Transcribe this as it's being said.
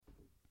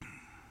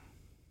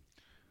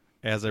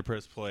As I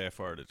press play, I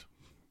farted.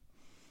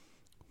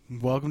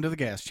 Welcome to the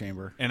gas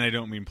chamber. And I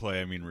don't mean play,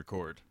 I mean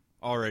record.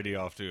 Already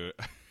off to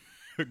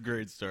a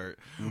great start.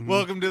 Mm-hmm.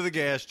 Welcome to the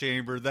gas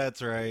chamber.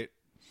 That's right.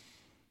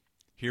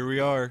 Here we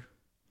are.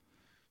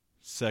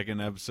 Second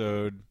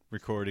episode,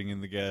 recording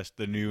in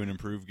the new and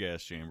improved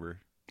gas chamber.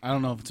 I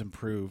don't know if it's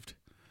improved.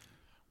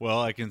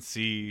 Well, I can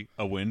see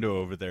a window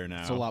over there now.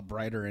 It's a lot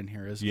brighter in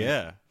here, isn't it?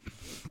 Yeah.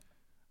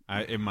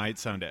 It might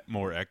sound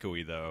more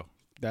echoey, though.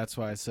 That's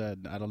why I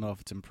said I don't know if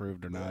it's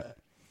improved or not.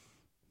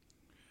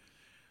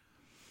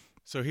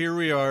 So here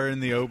we are in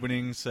the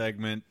opening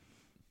segment,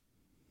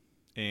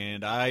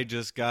 and I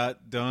just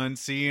got done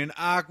seeing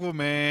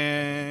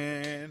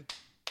Aquaman.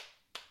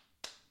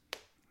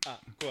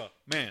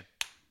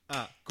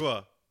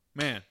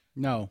 Aquaman.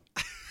 No.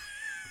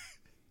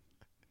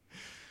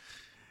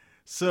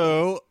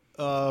 So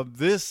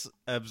this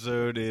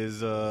episode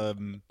is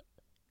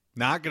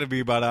not going to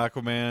be about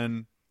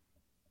Aquaman.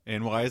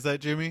 And why is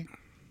that, Jimmy?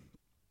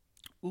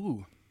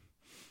 Ooh.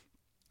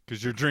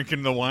 Because you're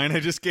drinking the wine I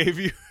just gave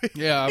you?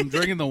 Yeah, I'm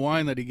drinking the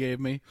wine that he gave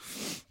me.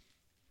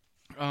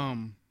 I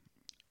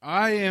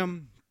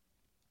am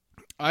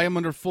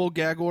under full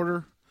gag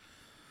order.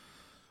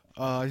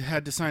 I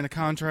had to sign a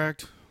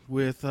contract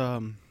with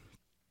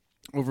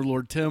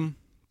Overlord Tim.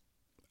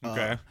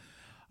 Okay.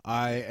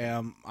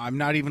 I'm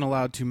not even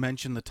allowed to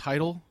mention the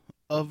title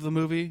of the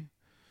movie.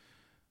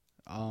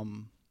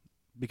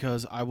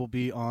 Because I will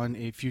be on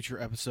a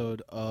future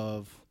episode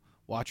of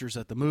Watchers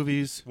at the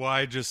Movies. Well,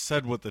 I just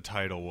said what the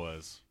title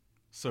was.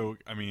 So,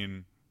 I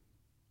mean...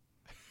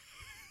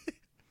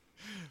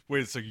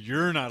 Wait, so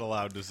you're not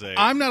allowed to say it?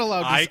 I'm not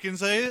allowed to I can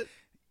say it?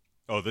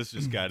 Oh, this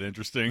just got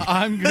interesting.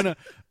 I'm gonna...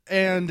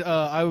 And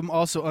I'm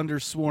also under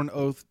sworn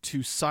oath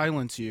to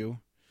silence you.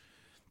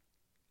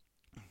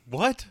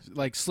 What?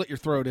 Like, slit your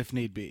throat if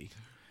need be.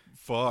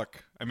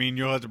 Fuck. I mean,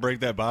 you'll have to break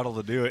that bottle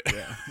to do it.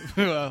 Yeah.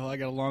 Well, I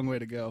got a long way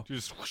to go.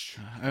 Just whoosh.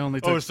 I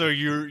only took... Oh, so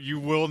you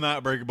will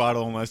not break a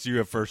bottle unless you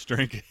have first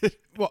drink it.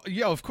 Well,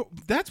 yeah, of course.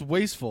 That's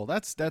wasteful.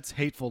 That's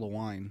hateful to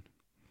wine.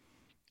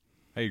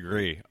 I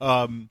agree.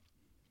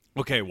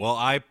 Okay, well,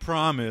 I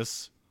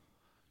promise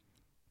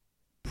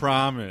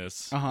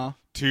Uh-huh.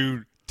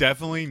 to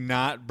definitely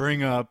not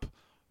bring up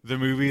the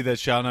movie that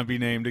shall not be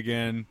named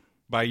again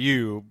by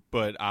you,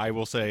 but I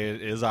will say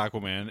it is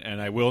Aquaman,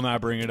 and I will not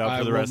bring it up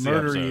for the rest of the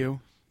episode. I will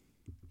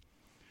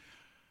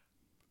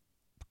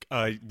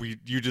murder you.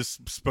 You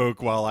just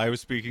spoke while I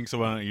was speaking, so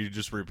why don't you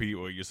just repeat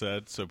what you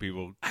said so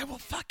people... I will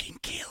fucking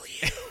kill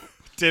you.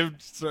 Tim,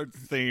 start the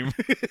theme.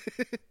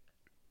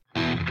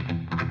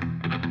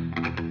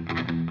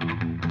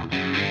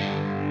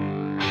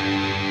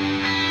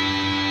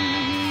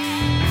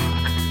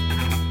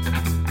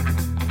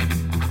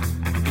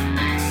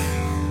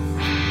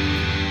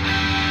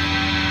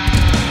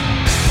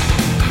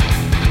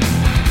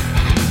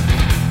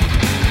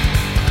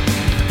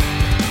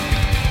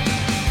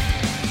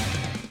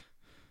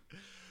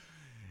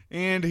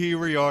 And here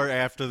we are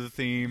after the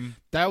theme.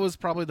 That was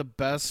probably the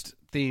best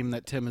theme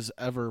that Tim has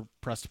ever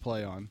pressed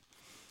play on.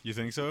 You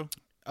think so?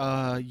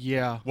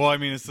 Yeah. Well, I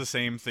mean, it's the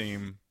same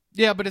theme.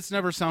 Yeah, but it's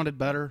never sounded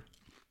better.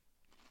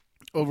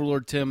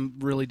 Overlord Tim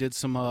really did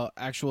some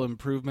actual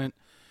improvement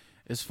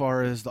as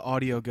far as the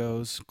audio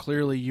goes.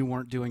 Clearly, you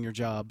weren't doing your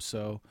job,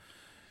 so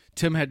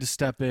Tim had to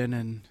step in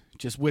and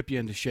just whip you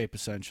into shape,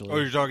 essentially. Oh,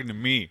 you're talking to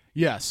me.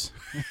 Yes.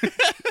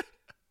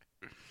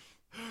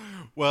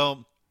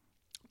 Well,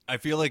 I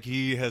feel like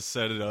he has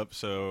set it up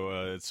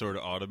so it's sort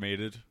of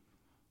automated.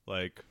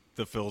 Like,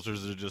 the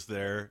filters are just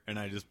there, and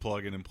I just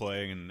plug in and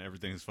play, and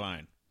everything's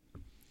fine.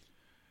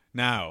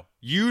 Now,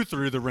 you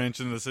threw the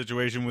wrench in the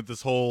situation with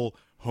this whole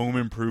home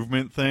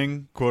improvement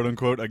thing, quote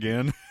unquote,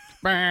 again.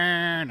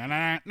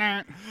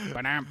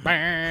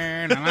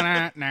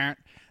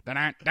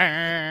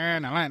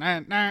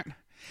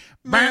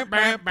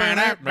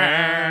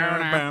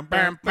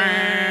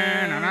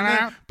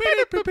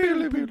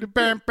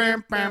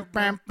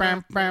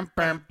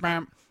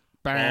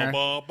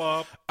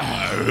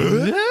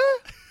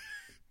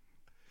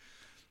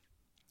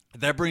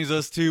 That brings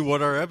us to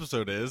what our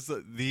episode is,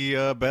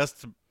 the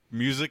best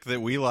music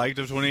that we liked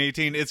of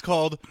 2018. It's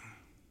called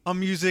A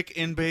Music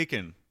in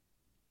Bacon,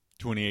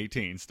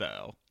 2018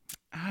 style.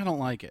 I don't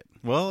like it.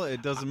 Well,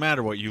 it doesn't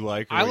matter what you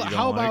like or what you don't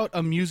How like. about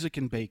A Music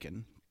in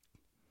Bacon?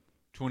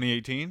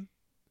 2018?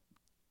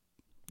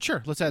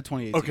 Sure, let's add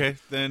 2018. Okay,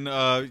 then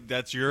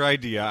that's your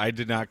idea. I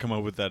did not come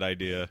up with that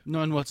idea.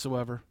 None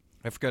whatsoever.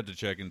 I forgot to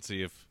check and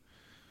see if...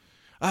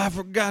 I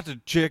forgot to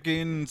check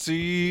in and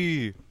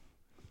see...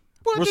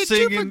 What We're did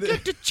singing you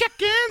forget to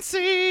check and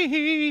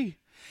see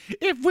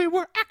if we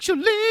were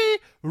actually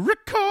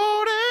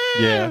recording?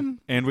 Yeah,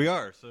 and we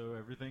are, so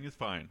everything is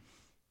fine.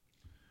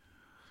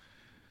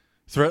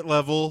 Threat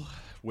level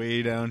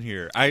way down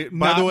here. By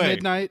the way,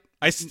 midnight.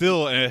 I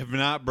still have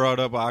not brought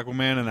up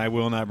Aquaman, and I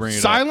will not bring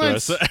it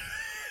Silence. up.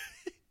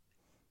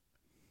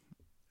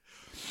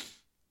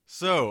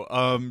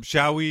 So,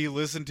 shall we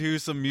listen to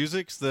some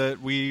musics that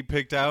we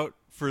picked out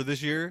for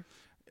this year?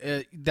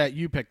 That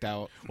you picked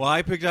out. Well,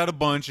 I picked out a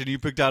bunch, and you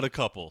picked out a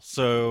couple.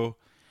 So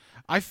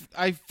I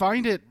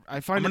find it.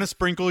 I'm gonna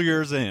sprinkle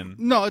yours in.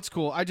 No, it's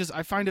cool. I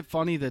find it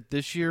funny that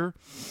this year,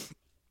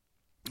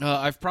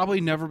 I've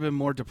probably never been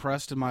more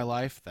depressed in my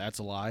life. That's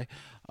a lie.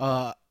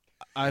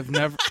 I've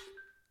never.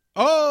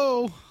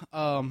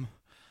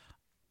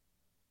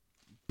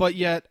 But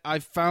yet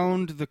I've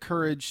found the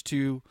courage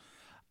to.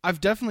 I've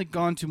definitely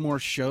gone to more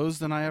shows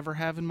than I ever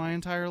have in my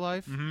entire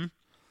life. Mm-hmm.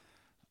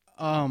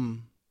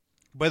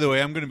 By the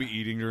way, I'm going to be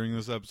eating during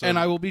this episode, and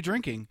I will be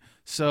drinking.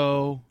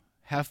 So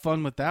have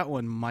fun with that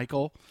one,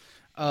 Michael.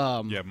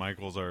 Yeah,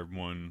 Michael's our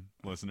one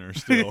listener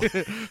still.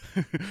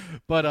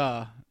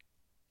 But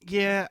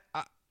yeah,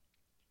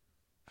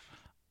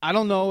 I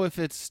don't know if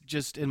it's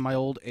just in my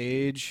old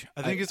age.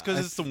 I think it's because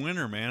it's the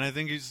winter, man. I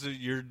think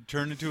you're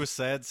turned into a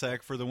sad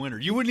sack for the winter.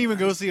 You wouldn't even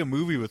go see a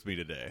movie with me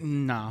today.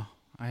 No,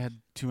 I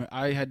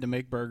had to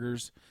make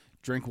burgers,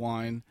 drink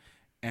wine,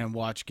 and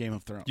watch Game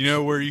of Thrones. You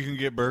know where you can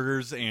get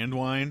burgers and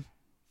wine?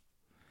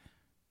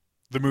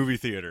 The movie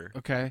theater.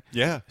 Okay.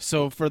 Yeah.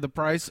 So for the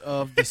price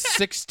of the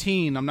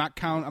 16, I'm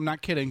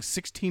not kidding,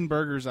 16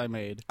 burgers I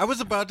made. I was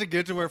about to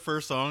get to our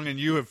first song, and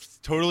you have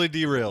totally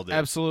derailed it.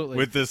 Absolutely.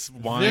 With this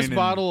wine. This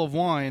bottle of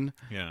wine,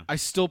 yeah. I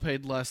still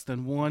paid less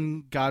than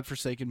one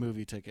godforsaken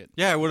movie ticket.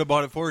 Yeah, I would have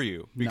bought it for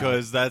you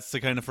because that's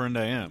the kind of friend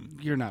I am.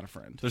 You're not a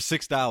friend. There's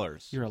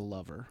 $6. You're a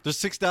lover. There's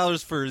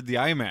 $6 for the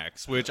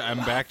IMAX, which I'm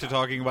back to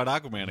talking about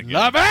Aquaman again.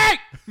 Love it!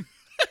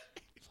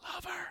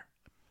 Lover.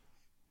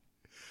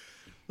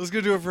 Let's go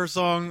to our first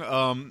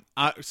song.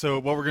 So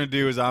what we're going to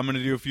do is I'm going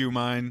to do a few of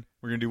mine.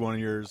 We're going to do one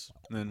of yours,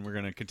 and then we're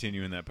going to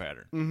continue in that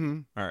pattern. Mm-hmm.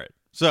 All right.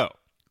 So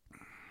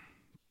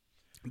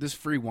this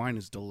free wine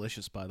is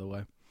delicious, by the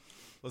way.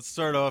 let's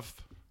start off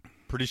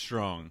pretty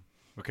strong,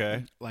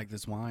 okay? Like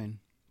this wine.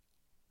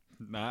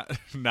 Not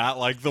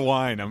like the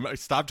wine.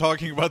 Stop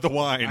talking about the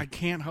wine. I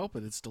can't help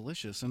it. It's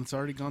delicious, and it's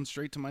already gone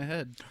straight to my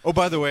head. Oh,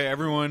 by the way,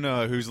 everyone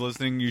who's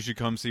listening, you should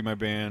come see my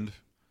band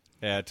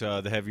at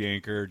the Heavy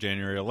Anchor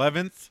January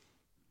 11th.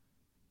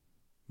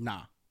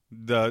 Nah.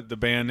 The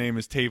band name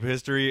is Tape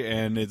History,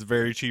 and it's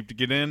very cheap to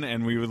get in,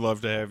 and we would love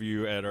to have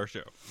you at our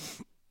show.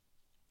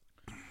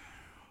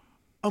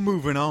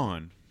 Moving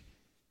on.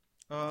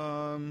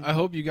 I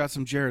hope you got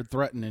some Jared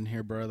Threaten in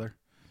here, brother.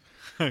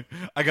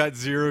 I got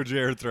zero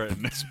Jared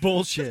Threaten. It's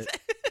bullshit.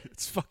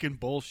 It's fucking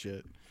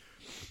bullshit.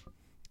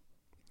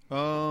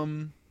 I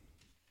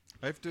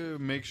have to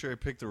make sure I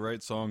pick the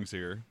right songs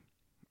here.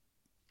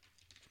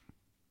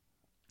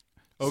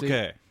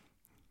 Okay.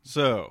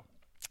 So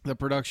the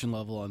production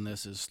level on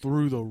this is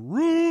through the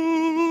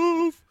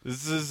roof.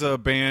 This is a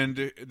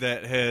band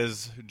that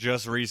has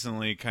just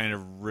recently kind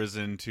of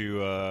risen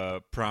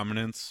to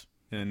prominence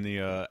in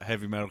the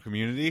heavy metal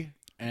community.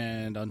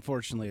 And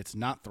unfortunately, it's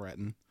not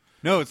Threaten.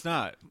 No, it's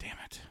not. Damn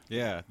it.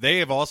 Yeah. They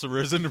have also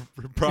risen to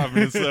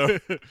prominence, though.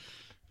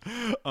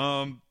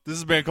 This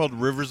is a band called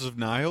Rivers of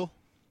Nile.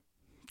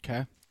 Okay.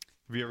 Have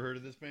you ever heard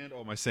of this band?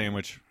 Oh, my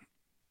sandwich.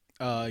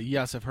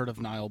 Yes, I've heard of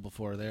Nile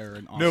before. They're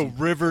an awesome... No,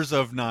 Rivers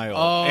of Nile.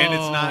 Oh. And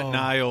it's not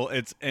Nile,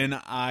 it's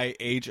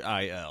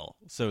Nihil.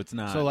 So it's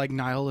not. So like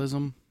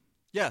nihilism?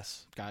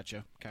 Yes.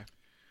 Gotcha. Okay.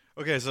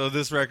 Okay, so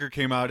this record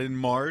came out in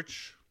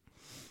March.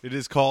 It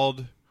is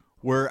called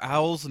Where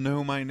Owls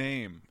Know My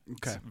Name.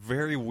 Okay. It's a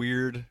very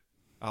weird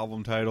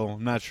album title.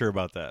 I'm not sure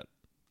about that.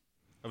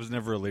 I was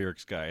never a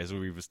lyrics guy, as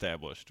we've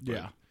established.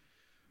 But,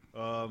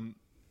 yeah.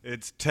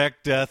 It's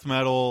tech death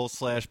metal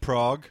 /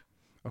 prog.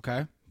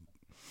 Okay.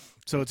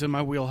 So it's in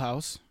my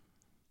wheelhouse.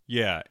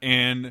 Yeah,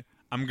 and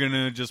I'm going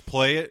to just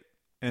play it,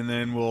 and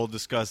then we'll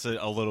discuss it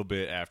a little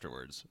bit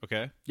afterwards,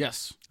 okay?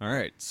 Yes. All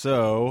right,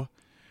 so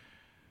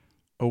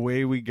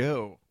away we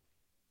go.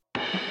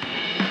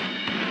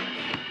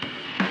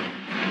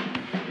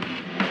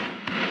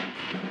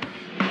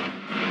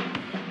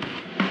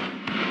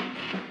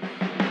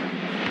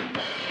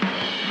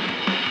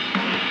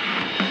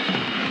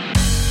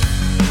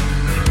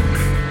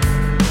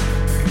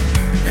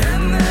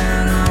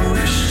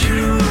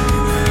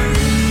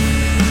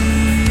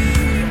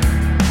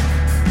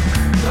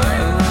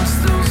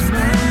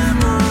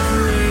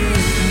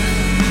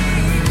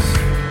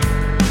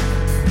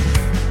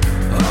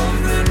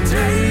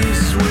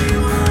 Days we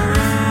were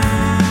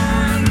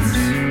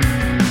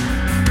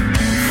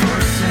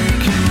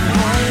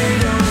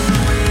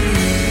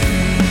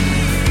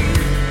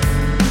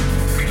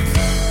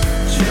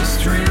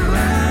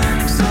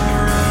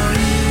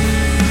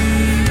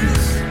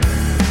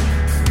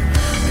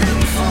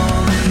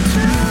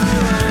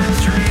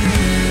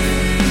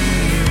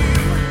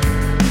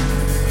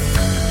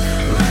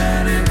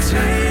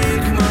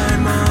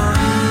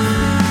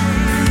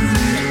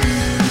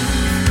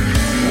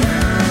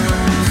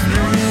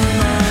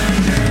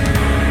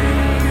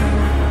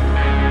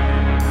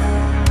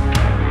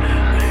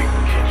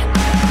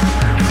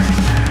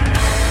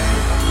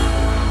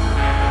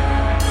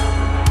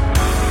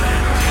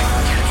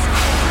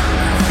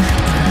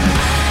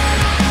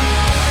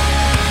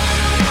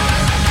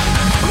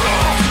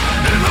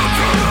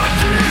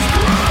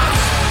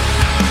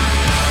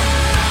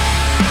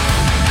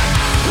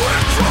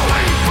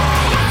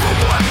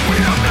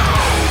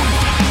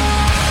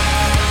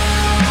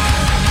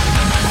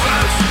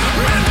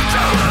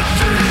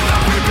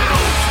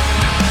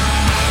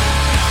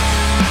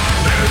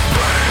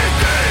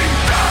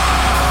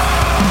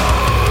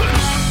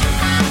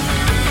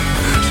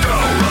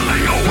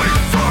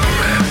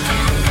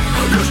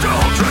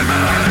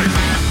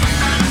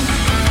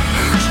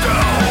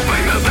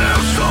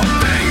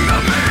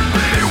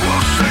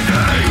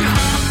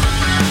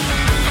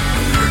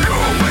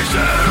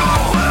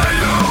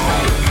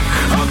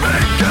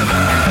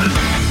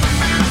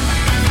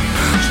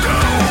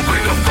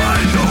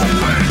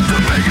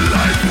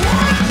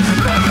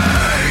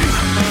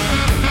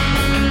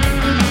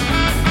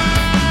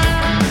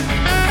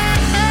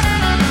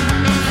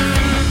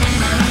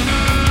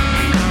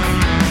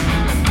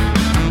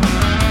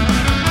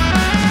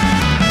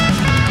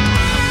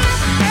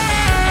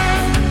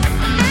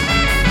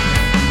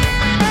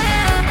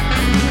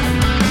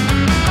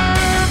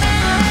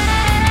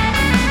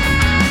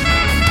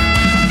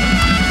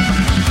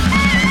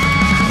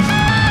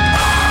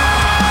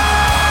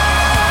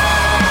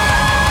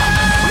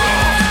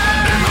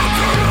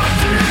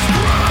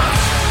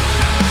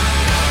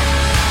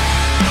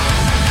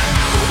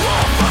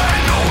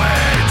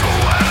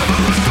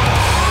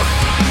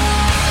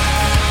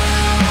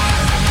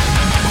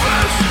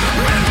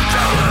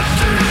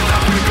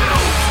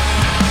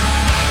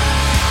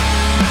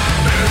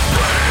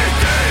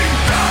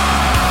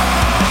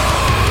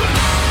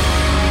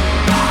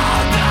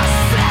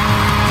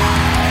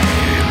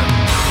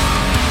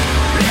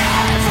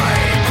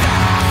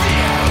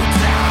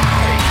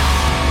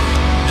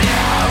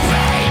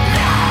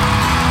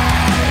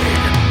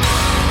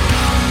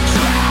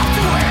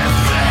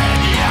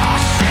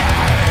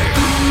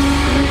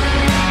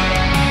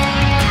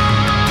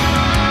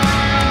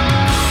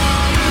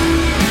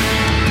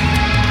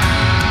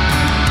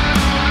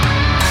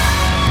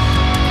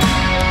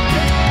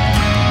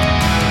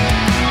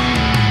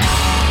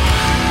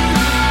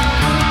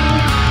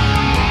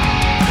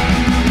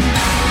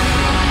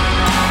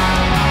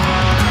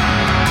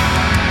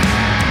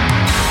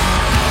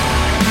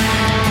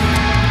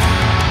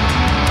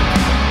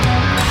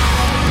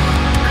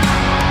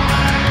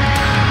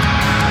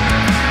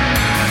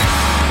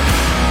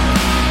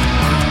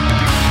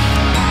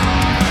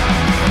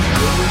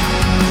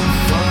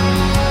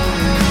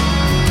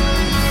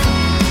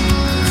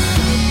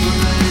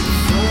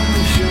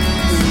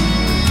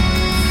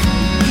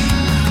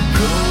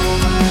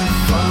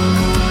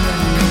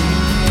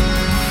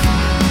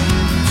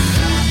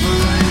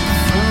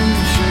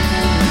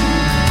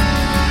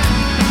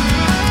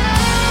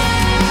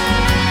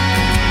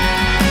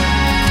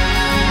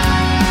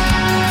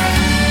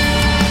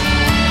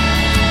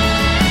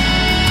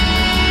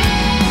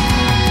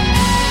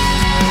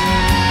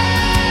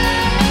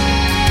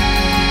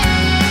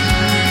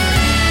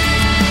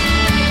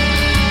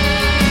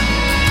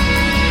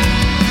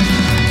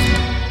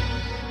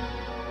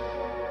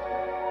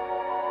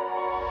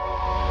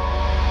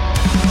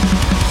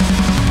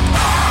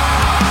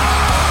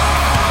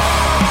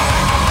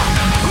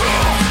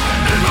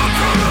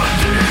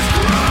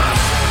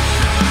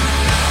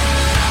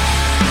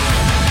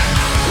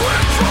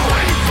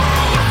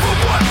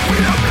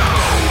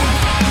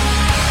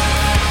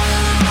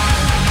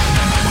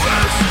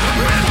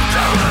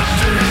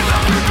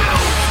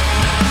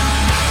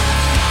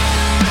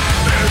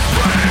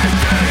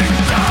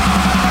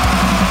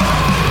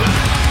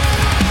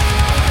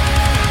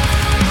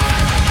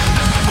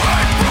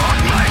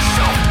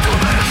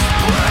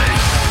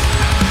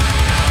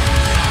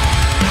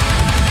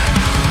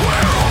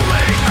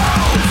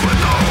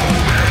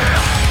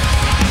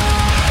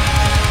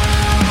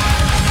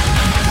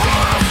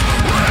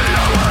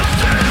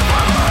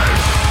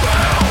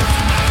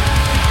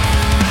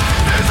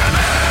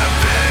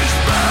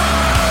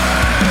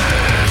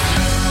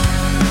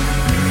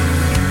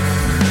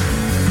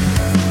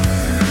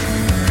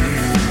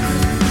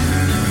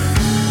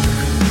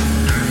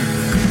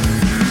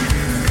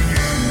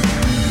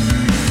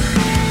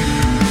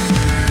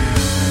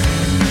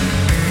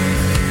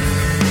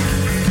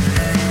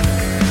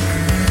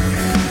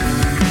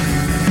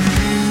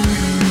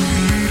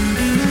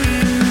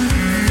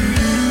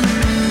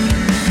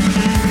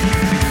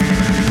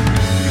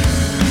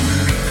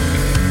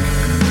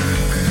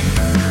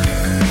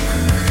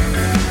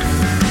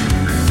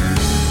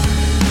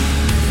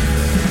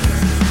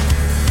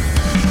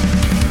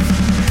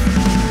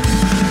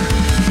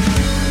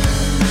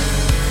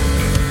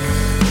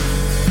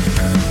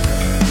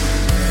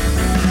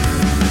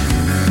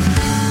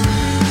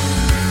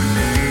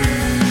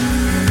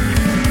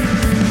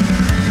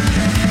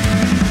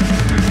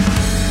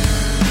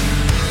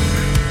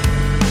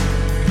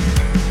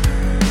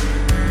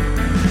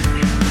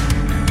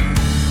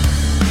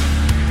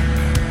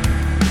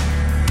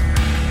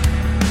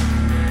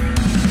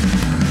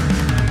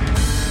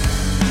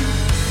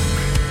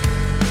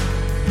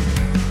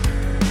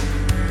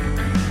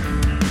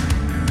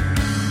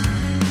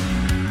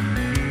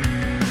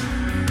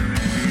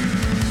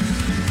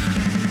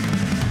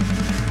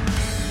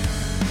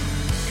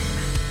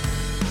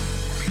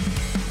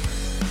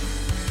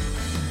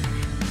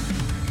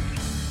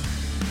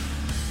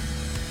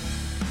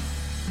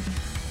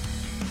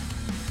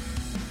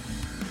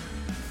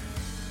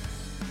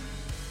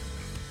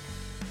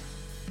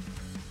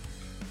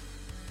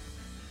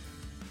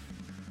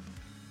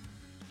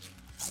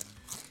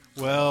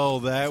Well,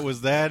 that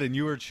was that, and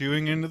you were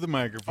chewing into the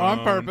microphone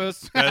On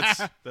purpose.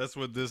 That's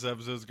what this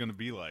episode is going to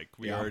be like.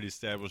 We already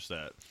established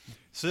that.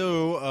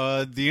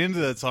 So the end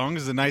of that song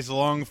is a nice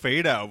long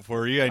fade out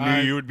for you. I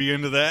knew you would be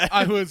into that.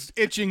 I was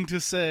itching to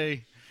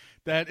say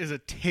that is a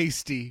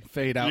tasty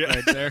fade out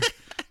right there.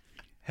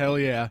 Hell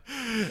yeah.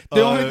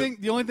 The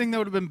only thing that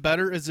would have been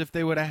better is if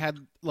they would have had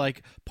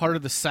like part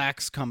of the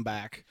sax come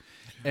back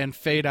and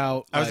fade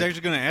out. I was actually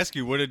going to ask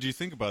you, what did you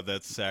think about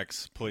that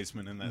sax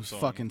placement in that it was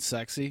song? fucking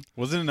sexy.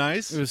 Wasn't it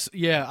nice? It was,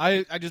 yeah.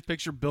 I just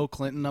picture Bill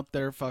Clinton up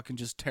there fucking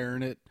just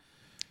tearing it.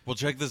 Well,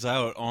 check this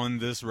out. On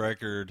this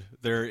record,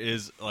 there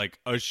is like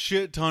a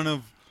shit ton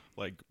of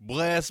like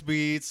blast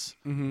beats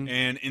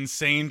and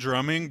insane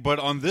drumming, but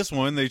on this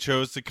one they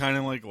chose to kind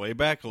of like lay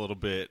back a little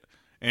bit,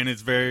 and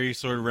it's very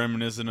sort of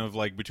reminiscent of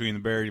like Between the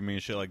Buried and Me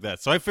and shit like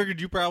that. So I figured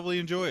you probably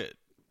enjoy it.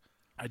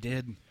 I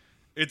did.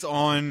 It's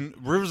on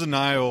Rivers of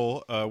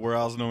Nile, Where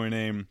Owls Know My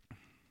Name,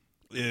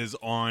 is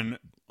on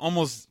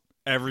almost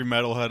every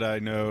metalhead I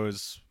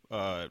know's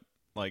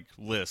like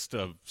list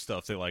of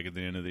stuff they like at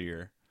the end of the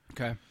year.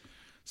 Okay.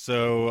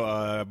 So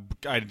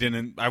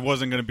I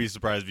wasn't going to be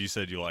surprised if you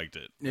said you liked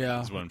it. Yeah.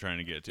 That's what I'm trying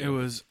to get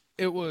to.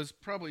 It was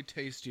probably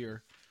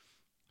tastier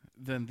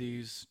than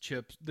these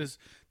chips. This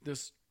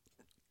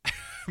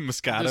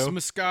Moscato? This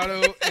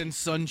Moscato and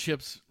Sun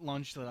Chips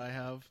lunch that I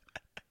have.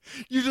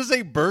 You just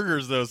ate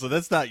burgers, though, so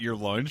that's not your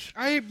lunch.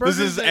 I ate burgers.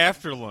 This is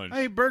after lunch.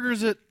 I ate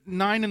burgers at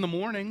 9 in the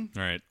morning.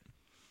 All right.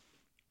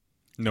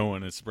 No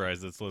one is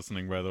surprised that's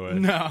listening, by the way.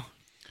 No.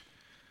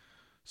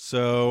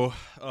 So,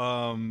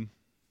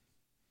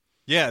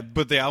 yeah,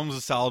 but the album's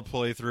a solid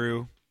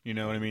playthrough. You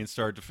know what I mean?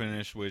 Start to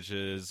finish, which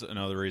is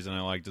another reason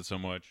I liked it so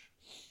much.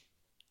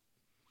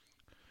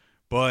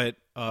 But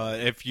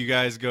if you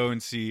guys go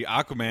and see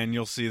Aquaman,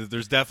 you'll see that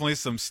there's definitely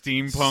some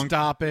steampunk.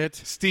 Stop it.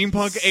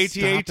 Steampunk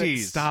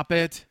AT-ATs. Stop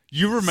it.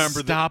 You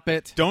remember Stop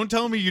it. Don't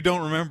tell me you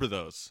don't remember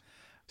those.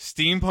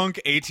 Steampunk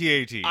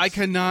AT-ATs. I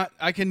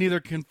can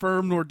neither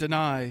confirm nor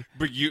deny.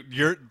 But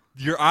your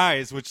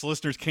eyes, which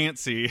listeners can't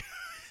see,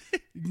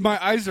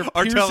 my eyes are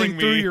piercing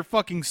through your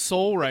fucking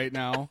soul right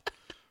now.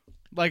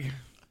 Like,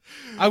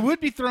 I would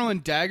be throwing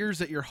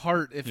daggers at your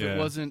heart if it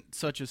wasn't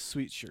such a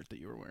sweet shirt that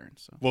you were wearing.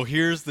 So. Well,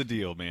 here's the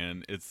deal,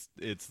 man.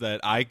 It's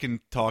that I can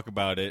talk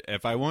about it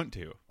if I want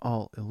to.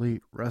 All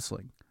Elite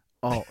Wrestling.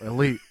 All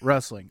Elite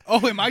Wrestling.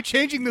 Oh, am I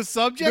changing the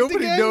subject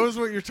Nobody again? knows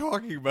what you're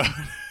talking about.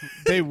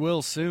 They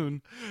will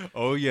soon.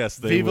 Oh, yes,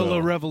 they will. Viva la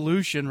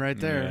Revolution right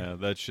there. Yeah,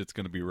 that shit's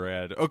going to be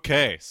rad.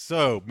 Okay,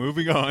 so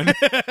moving on.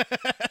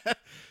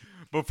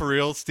 But for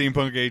real,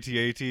 steampunk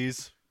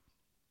AT-ATs.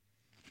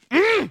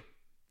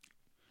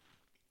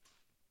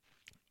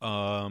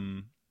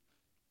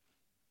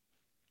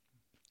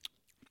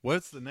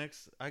 What's the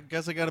next? I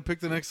guess I got to pick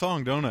the next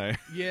song, don't I?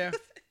 Yeah.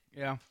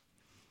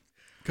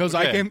 Because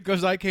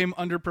I came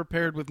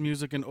underprepared with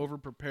music and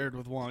overprepared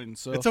with wine.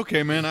 So it's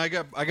okay, man. I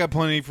got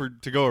plenty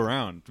to go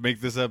around to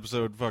make this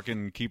episode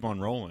fucking keep on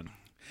rolling.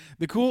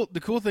 The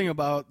cool thing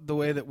about the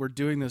way that we're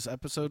doing this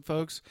episode,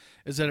 folks,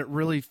 is that it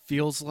really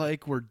feels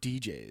like we're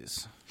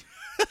DJs.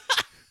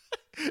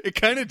 It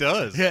kind of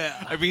does.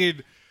 Yeah. I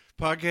mean,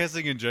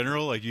 podcasting in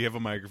general, like you have a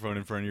microphone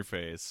in front of your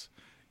face,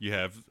 you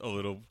have a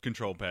little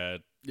control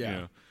pad,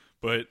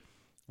 but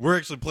we're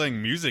actually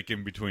playing music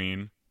in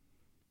between.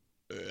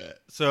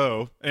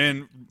 So,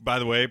 and by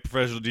the way,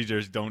 professional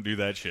DJs don't do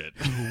that shit.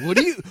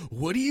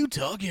 What are you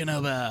talking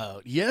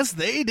about? Yes,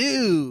 they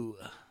do.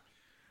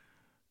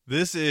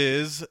 This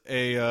is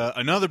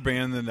another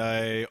band that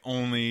I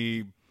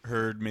only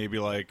heard maybe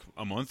like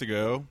a month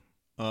ago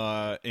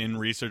in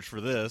research for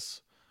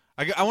this.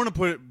 I want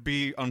to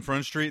be on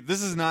Front Street.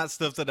 This is not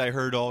stuff that I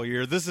heard all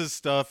year. This is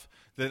stuff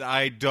that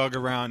I dug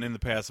around in the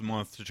past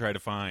month to try to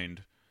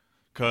find.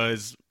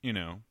 Because, you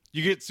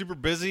get super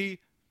busy.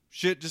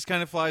 Shit just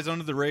kind of flies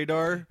under the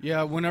radar.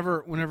 Yeah,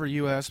 whenever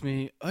you ask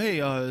me, hey,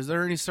 is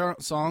there any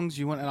songs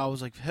you want? And I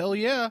was like, hell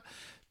yeah.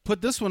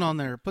 Put this one on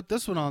there. Put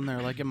this one on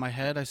there. Like in my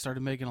head, I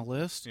started making a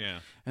list. Yeah.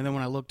 And then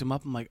when I looked them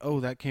up, I'm like, oh,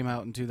 that came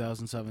out in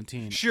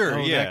 2017. Sure,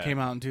 yeah. That came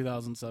out in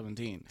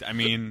 2017. I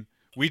mean,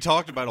 we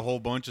talked about a whole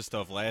bunch of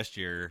stuff last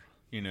year.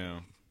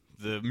 The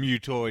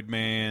Mutoid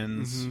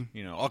Mans,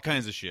 all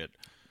kinds of shit.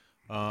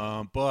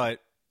 But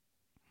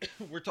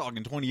we're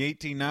talking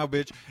 2018 now,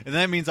 bitch. And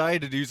that means I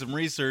had to do some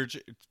research.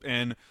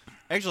 And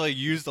actually, I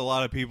used a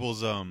lot of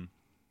people's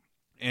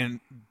and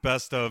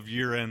best of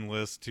year-end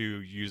list to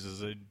use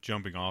as a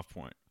jumping off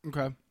point.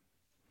 Okay.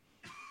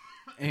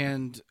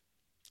 And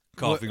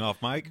coughing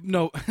off mic?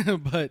 No,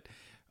 but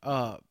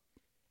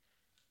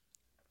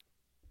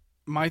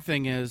my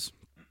thing is,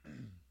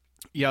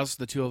 yes,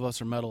 the two of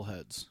us are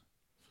metalheads.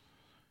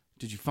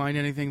 Did you find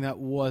anything that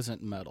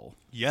wasn't metal?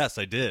 Yes,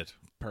 I did.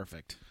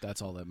 Perfect.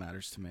 That's all that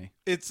matters to me.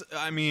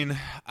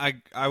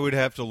 I would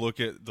have to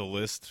look at the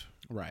list,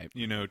 right?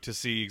 To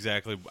see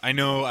exactly. I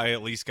know I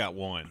at least got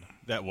one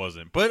that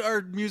wasn't. But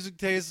our music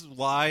tastes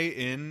lie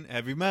in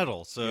heavy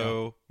metal,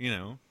 so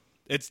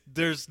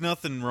there's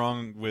nothing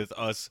wrong with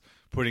us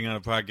putting on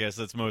a podcast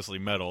that's mostly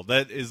metal.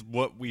 That is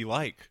what we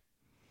like.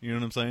 You know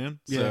what I'm saying?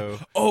 Yeah. So,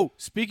 Oh,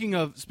 speaking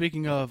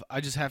of,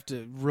 I just have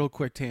to real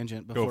quick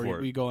tangent before for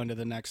it. we go into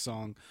the next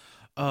song.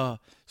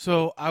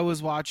 So I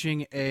was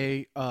watching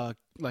a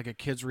like a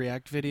kids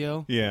react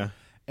video, yeah.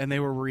 and they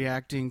were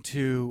reacting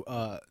to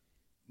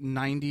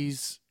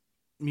 90s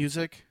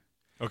music,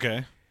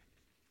 Okay.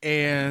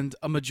 and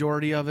a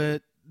majority of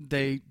it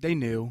they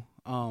knew.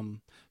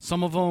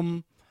 Some of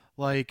them,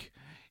 like,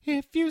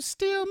 if you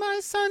steal my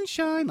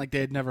sunshine, like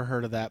they had never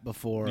heard of that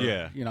before.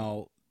 Yeah. You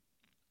know.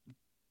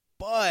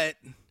 But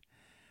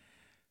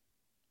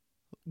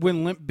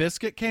when Limp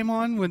Bizkit came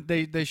on, when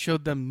they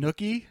showed them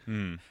Nookie,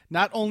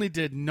 not only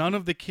did none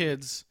of the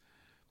kids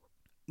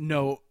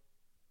know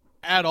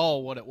at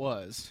all what it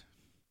was,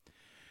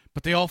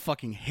 but they all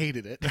fucking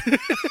hated it.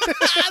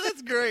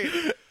 That's great.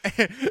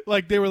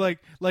 Like they were like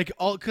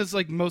all, because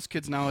like most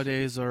kids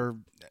nowadays are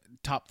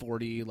top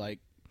 40 like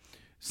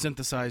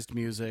synthesized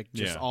music,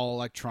 just all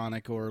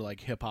electronic or like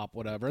hip hop,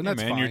 whatever, and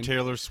that's man, fine. your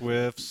Taylor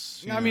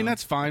Swifts. I mean,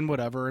 that's fine,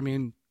 whatever. I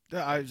mean,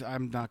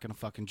 I'm not gonna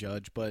fucking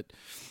judge, but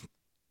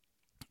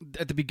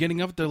at the beginning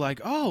of it, they're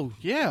like, "Oh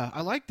yeah,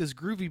 I like this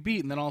groovy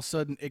beat," and then all of a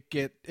sudden it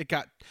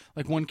got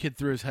like one kid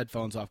threw his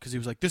headphones off because he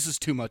was like, "This is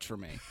too much for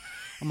me."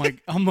 I'm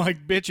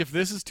like, bitch, if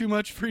this is too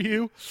much for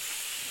you.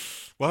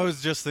 Well, I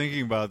was just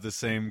thinking about the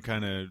same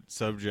kind of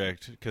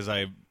subject because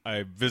I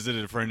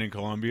visited a friend in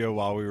Colombia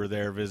while we were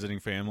there visiting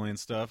family and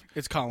stuff.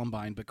 It's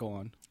Columbine, but go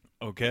on.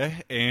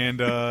 Okay, and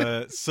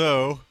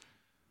so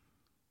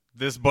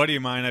this buddy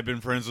of mine I've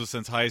been friends with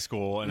since high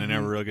school, and I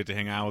never really get to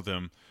hang out with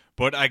him.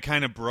 But I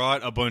kind of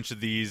brought a bunch of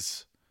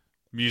these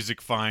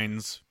music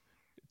finds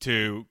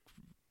to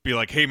be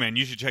like, hey, man,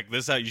 you should check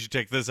this out. You should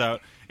check this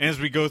out. And as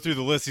we go through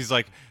the list, he's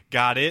like,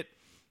 got it,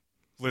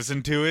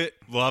 listen to it,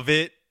 love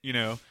it, you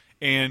know.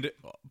 And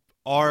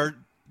our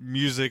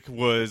music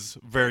was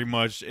very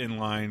much in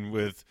line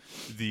with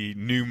the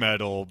nu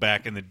metal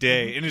back in the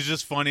day. And it's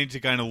just funny to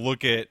kind of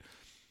look at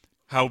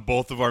how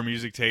both of our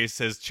music taste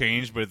has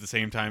changed, but at the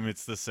same time,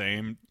 it's the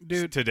same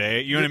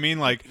today. You know what I mean?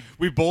 Like,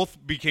 we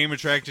both became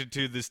attracted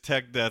to this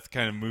tech death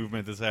kind of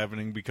movement that's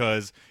happening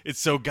because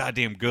it's so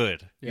goddamn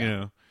good,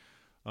 you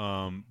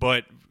know?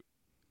 But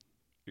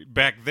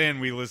back then,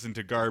 we listened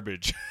to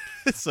garbage.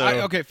 So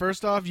okay,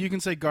 first off, you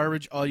can say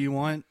garbage all you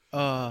want.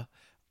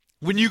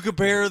 when you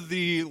compare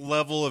the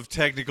level of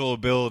technical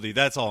ability,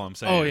 that's all I'm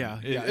saying. Oh, yeah.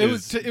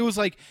 It was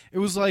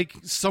like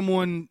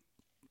someone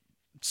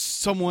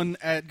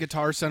at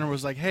Guitar Center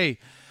was like, "Hey,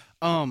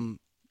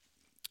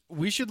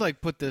 we should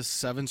like put this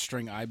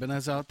 7-string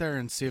Ibanez out there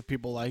and see if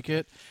people like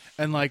it."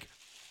 And like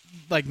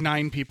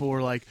 9 people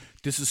were like,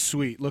 "This is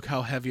sweet. Look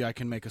how heavy I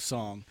can make a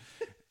song."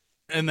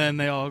 And then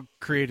they all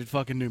created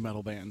fucking nu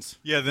metal bands.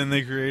 Yeah, then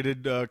they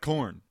created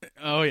Korn.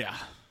 Oh yeah,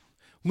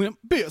 Limp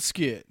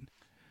Bizkit.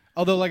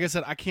 Although, like I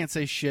said, I can't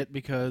say shit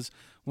because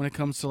when it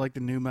comes to like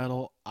the nu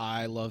metal,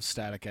 I love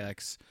Static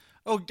X.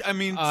 Oh, I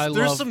mean,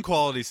 there's some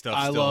quality stuff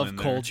I still love in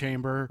there. Cold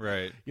Chamber.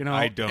 Right. You know,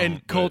 I don't.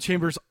 And Cold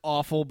Chamber's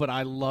awful, but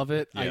I love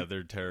it. Yeah,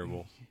 they're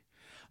terrible.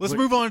 Let's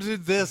move on to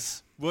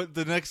this, what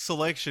the next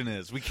selection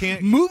is. We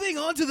can't... Moving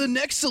on to the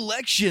next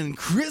selection,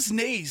 Chris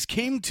Nays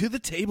came to the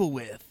table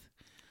with...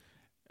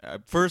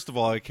 first of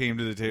all, I came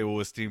to the table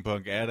with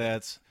Steampunk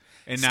AT-ATs,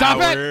 and Stop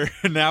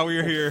now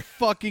we're here.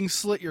 Fucking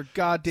slit your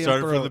goddamn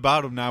Started throat. from the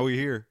bottom, now we're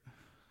here.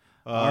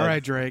 All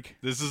right, Drake.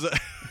 This is...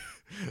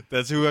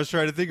 That's who I was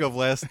trying to think of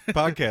last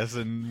podcast,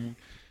 and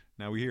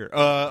now we're here.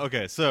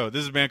 Okay, so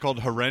this is a band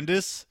called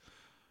Horrendous.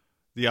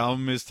 The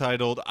album is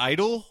titled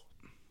Idol,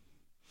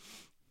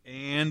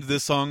 and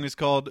this song is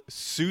called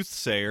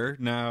Soothsayer.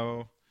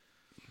 Now,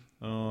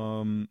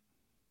 the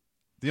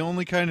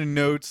only kind of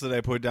notes that I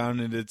put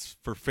down, and it's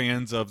for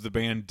fans of the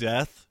band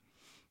Death,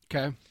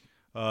 Okay.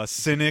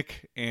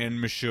 Cynic, and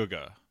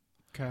Meshuggah.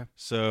 Okay.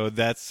 So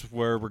that's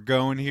where we're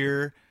going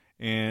here.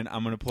 And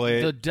I'm going to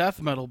play the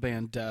death metal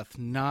band Death,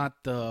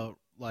 not the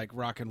like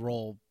rock and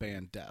roll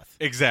band Death.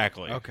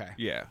 Exactly. Okay.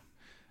 Yeah.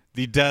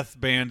 The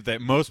death band that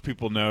most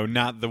people know,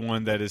 not the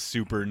one that is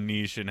super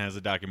niche and has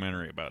a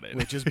documentary about it.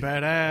 Which is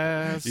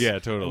badass. Yeah,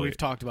 totally. We've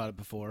talked about it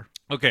before.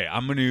 Okay,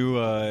 I'm going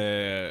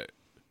to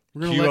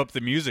cue up the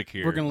music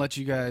here. We're going to let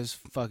you guys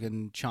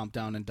fucking chomp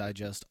down and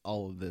digest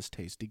all of this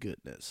tasty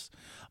goodness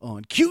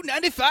on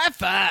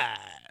Q95.5.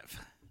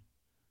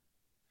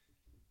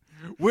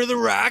 Where the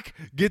rock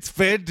gets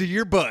fed to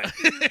your butt.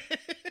 I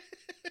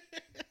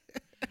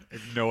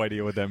have no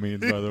idea what that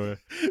means, by the way.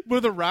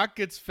 Where the rock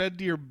gets fed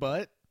to your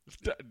butt?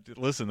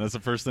 Listen, that's the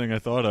first thing I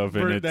thought of.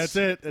 And that's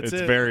it. It's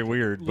very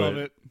weird, Love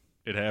but it.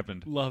 It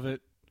happened. Love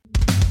it.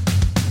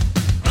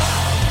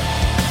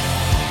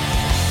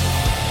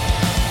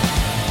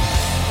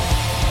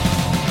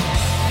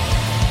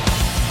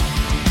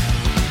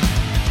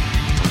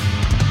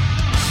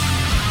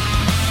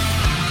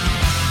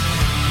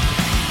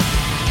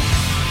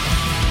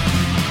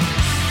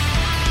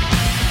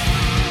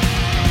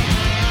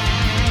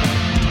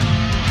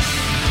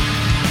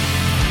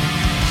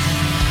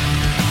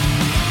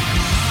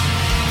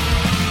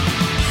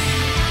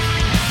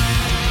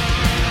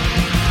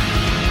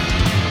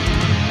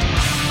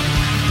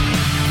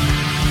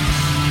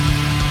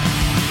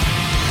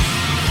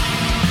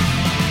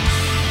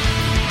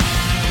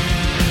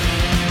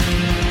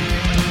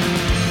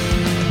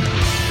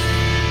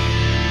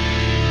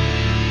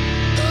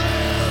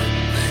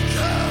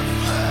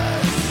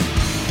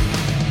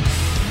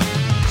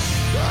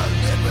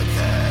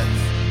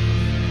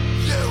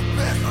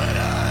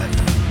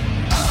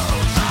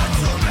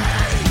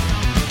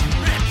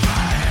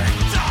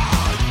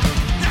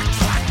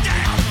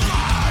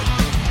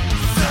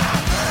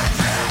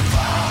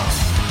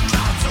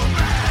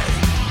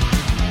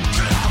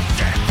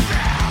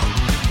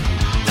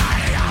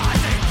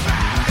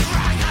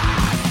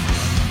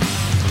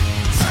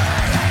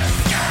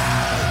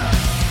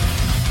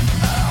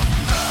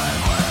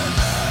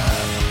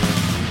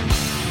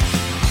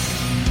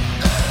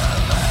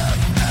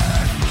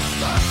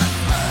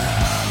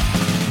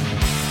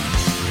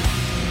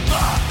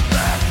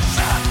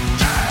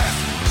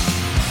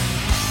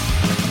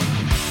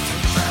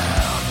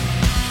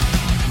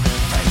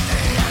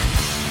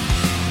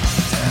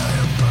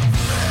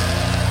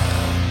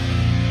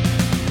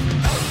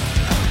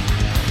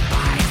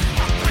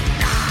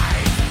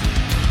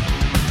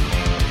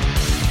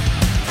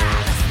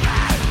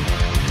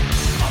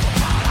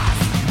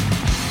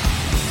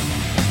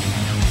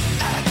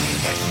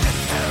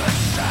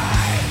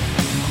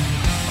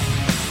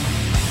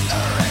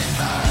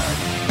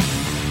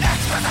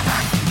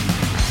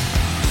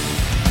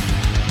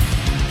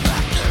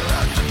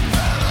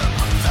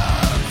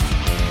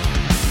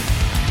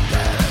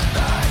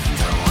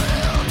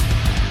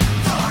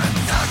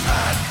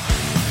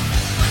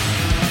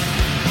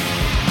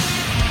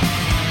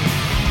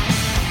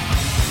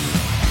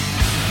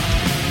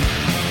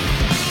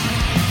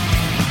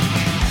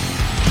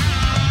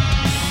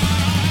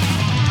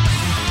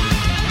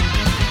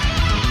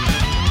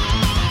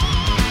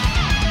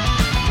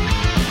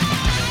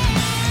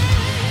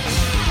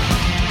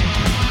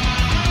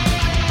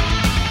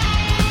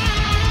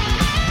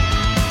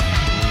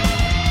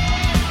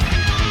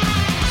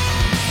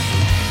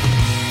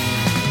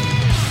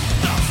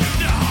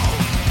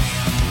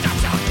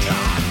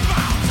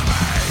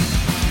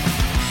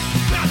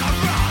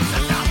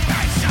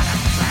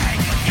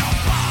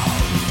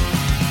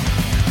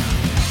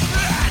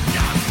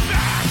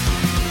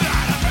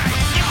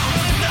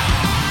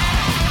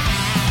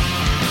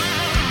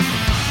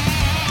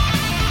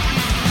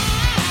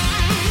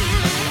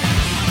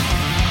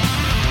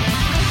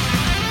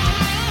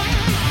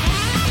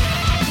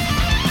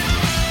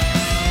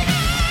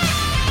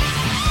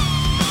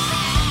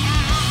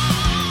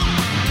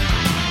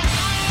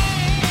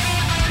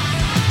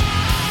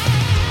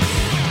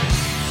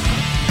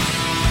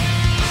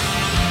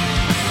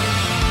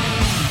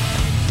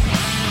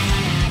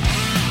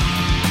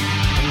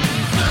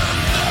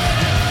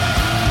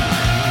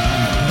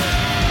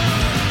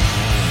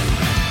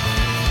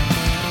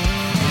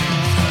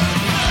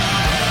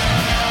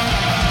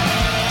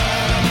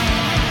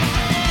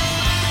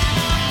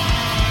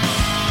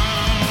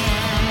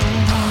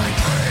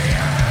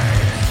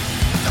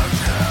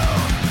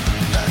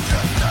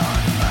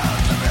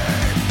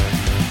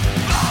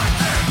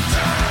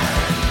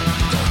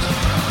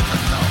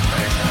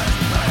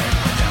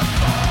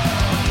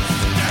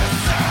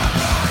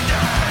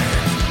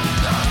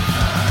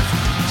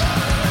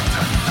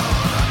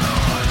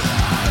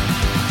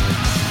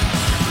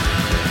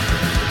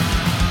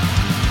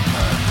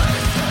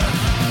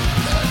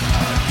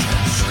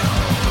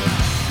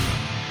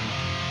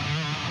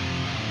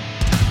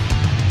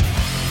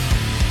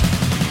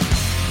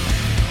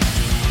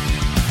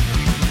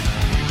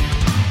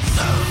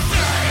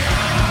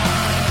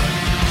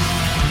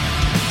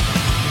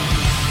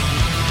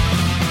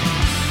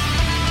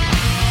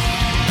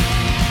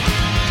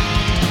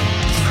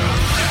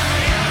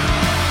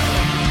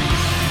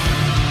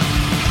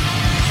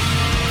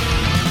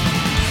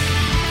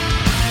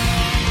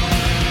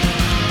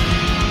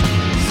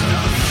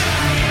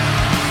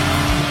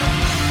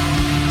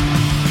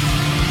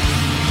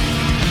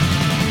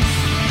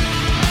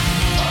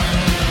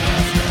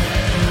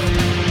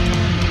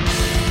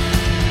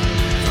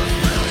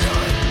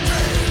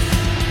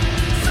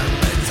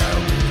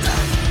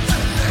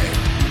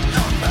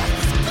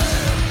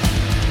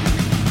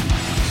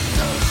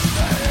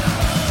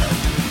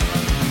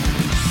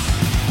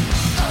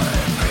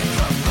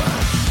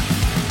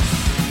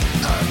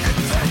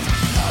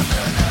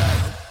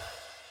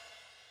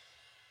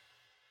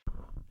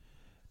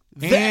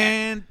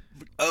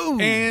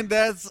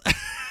 That's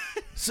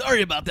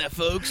Sorry about that,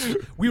 folks.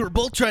 We were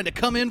both trying to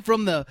come in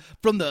from the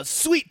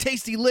sweet,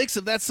 tasty licks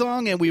of that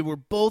song, and we were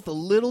both a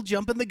little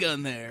jumping the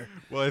gun there.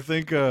 well. I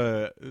think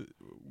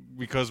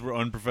because we're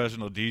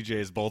unprofessional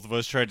DJs, both of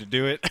us tried to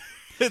do it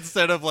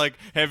instead of like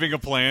having a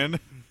plan.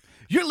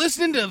 You're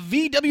listening to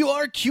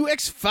VWR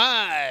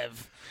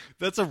QX5.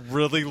 That's a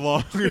really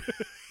long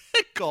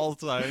call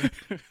sign.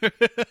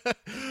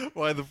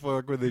 Why the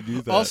fuck would they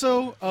do that?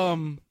 Also,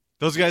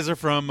 those guys are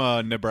from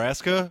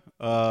Nebraska.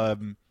 that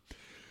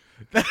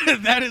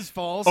is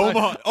false.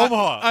 Omaha.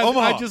 Omaha.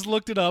 I just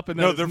looked it up, and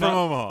No, that is they're from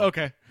not- Omaha.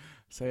 Okay,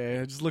 say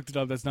I just looked it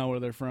up. That's not where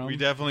they're from. We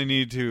definitely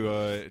need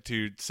to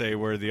say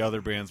where the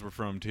other bands were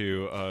from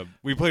too.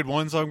 We played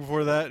one song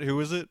before that. Who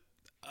was it?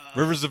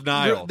 Rivers of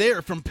Nile.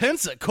 They're from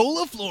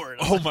Pensacola,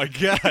 Florida. Oh my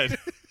god.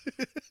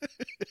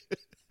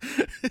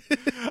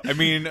 I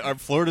mean,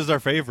 Florida's our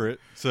favorite.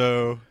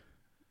 So,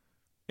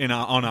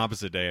 on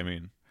opposite day, I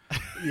mean.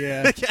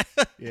 Yeah,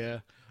 yeah.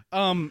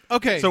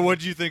 Okay. So, what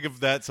did you think of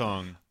that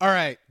song? All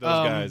right, Those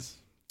guys.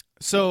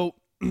 So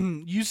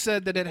you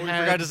said that it We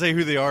had. forgot to say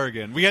who they are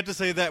again. We had to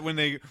say that when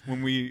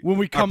we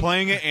are come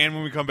playing it and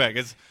when we come back.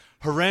 It's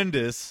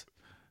Horrendous.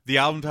 The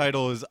album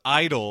title is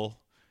Idol,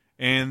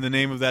 and the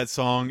name of that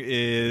song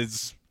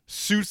is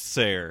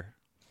Soothsayer.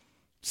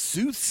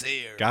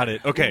 Soothsayer. Got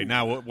it. Okay,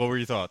 now what were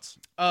your thoughts?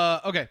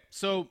 Okay,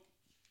 so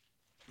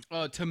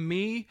to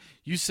me,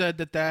 you said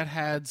that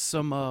had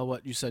some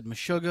what you said,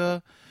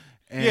 Meshuggah,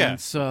 and Yeah.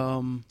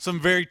 some. Some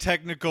very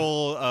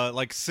technical,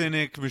 like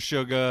Cynic,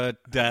 Meshuggah,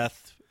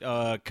 Death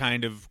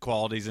kind of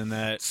qualities in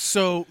that.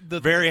 So the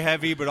Very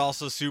heavy, but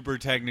also super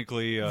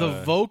technically.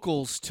 the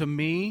vocals to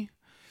me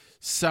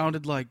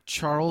sounded like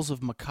Charles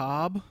of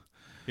Macabre.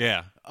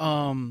 Yeah.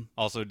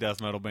 Also death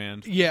metal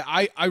band. Yeah,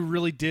 I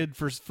really did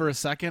for a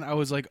second. I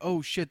was like,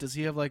 oh shit, does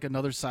he have like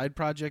another side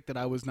project that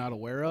I was not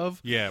aware of?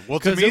 Yeah. Well,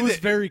 to Because me, it was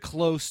very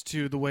close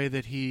to the way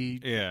that he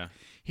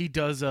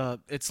does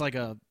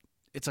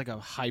it's like a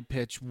high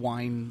pitched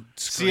whine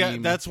scream. See,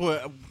 that's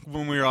what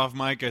when we were off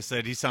mic, I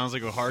said he sounds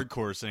like a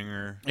hardcore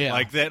singer. Yeah.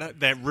 Like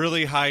that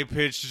really high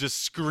pitched,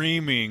 just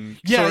screaming,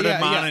 Yeah, sort yeah,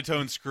 of yeah.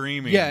 monotone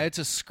screaming. Yeah, it's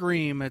a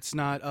scream. It's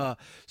not.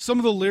 Some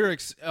of the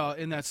lyrics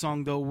in that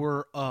song though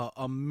were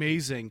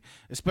amazing,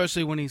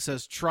 especially when he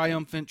says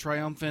 "triumphant,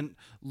 triumphant,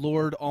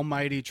 Lord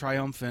Almighty,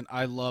 triumphant."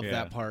 I love Yeah.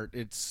 that part.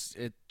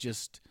 It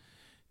just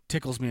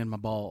tickles me in my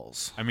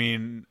balls. I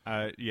mean,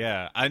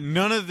 yeah.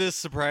 None of this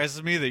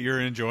surprises me that you're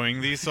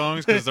enjoying these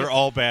songs because they're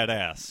all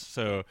badass.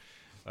 So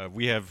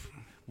we're like,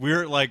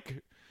 we're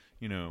like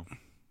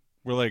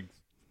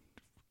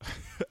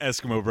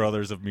Eskimo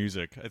brothers of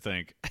music, I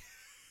think.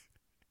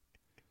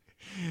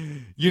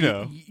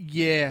 Yeah,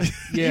 yeah.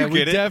 You We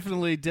get it?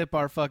 definitely dip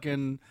our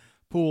fucking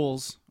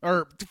poles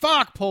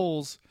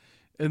poles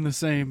in the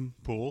same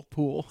Pool.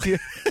 pool.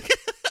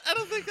 I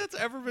don't think that's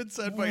ever been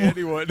said by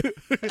anyone.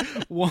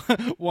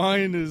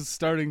 Wine is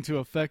starting to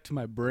affect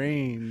my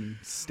brain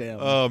stem.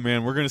 Oh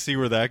man, we're gonna see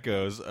where that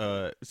goes.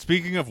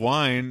 Speaking of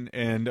wine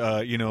and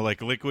like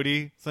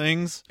liquidy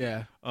things,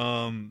 yeah.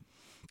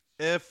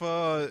 if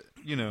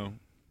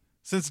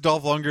since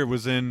Dolph Lundgren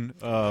was in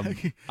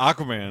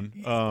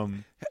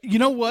Aquaman, You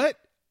know what?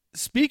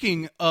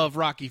 Speaking of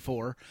Rocky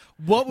IV,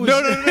 what was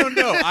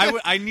no.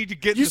 I need to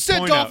get You this said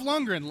point Dolph out.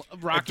 Lundgren,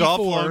 If Rocky Dolph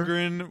IV.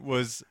 Lundgren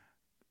was,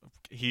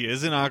 he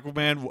is in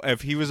Aquaman.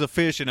 If he was a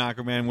fish in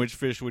Aquaman, which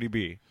fish would he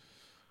be?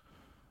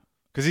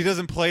 Because he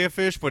doesn't play a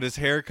fish, but his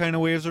hair kind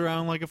of waves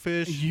around like a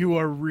fish. You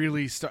are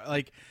really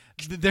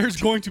there's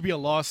going to be a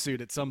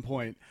lawsuit at some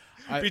point.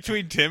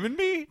 Between Tim and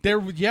me?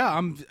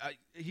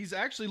 He's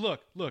actually look.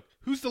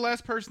 Who's the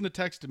last person that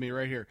texted me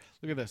right here?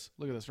 Look at this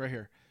right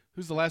here.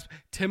 Who's the last?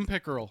 Tim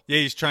Pickerel. Yeah,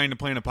 he's trying to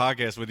plan a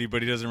podcast with you,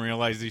 but he doesn't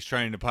realize he's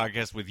trying to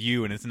podcast with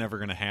you, and it's never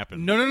going to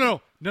happen. No.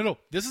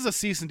 This is a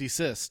cease and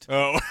desist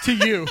Oh, to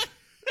you.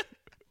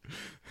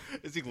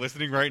 is he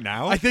listening right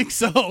now? I think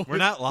so. We're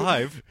not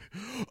live.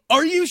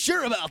 Are you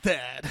sure about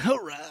that? All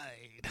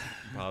right.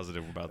 I'm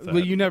positive about that.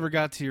 Well, you never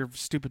got to your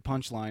stupid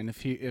punchline.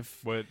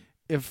 What?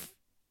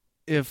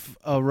 If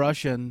a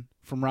Russian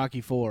from Rocky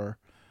IV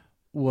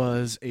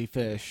was a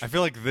fish, I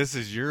feel like this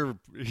is your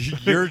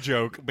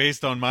joke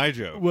based on my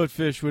joke. what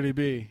fish would he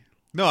be?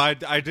 No, I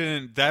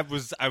didn't.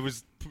 I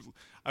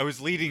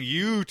was leading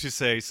you to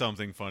say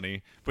something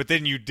funny, but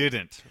then you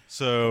didn't.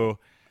 So,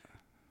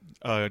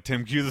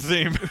 Tim, cue the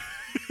theme.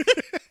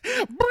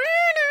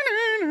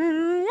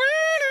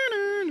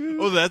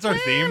 Oh, that's our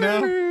theme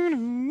now?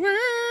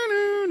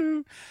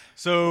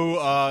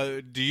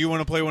 So, do you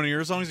want to play one of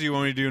your songs, or do you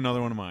want me to do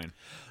another one of mine?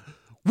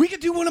 We could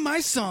do one of my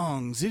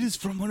songs. It is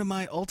from one of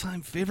my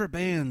all-time favorite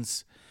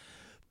bands,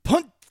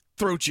 Punt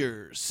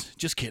Throachers.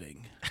 Just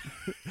kidding.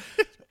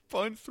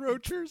 Punt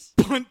Throachers?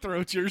 Punt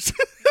Throachers.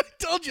 I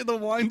told you the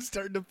wine's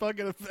starting to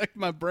fucking affect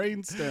my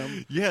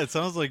brainstem. Yeah, it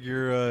sounds like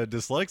you're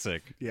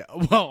dyslexic. Yeah,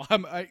 well,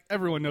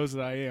 everyone knows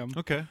that I am.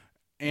 Okay.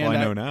 And well,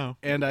 I know now.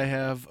 And I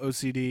have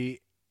OCD,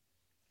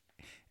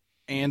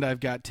 and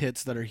I've got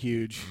tits that are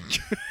huge.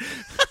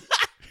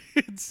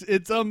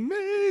 It's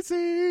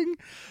amazing.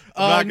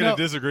 I'm not going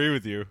to disagree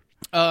with you.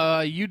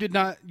 You did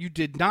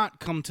not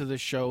come to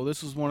this show.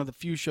 This was one of the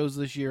few shows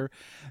this year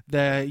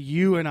that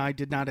you and I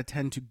did not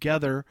attend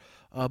together.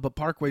 But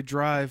Parkway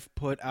Drive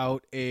put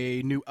out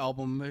a new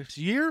album this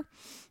year.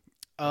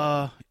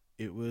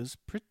 It was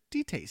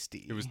pretty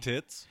tasty. It was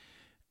tits.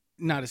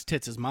 Not as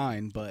tits as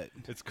mine, but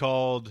It's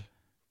called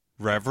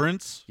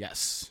Reverence.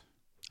 yes.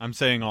 I'm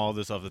saying all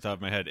this off the top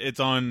of my head. It's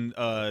on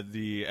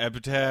the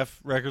Epitaph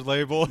record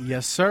label.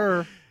 Yes,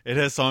 sir. It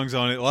has songs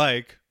on it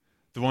like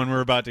the one we're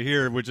about to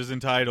hear, which is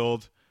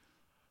entitled.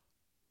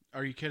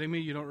 Are you kidding me?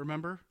 You don't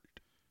remember?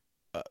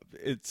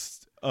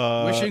 It's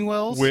Wishing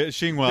Wells?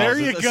 Wishing Wells. There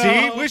you go.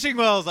 See, Wishing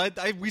Wells.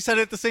 We said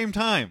it at the same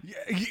time.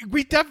 Yeah,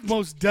 we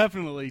most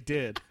definitely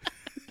did.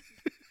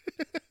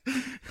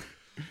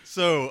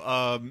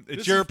 So,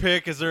 it's your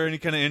pick. Is there any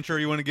kind of intro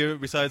you want to give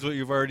it besides what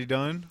you've already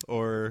done,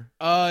 or?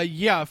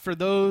 Yeah, for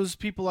those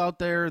people out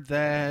there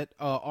that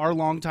are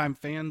longtime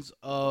fans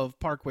of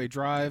Parkway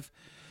Drive,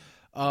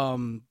 a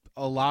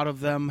lot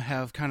of them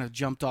have kind of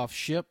jumped off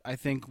ship. I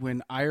think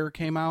when Ire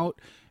came out,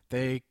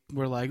 they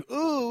were like,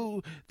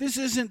 ooh, this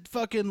isn't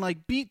fucking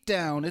like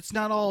Beatdown. It's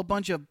not all a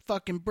bunch of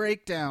fucking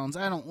breakdowns.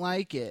 I don't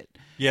like it.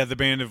 Yeah, the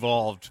band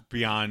evolved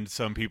beyond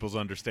some people's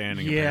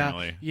understanding.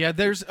 Apparently, yeah.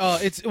 There's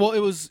it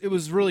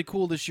was really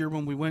cool this year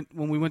when we went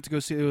to go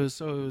see it.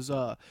 It was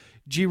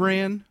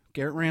G-Ran,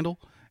 Garrett Randall,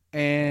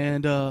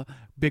 and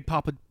Big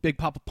Papa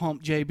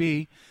Pump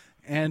JB,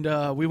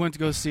 and we went to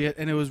go see it,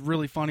 and it was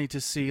really funny to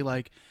see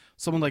like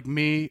someone like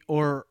me,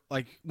 or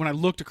like when I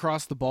looked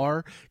across the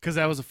bar, because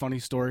that was a funny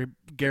story.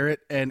 Garrett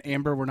and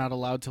Amber were not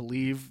allowed to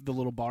leave the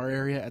little bar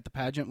area at the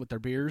pageant with their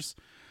beers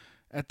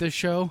at this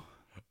show.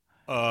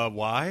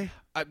 Why?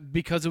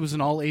 Because it was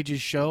an all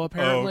ages show,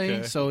 apparently. Oh,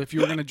 okay. So if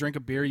you were going to drink a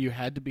beer, you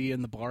had to be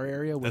in the bar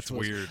area, which That's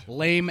was weird.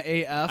 Lame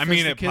AF. I mean,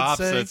 as the at kids Pops,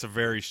 say. that's a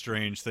very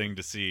strange thing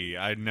to see.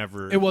 I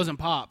never. It wasn't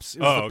Pops.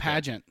 It was the okay.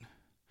 pageant,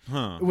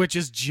 Huh. which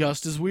is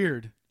just as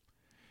weird.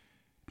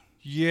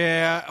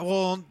 Yeah.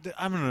 Well,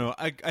 I don't know.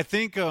 I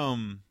think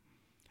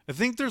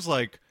there's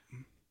like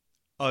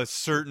a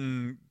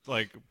certain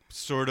like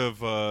sort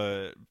of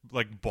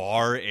like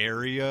bar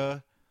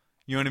area.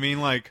 You know what I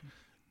mean? Like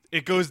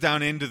it goes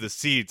down into the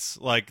seats.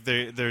 Like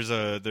there's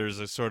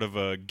a sort of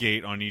a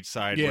gate on each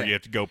side where Yeah. you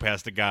have to go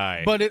past a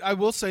guy. But I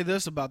will say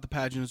this about the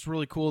pageant. It's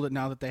really cool that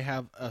now that they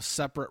have a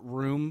separate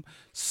room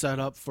set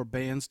up for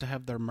bands to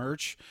have their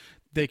merch,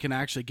 they can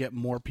actually get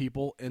more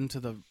people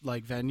into the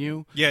like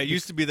venue. Yeah, it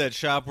used to be that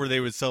shop where they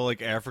would sell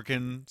like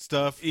African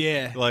stuff.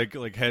 Yeah. Like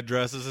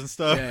headdresses and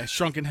stuff. Yeah,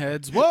 shrunken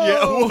heads. Whoa!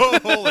 Yeah, whoa,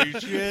 holy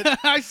shit.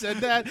 I said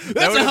that.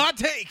 That's a hot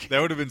take. That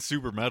would have been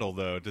super metal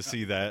though to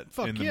see that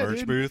Fuck in the yeah, merch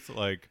dude. booth.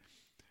 Like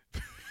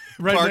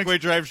Right Parkway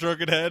Drive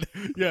Shrunken Head.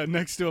 Yeah,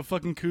 next to a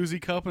fucking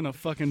koozie cup and a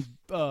fucking.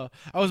 I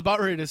was about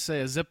ready to say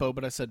a Zippo,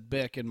 but I said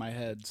Bic in my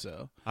head.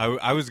 So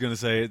I was gonna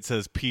say it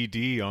says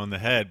PD on the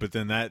head, but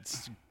then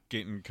that's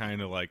getting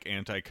kind of like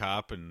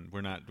anti-cop, and we're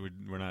not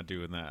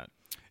doing that.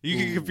 You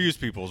can confuse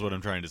people, is what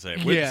I'm trying to say.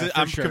 Yeah, for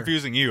I'm sure.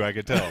 confusing you. I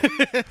could tell.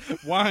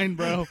 wine,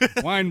 bro,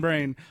 wine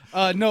brain.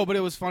 No, but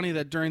it was funny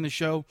that during the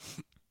show,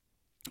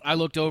 I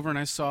looked over and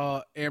I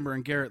saw Amber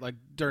and Garrett like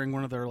during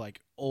one of their like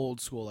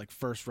old school like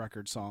first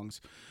record songs.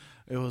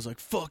 It was like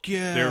fuck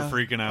yeah. They were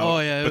freaking out. Oh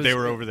yeah, but they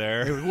were over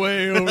there. It was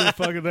way over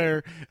fucking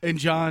there. And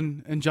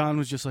John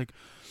was just like,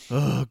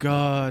 oh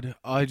God,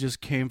 I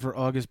just came for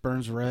August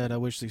Burns Red. I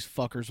wish these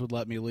fuckers would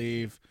let me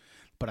leave.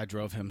 But I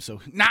drove him, so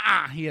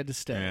he had to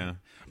stay. Yeah.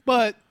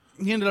 But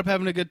he ended up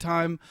having a good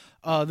time.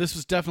 This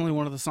was definitely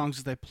one of the songs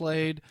that they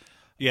played.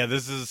 Yeah,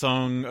 this is a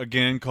song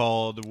again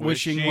called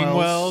Wishing Wishing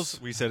Wells.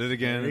 We said it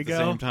again There at you the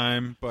go. same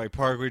time by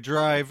Parkway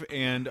Drive,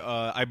 and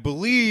I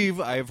believe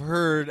I've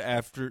heard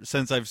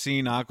since I've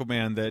seen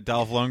Aquaman that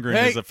Dolph Lundgren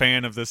Hey. is a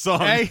fan of this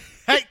song. Hey.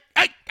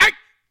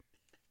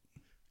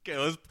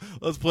 Okay,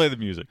 let's play the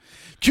music.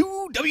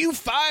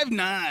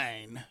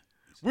 QW59.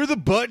 Where the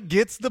butt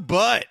gets the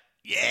butt.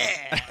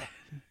 Yeah.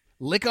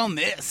 Lick on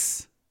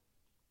this.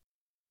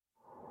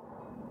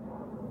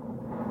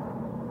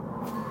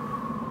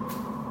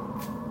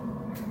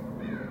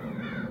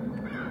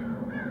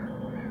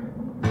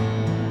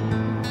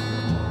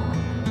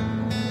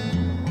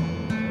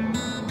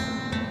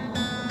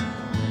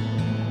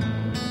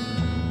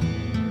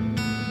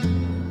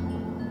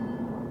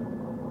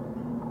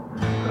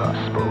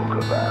 I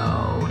spoke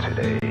about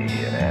today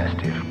and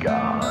asked if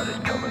God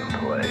had come and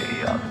play.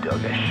 I've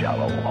dug a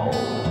shallow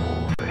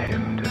hole for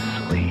him to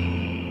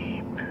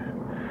sleep.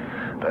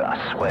 But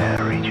I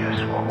swear he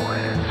just won't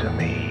answer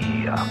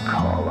me. I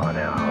call on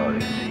out,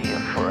 is he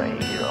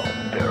afraid?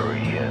 I'll bury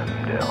him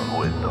down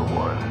with the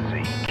ones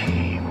he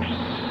keeps.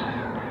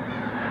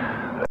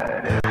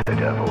 And if the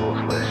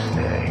devil's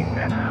listening,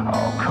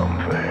 I'll come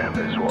for him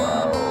as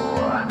well.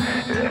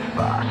 If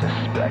I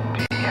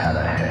suspect he had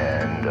a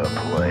hand to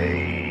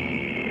play.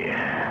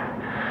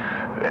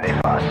 And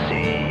if I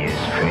see his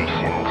face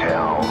in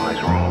town,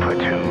 there's room for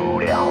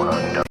two down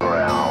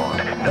underground.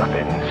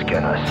 Nothing's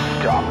gonna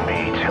stop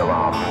me till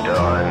I'm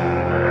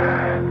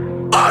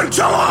done.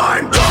 Until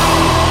I'm done!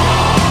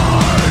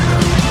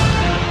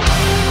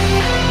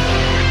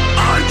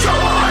 Until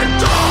I'm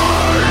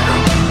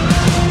done!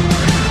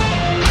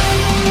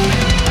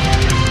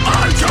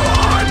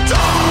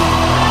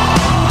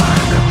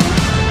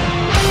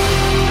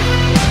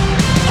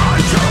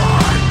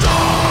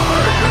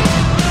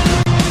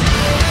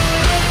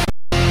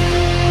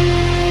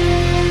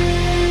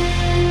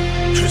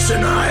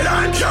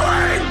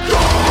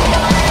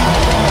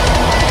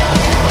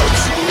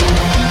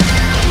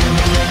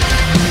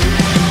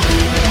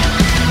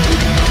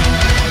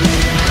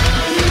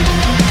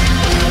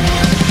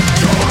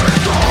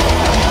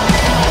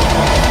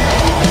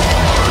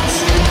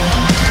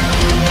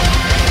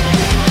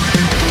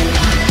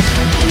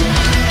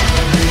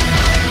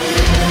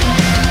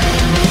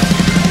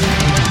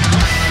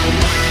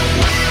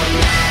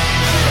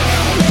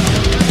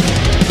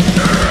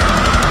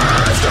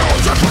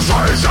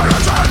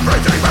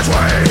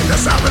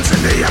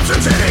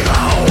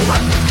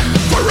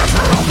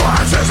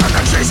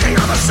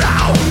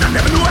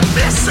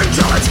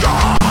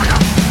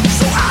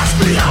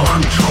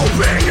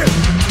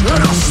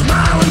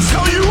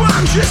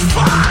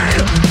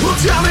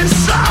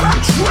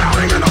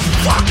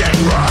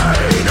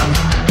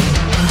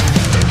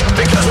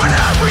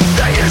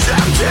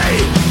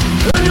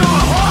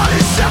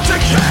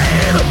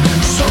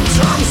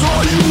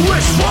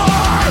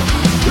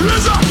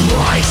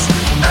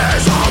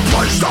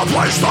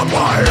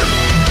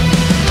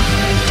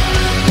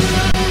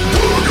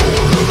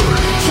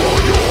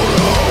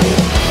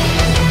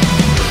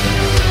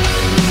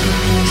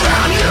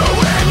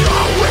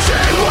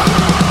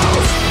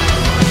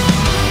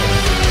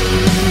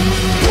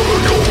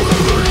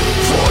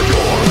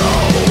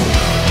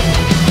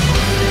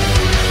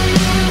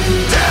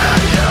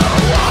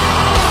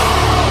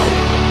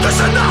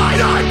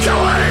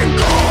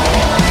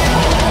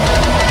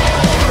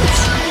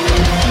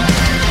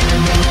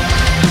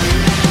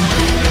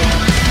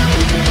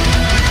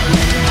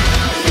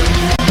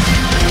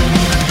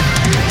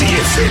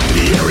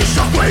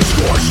 Face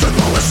scorched and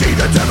policy,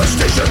 the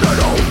devastation that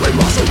only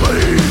muscle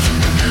leaves.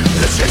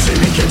 The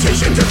chasing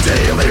incantations of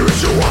daily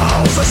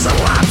rituals, a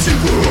collapsing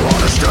rule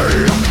on a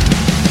stream.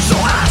 So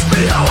ask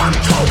me how I'm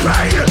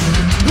coping.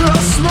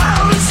 I'll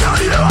smile and tell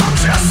you I'm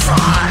just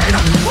fine.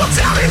 Look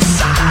down in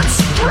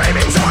silence,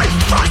 screaming till I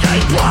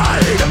fucking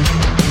bleed.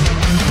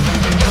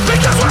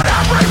 Because when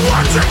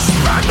everyone's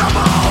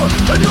expendable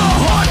and your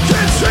heart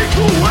can take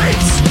the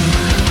weight,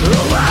 the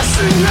last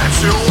thing that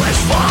you wish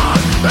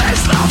for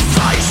is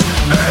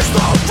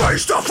the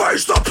face to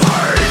face the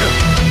pain.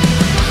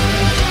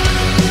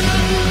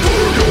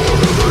 Burn your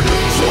living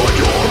for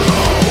your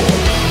hell.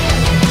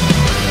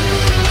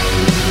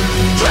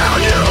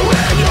 Drown you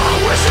in your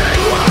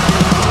wishing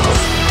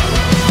wells.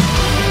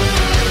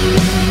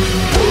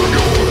 Burn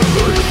your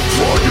living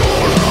for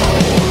your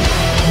hell.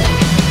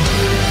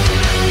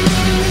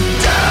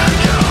 Damn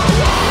you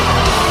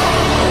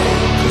all,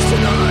 'cause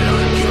tonight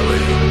I'm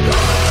killing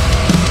God.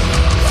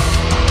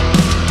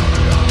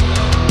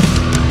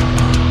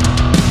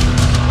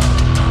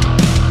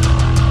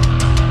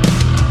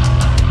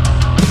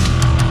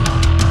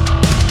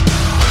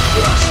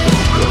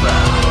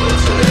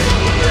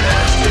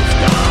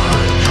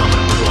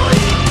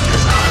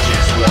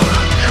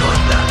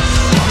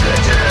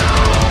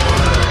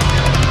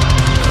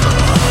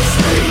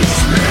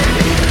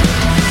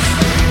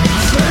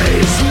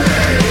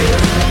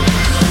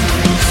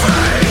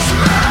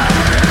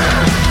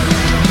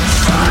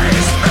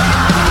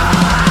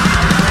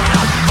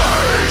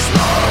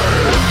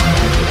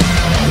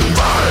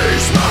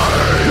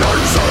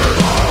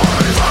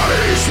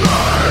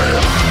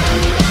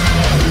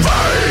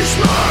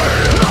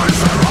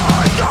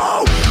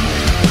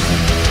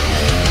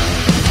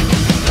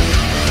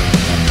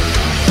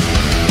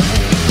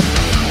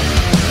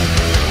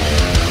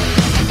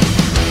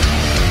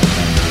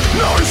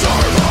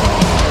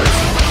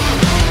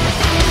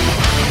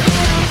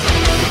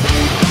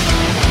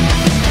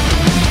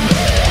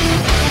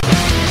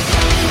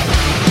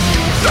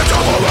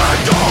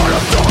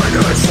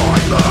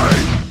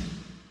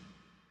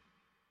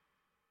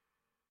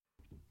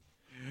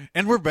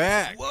 And we're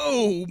back.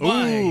 Whoa,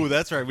 my. Ooh,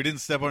 that's right. We didn't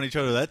step on each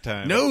other that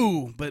time.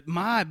 No, but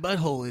my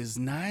butthole is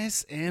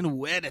nice and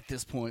wet at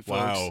this point, folks.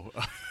 Wow.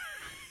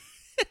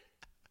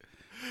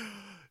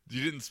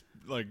 You didn't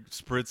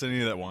spritz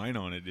any of that wine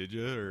on it, did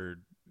you? Or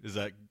is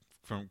that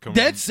from coming?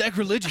 That's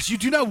sacrilegious. You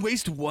do not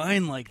waste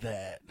wine like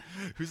that.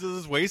 Who says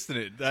it's wasting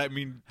it? I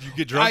mean, you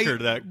get drunker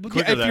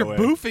quicker if that you're way.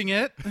 boofing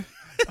it,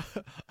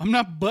 I'm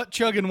not butt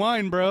chugging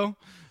wine, bro.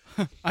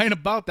 I ain't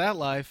about that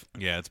life.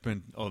 Yeah, it's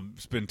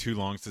been too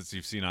long since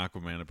you've seen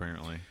Aquaman,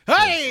 apparently.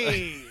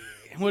 Hey,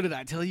 what did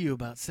I tell you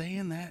about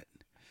saying that?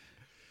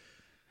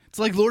 It's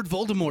like Lord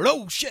Voldemort.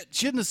 Oh shit,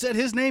 shouldn't have said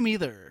his name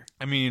either.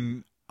 I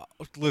mean,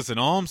 listen,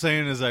 all I'm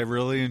saying is I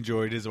really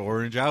enjoyed his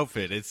orange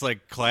outfit. It's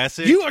like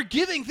classic. You are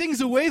giving things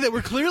away that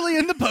were clearly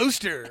in the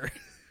poster.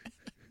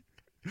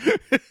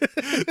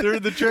 They're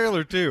in the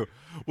trailer too.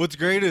 What's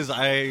great is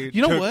I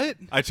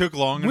took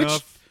long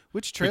enough.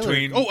 Which trailer?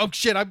 Oh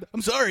shit!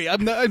 I'm sorry.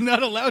 I'm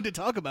not allowed to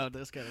talk about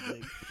this kind of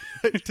thing.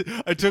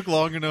 I took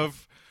long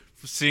enough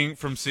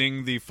from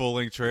seeing the full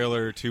length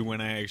trailer to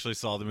when I actually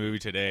saw the movie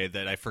today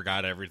that I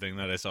forgot everything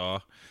that I saw.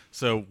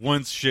 So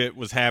once shit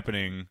was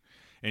happening,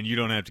 and you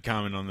don't have to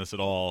comment on this at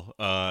all.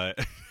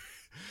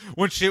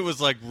 Once shit was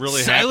like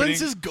really happening,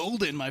 silence is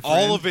golden, my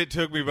friend. all of it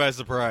took me by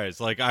surprise.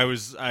 Like I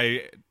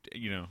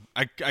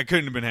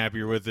couldn't have been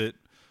happier with it.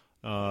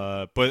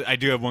 But I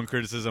do have one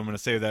criticism. I'm going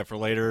to save that for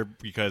later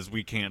because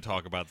we can't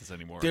talk about this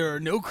anymore. There are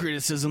no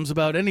criticisms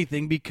about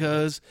anything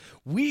because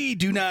we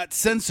do not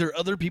censor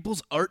other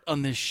people's art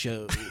on this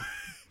show.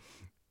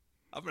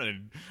 I'm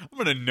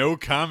gonna no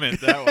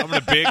comment that one. I'm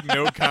gonna big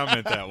no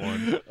comment that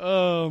one.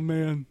 Oh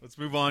man. Let's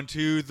move on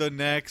to the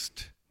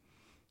next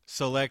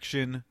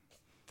selection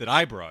that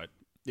I brought.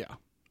 Yeah.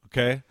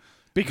 Okay?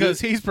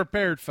 Because he's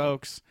prepared,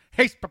 folks.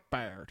 He's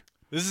prepared.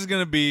 This is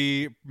gonna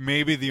be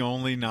maybe the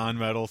only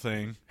non-metal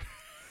thing.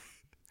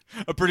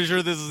 I'm pretty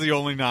sure this is the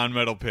only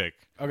non-metal pick.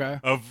 Okay.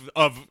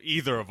 Of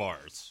either of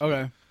ours.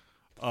 Okay.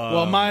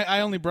 Well, I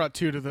only brought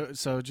two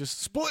so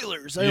just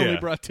spoilers. I only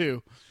brought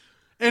two.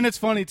 And it's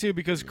funny too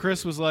because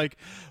Chris was like,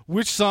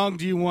 "Which song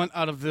do you want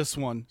out of this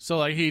one?" So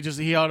like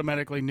he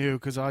automatically knew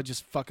because I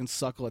just fucking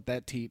suckle at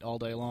that teat all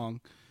day long.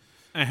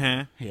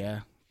 Uh-huh.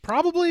 Yeah.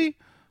 Probably.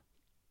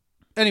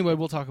 Anyway,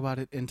 we'll talk about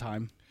it in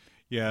time.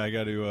 Yeah, I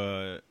got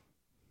to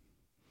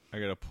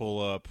pull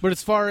up. But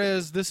as far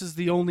as this is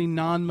the only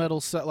non-metal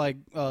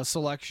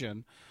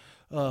selection,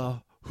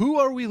 who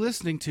are we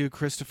listening to,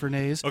 Christopher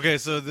Nays? Okay,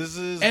 so this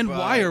is and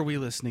why are we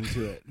listening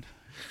to it?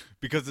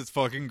 Because it's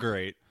fucking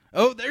great.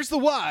 Oh, there's the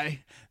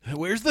why.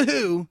 Where's the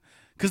who?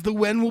 Because the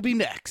when will be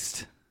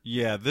next.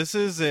 Yeah, this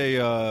is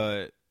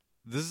a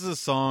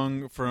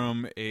song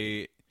from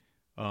a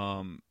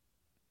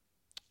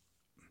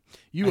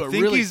You are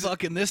really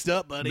fucking this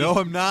up, buddy. No,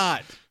 I'm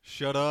not.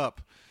 Shut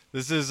up.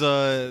 This is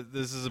a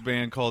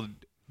band called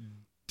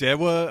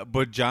Dewa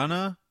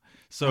Bojana.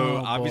 So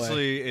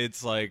obviously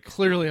it's like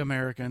clearly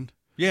American.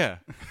 Yeah.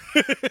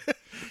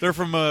 They're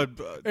from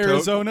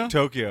Arizona?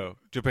 Tokyo,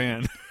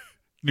 Japan,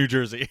 New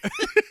Jersey.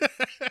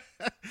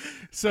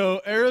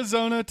 So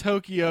Arizona,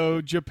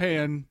 Tokyo,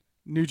 Japan,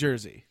 New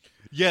Jersey.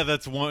 Yeah,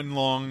 that's one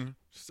long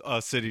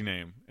city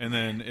name, and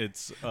then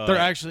it's They're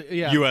actually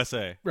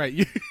USA.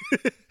 right.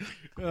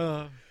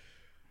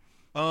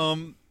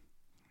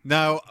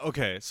 Now,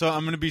 okay, so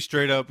I'm gonna be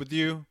straight up with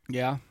you.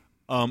 Yeah.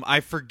 I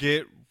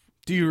forget.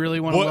 Do you really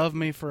want to What- love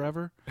me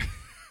forever?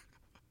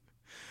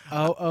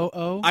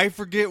 Oh. I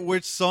forget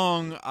which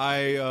song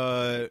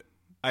I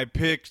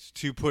picked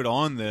to put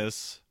on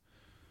this.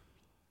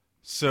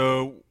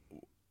 So,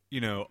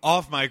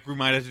 off mic, we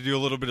might have to do a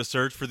little bit of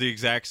search for the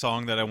exact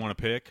song that I want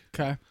to pick.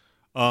 Okay.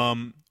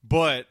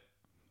 But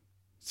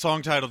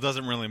song title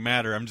doesn't really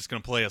matter. I'm just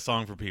going to play a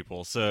song for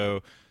people.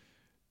 So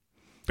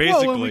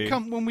basically, Well,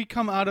 when we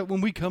come out of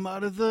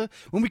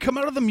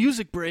the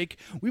music break,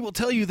 we will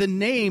tell you the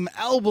name,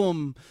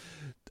 album,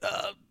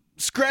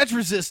 scratch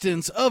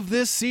resistance of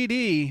this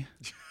CD.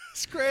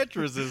 scratch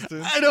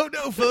resistance. I don't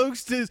know,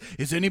 folks.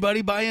 Is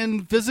anybody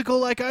buying physical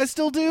like I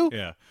still do?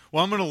 Yeah.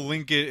 Well, I'm going to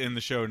link it in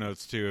the show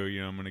notes too.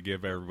 I'm going to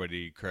give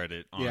everybody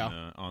credit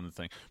on the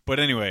thing. But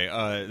anyway,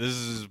 this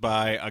is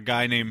by a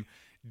guy named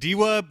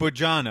Diwa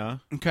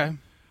Bojana. Okay.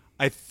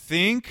 I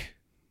think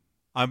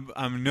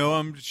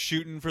I'm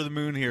shooting for the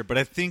moon here, but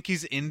I think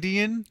he's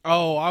Indian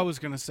Oh, I was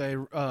gonna say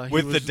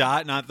with the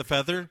dot, not the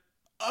feather.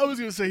 I was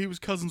gonna say he was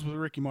cousins with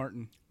Ricky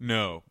Martin.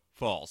 No,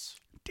 false.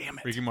 Damn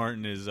it! Ricky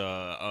Martin is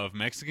of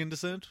Mexican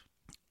descent.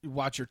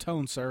 Watch your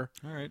tone, sir.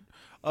 All right.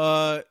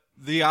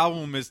 The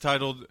album is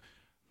titled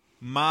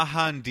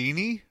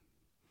Mahandini,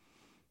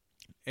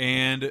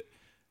 and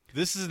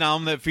this is an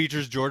album that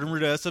features Jordan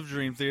Rudess of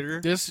Dream Theater.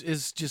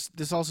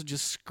 This also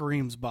just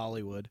screams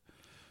Bollywood.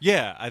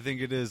 Yeah, I think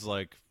it is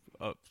like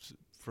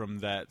from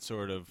that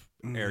sort of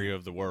area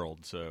of the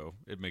world, so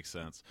it makes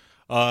sense.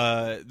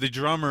 The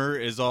drummer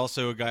is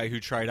also a guy who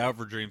tried out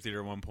for Dream Theater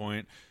at one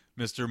point,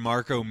 Mr.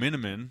 Marco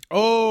Miniman.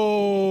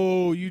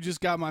 Oh, you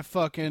just got my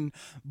fucking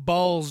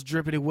balls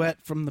drippity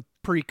wet from the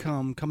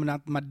pre-cum coming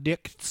out my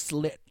dick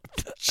slit.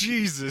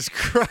 Jesus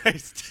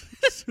Christ.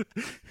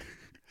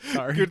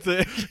 Sorry. Good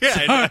thing.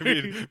 Yeah, I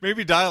mean,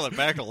 maybe dial it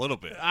back a little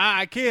bit.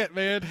 I can't,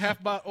 man.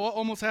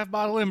 Almost half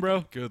bottle in,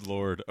 bro. Good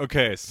Lord.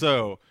 Okay,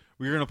 so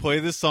we're going to play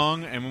this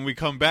song, and when we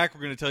come back,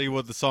 we're going to tell you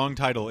what the song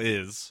title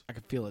is. I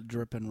can feel it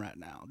dripping right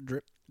now.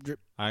 Drip, drip.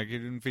 I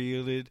can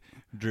feel it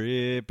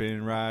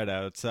dripping right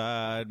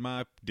outside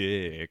my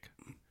dick.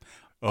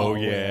 Oh,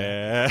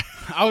 yeah.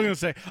 I was gonna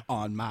say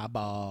on my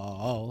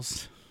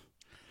balls.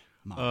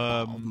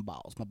 My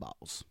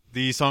balls.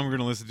 The song we're going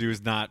to listen to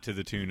is not to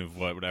the tune of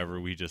whatever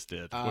we just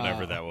did,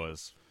 whatever that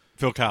was.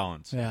 Phil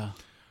Collins. Yeah.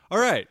 All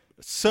right.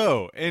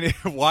 So, and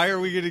why are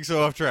we getting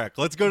so off track?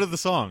 Let's go to the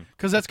song.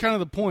 Because that's kind of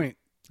the point.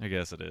 I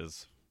guess it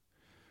is.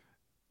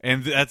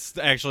 And that's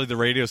actually the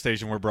radio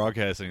station we're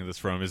broadcasting this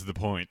from is the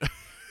point.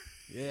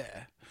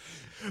 Yeah.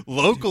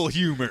 Local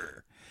humor.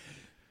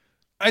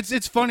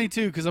 It's funny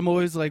too because I'm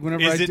always like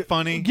whenever Is it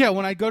funny? Yeah,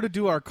 when I go to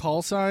do our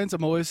call signs,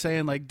 I'm always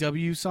saying like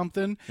W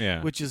something,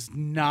 Yeah. which is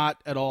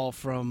not at all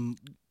from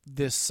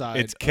this side.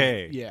 It's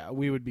K. Yeah,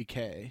 we would be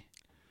K.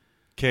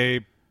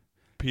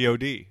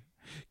 KPOD.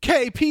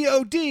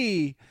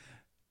 KPOD.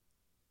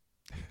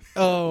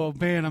 Oh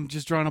man, I'm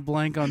just drawing a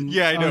blank on.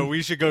 Yeah, I know.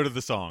 We should go to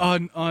the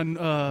song.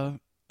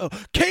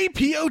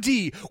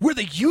 KPOD. We're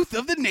the youth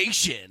of the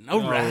nation.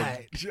 All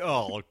right.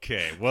 Oh,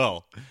 okay.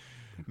 Well,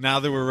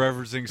 now that we're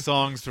referencing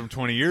songs from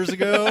 20 years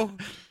ago,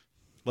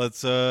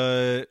 let's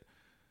go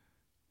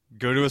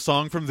to a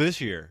song from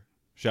this year,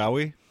 shall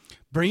we?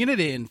 Bringing it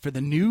in for the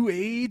new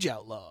age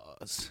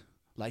outlaws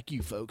like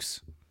you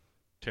folks.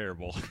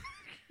 Terrible.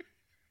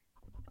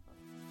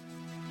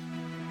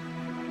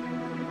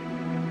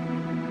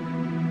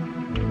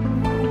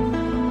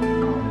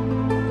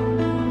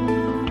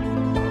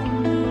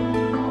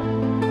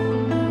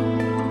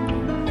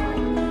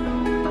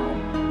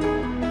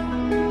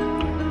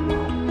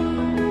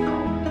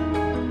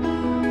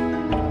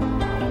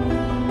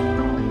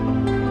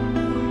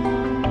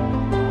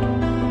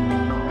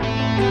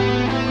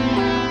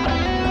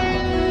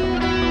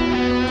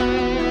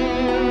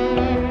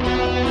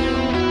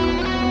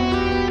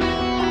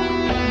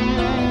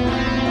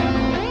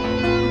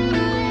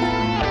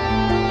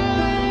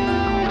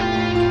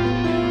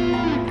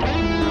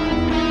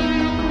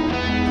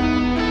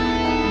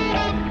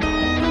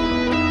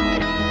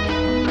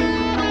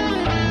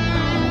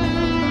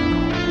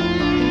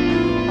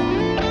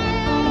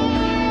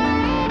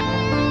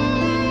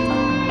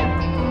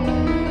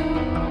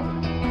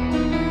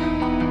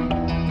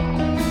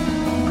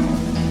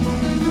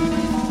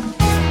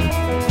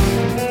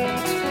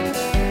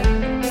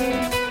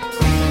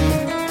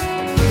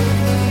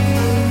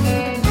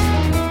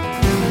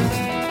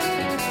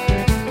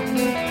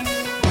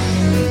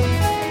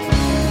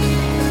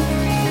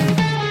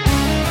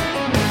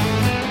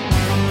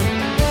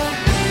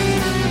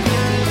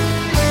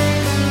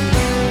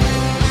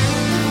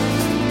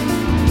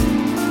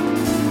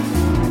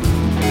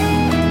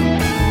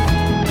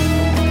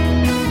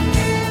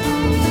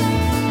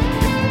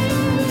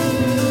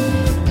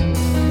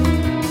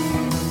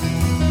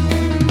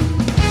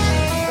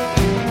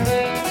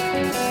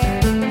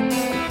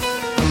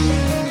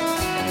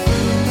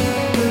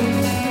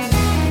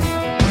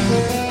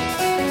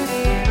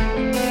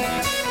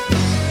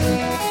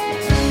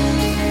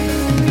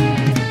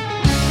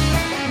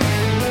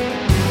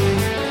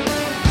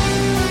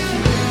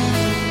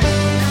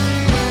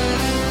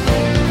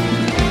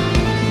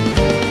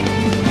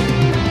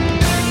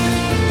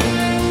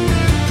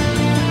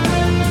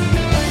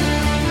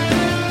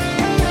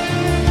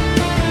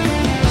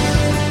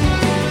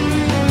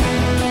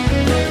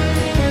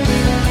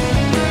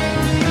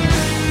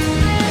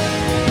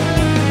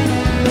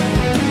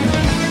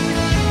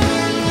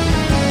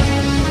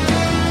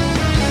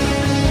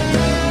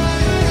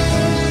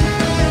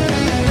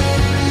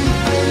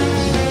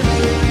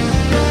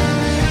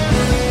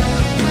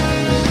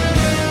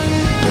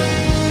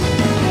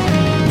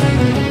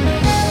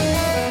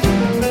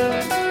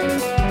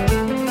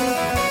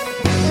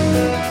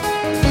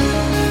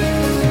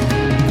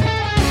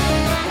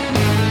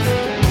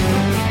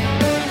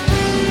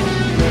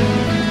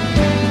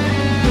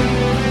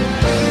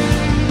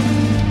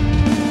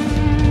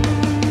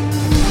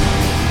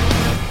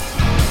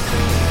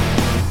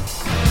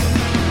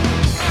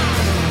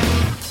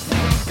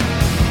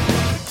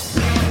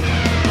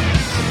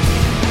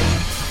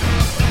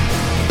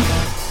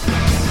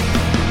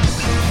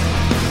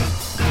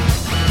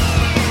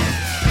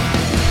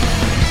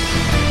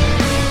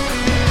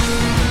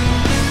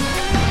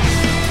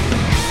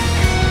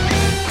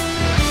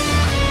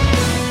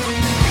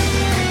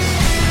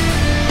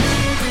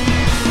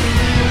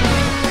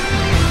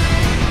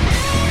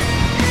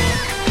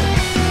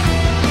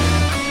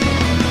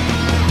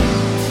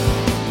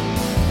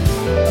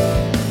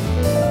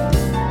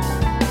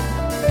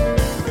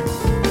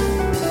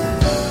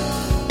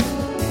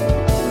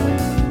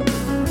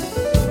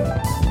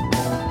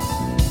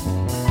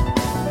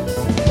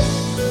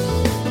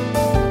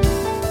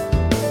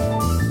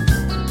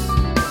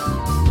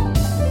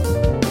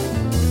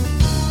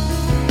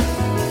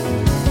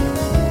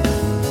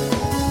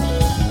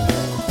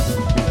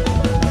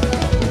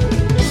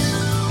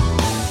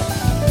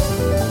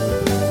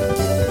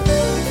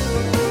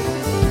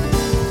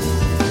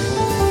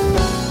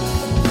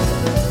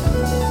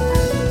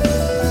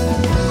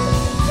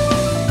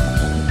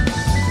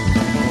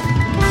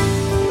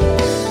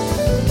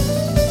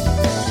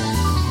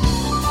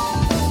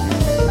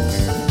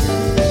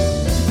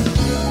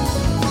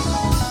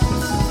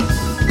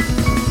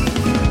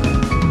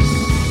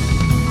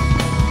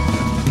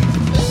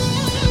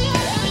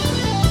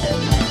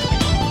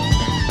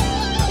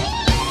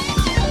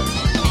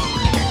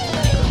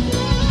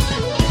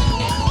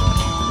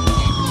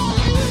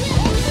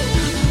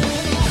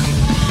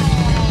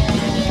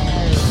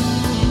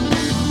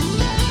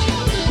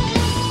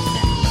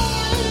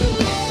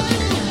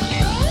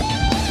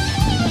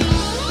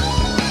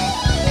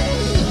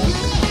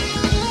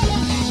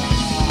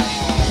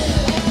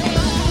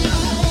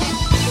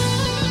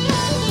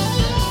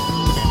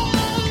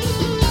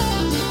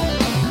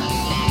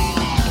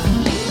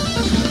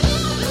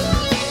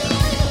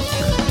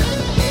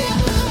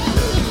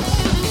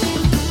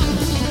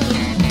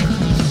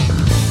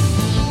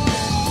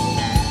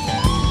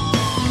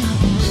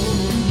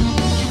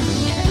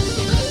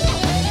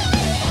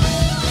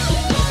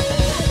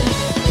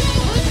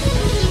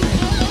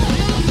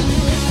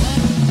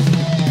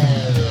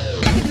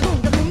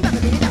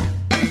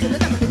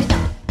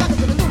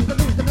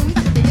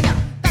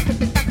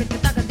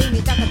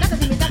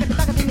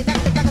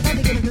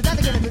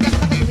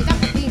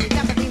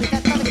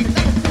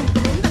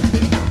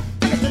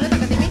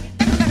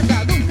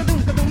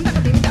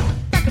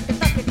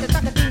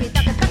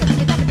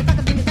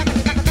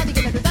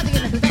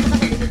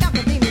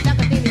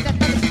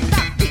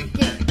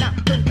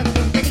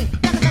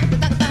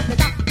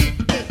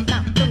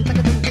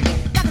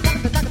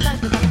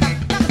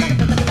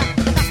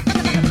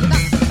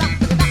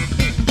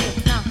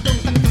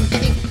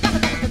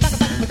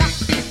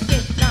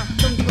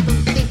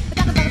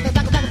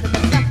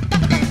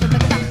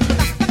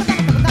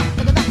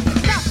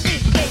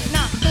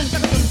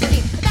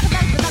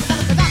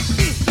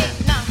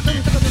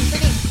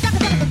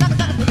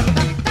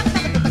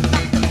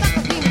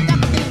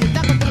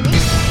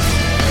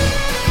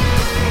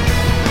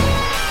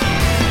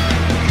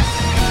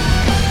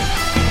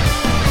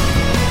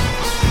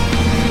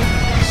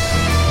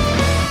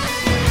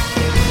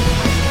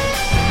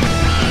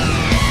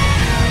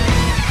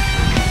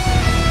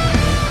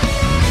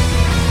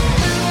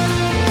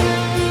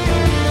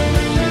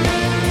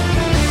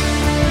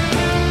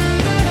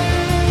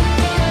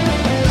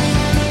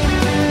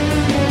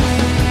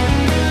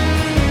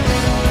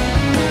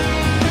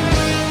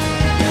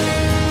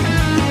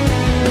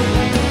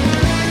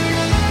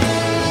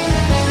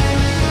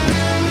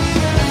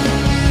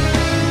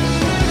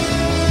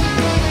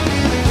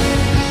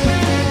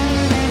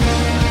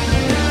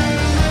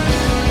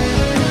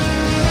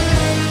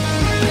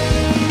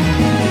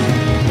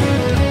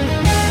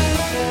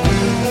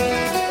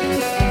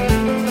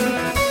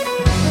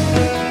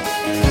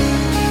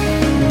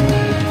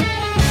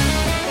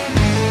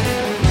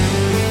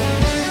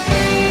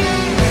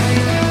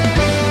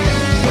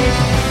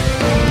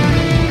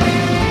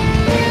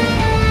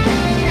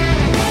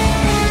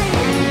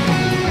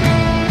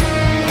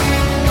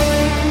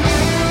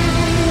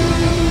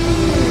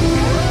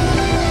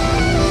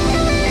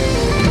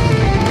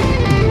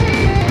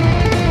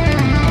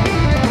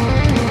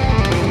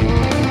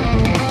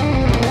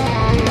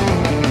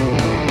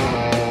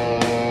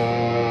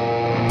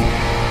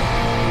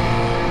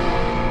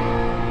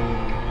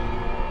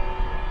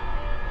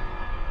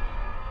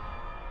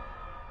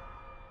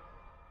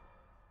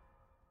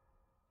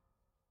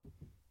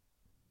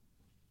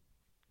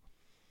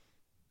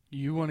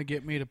 You want to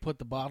get me to put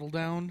the bottle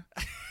down?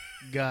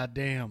 God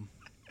damn.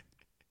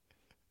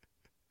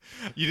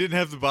 You didn't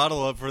have the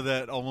bottle up for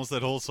almost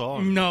that whole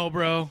song. No,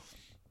 bro.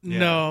 Yeah.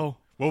 No.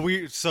 Well,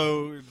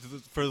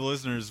 for the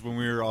listeners, when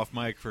we were off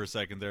mic for a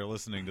second there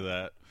listening to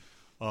that,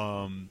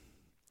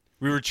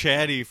 we were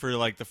chatty for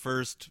like the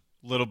first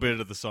little bit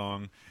of the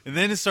song, and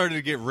then it started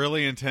to get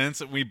really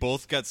intense, and we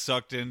both got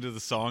sucked into the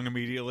song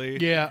immediately.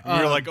 Yeah.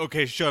 We were like,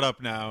 okay, shut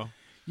up now.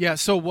 Yeah,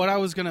 so what I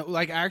was going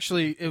to,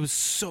 actually, it was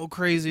so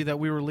crazy that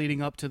we were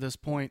leading up to this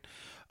point.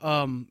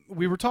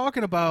 We were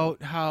talking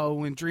about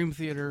how in Dream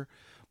Theater,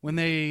 when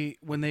they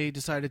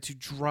decided to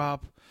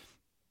drop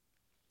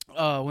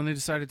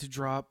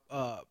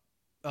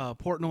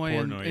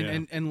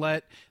Portnoy, and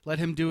let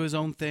him do his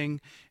own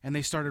thing, and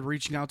they started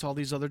reaching out to all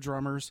these other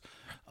drummers.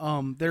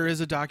 There is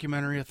a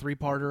documentary, a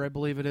 3-parter, I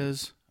believe it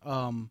is,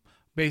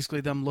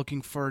 basically them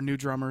looking for new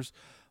drummers.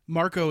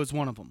 Marco is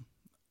one of them,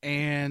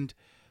 and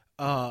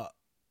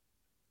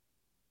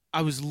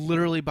I was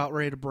literally about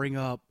ready to bring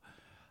up,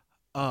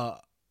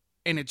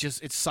 and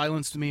it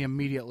silenced me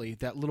immediately.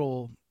 That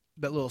little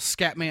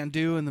Scatman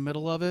do in the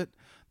middle of it,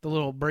 the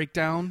little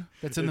breakdown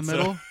that's in the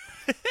middle.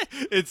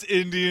 It's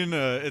Indian.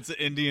 It's an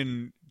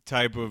Indian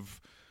type of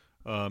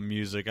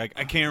music. I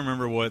can't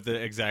remember what the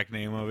exact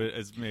name of it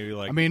is. Maybe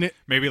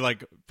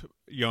like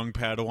Young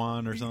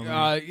Padawan or something.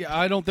 Yeah,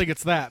 I don't think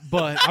it's that,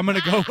 but I'm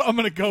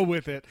gonna go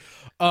with it.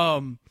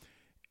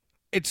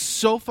 It's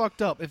so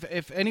fucked up.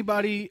 If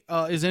anybody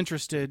is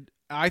interested,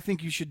 I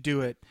think you should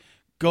do it.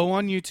 Go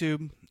on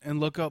YouTube and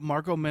look up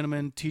Marco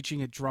Miniman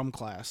teaching a drum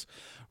class,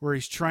 where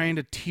he's trying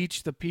to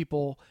teach the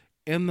people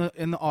in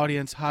the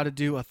audience how to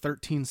do a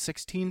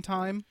 13/16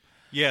 time.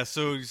 Yeah.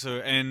 So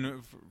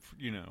and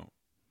you know,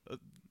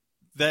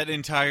 that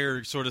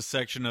entire sort of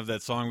section of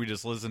that song we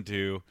just listened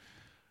to,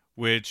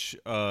 which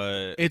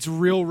it's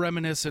real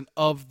reminiscent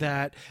of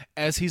that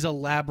as he's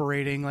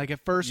elaborating. Like at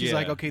first he's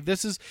like, okay,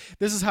 this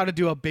is how to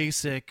do a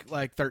basic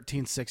like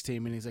 13/16,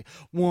 and he's like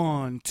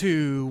 1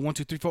 2 1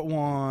 2 3 4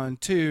 1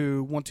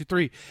 2 1 2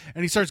 3,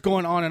 and he starts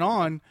going on and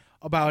on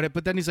about it.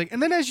 But then he's like, and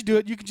then as you do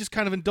it, you can just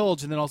kind of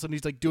indulge, and then all of a sudden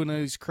he's like doing all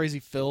these crazy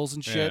fills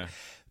and shit. Yeah.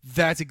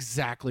 That's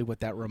exactly what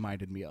that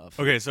reminded me of.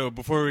 Okay, so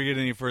before we get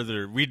any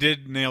further, we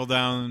did nail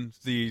down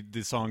the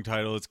song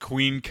title. It's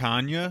Queen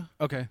Kanya.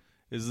 Okay.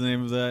 Is the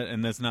name of that,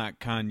 and that's not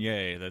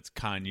Kanye. That's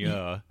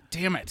Kanya.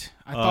 Damn it!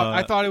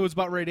 I thought it was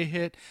about ready to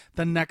hit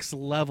the next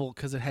level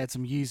because it had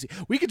some Yeezy.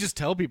 We could just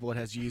tell people it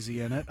has Yeezy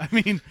in it. I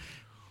mean,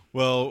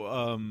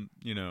 well,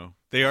 you know,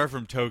 they are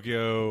from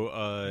Tokyo.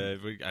 I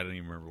don't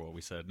even remember what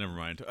we said. Never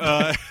mind.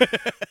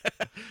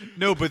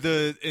 No, but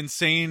the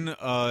insane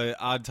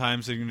odd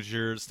time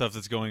signature stuff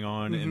that's going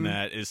on in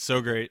that is so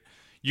great.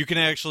 You can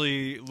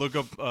actually look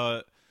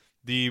up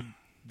the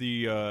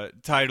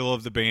title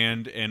of the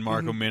band and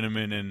Marco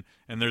Miniman,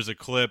 and there's a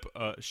clip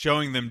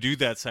showing them do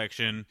that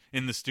section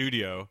in the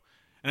studio,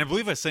 and I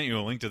believe I sent you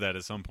a link to that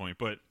at some point.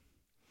 But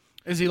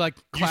is he like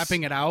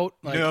clapping it out?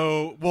 Like,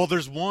 no, well,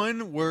 there's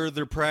one where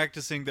they're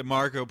practicing that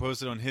Marco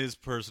posted on his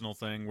personal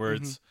thing where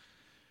it's.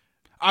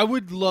 I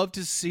would love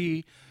to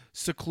see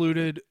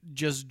secluded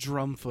just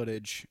drum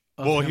footage.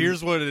 Well, him.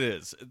 here's what it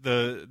is.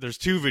 There's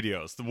 2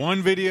 videos. The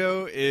one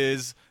video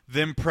is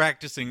them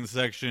practicing the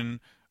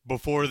section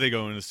before they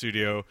go in the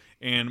studio,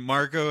 and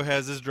Marco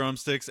has his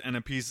drumsticks and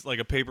a piece like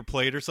a paper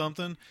plate or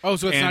something. Oh,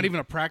 so it's not even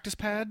a practice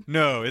pad?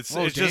 No, it's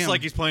just damn.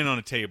 like he's playing on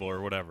a table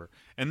or whatever.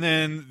 And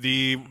then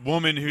the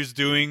woman who's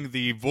doing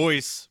the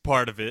voice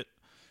part of it.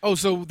 Oh,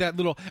 so that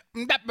little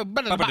is that the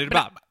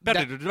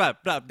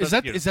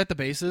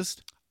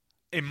bassist?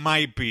 It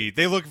might be.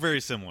 They look very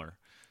similar.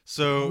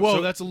 So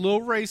whoa, that's a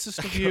little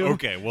racist of you.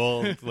 Okay,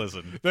 well,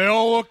 listen. They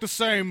all look the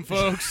same,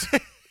 folks.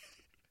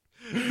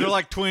 They're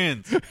like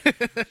twins.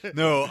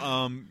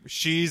 No,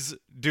 she's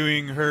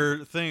doing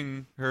her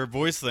thing, her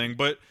voice thing,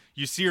 but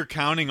you see her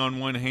counting on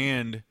one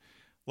hand,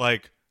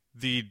 like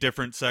the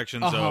different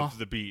sections of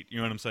the beat. You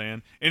know what I'm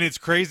saying? And it's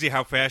crazy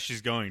how fast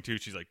she's going too.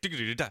 She's like,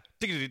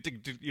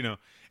 you know,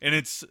 and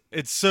it's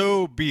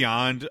so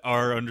beyond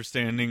our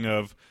understanding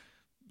of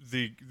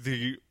the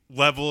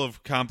level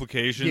of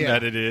complication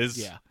that it is.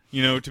 Yeah.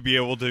 You know, to be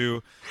able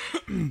to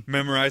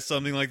memorize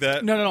something like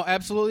that. No,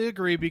 absolutely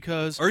agree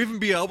because or even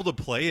be able to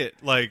play it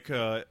like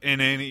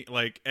in any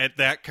like at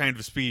that kind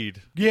of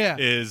speed. Yeah,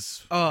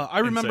 is I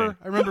remember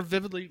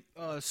vividly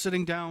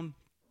sitting down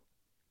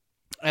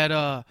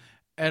at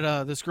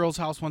this girl's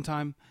house one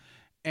time,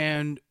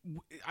 and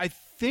I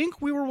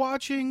think we were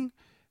watching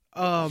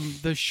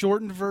the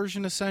shortened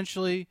version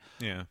essentially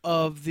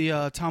of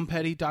the Tom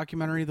Petty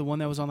documentary, the one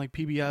that was on like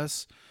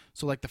PBS.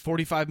 So like the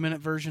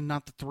 45-minute version,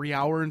 not the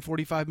 3-hour and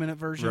 45-minute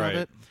version of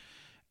it.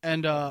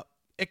 And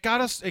it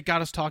got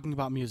us talking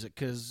about music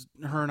because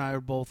her and I are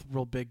both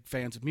real big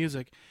fans of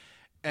music.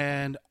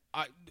 And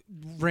I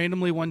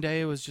randomly one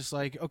day it was just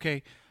like,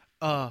 okay,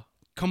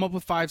 come up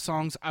with 5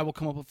 songs. I will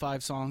come up with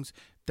 5 songs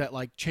that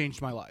like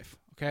changed my life.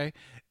 Okay.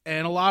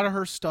 And a lot of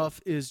her stuff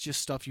is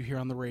just stuff you hear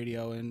on the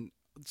radio, and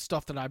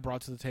stuff that I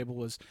brought to the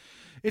table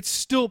it's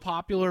still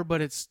popular, but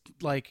it's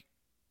like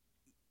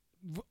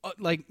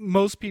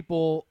most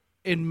people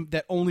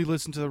that only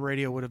listen to the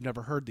radio would have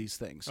never heard these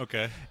things.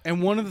 Okay.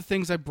 And one of the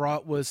things I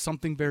brought was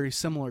something very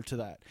similar to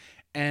that.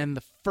 And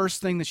the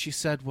first thing that she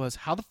said was,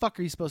 "How the fuck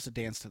are you supposed to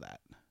dance to that?"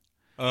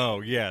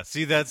 Oh yeah.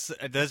 See, that's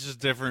just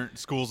different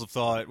schools of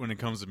thought when it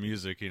comes to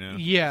music, you know.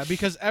 Yeah,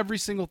 because every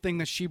single thing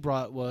that she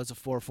brought was a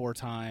 4/4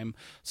 time,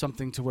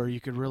 something to where you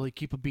could really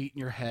keep a beat in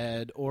your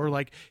head or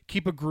like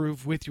keep a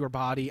groove with your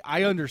body.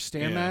 I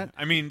understand Yeah. that.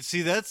 I mean,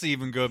 see, that's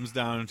even comes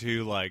down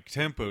to like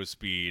tempo,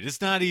 speed. It's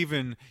not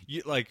even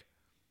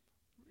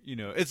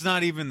it's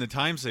not even the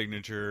time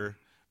signature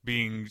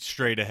being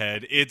straight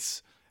ahead.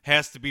 It's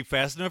has to be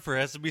fast enough or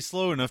has to be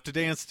slow enough to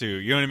dance to.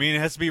 You know what I mean? It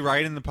has to be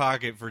right in the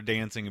pocket for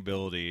dancing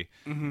ability.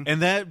 Mm-hmm.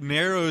 And that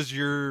narrows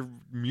your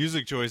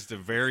music choice to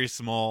very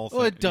small.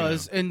 Well, it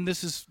does, and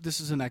this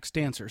is an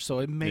ex-dancer, so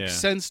it makes Yeah.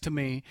 sense to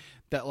me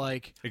that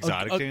like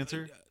Exotic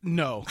dancer?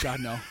 No, God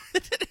no.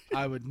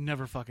 I would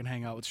never fucking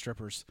hang out with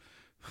strippers.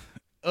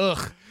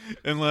 Ugh.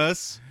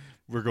 Unless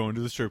we're going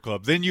to the strip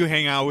club. Then you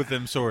hang out with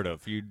them, sort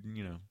of. You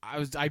know.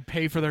 I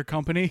pay for their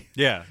company.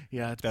 Yeah.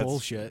 Yeah, it's That's-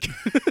 bullshit.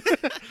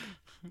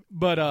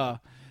 But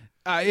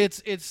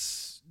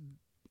it's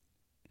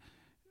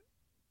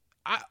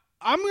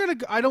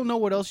I don't know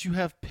what else you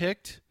have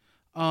picked.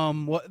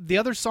 What the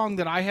other song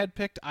that I had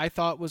picked I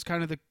thought was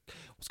kind of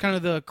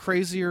the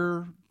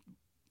crazier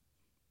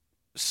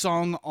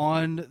song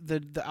on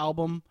the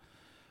album.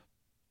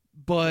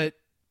 But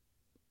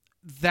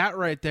that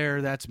right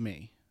there, that's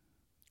me.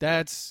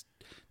 That's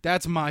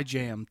my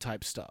jam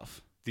type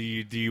stuff.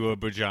 The Diwa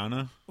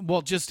Bajana.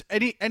 Well, just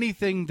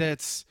anything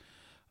that's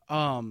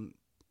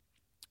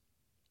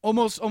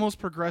almost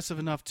progressive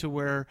enough to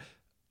where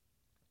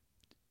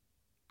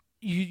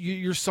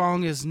your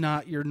song is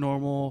not your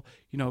normal,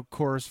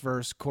 chorus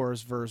verse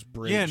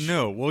bridge. Yeah,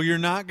 no. Well, you're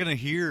not going to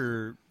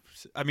hear.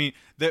 I mean,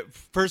 that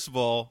first of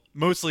all,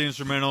 mostly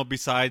instrumental.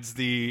 Besides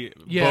the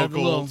Yeah, the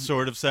vocal little-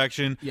 sort of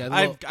section, Yeah, the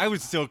little- I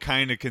would still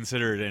kind of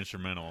consider it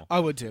instrumental I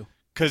would too.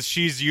 because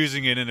she's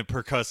using it in a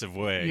percussive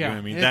way. You know Yeah, what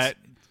I mean? it's-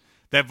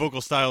 That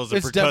vocal style is a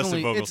It's percussive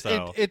definitely vocal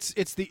style. it's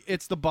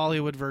the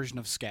Bollywood version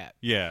of scat.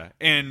 Yeah,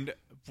 and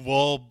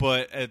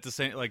but at the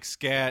same, like,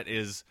 scat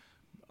is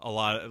a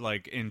lot of,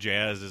 like, in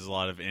jazz is a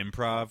lot of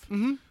improv.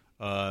 Mm-hmm.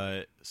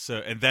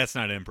 And that's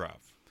not improv.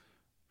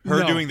 Her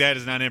No. doing that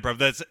is not improv.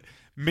 That's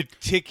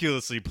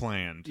meticulously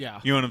planned. Yeah.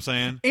 You know what I'm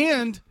saying?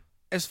 And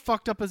as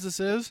fucked up as this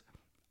is,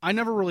 I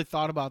never really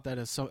thought about that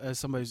as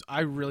somebody's.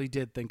 I really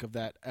did think of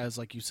that as,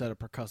 like you said, a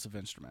percussive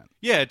instrument.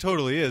 Yeah, it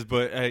totally is.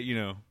 But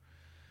you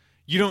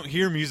don't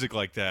hear music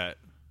like that.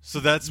 So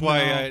that's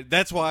why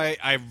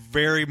I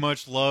very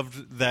much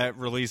loved that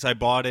release. I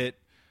bought it.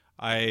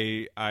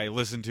 I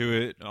listened to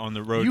it on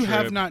the road You trip.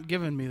 have not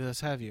given me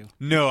this, have you?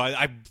 No,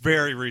 I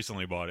very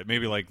recently bought it.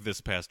 Maybe like this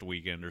past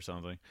weekend or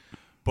something.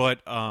 But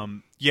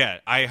yeah,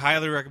 I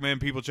highly recommend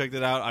people check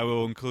that out. I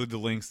will include the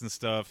links and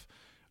stuff.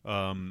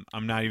 I'm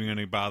not even going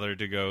to bother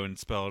to go and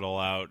spell it all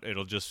out.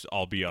 It'll just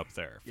all be up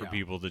there for Yeah.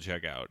 people to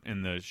check out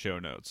in the show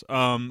notes.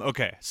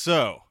 Okay,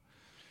 so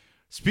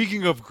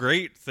speaking of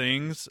great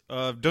things,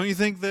 don't you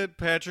think that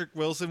Patrick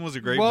Wilson was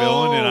a great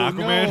villain in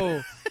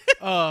Aquaman?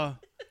 No.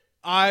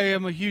 I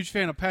am a huge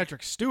fan of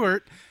Patrick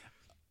Stewart.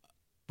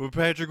 But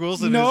Patrick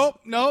Wilson Nope.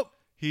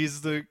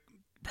 he's the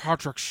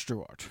Patrick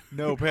Stewart.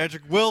 no,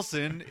 Patrick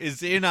Wilson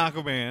is in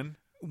Aquaman.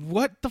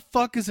 What the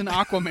fuck is an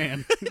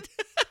Aquaman?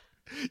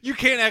 You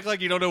can't act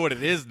like you don't know what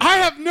it is now. I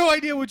have no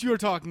idea what you are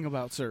talking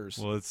about, sirs.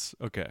 Well, it's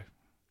okay.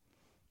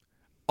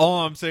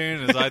 All I'm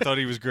saying is I thought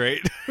he was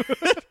great.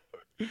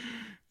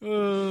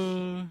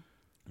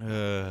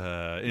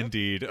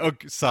 Indeed.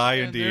 Okay, sigh,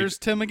 And indeed. there's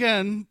Tim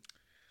again.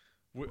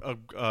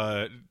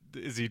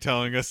 Is he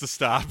telling us to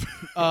stop?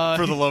 Uh,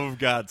 For the love of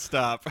God,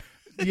 stop.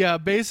 Yeah,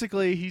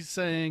 basically he's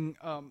saying,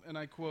 and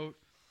I quote,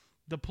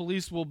 "The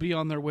police will be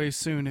on their way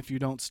soon if you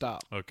don't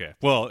stop." Okay.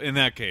 Well, in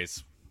that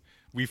case,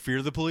 we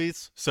fear the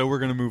police, so we're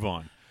going to move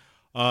on.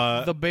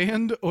 The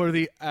band or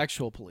the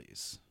actual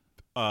police?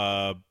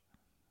 Both.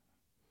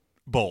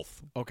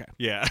 Okay.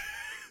 Yeah.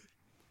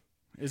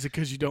 Is it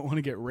because you don't want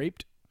to get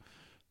raped?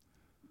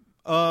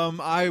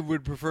 I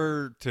would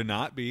prefer to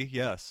not be,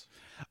 yes.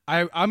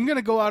 I'm going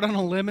to go out on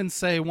a limb and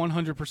say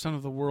 100%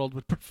 of the world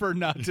would prefer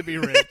not to be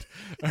raped.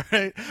 All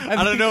right?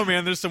 I don't know,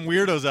 man. There's some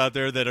weirdos out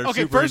there that are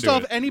Okay, super first into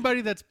off, it.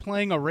 anybody that's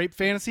playing a rape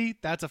fantasy,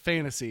 that's a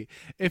fantasy.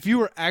 If you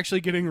were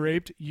actually getting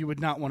raped, you would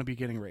not want to be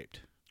getting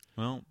raped.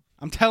 Well,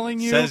 I'm telling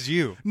you. says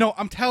you. No,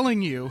 I'm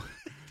telling you.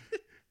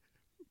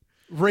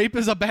 Rape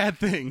is a bad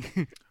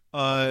thing.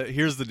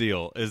 Here's the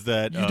deal: is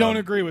that You don't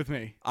agree with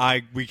me.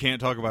 we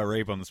can't talk about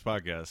rape on this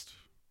podcast.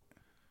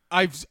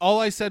 All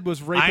I said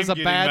was rape is a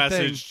bad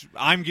thing.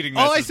 I'm getting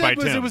All I messaged by said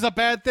was Tim. it was a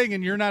bad thing,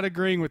 and you're not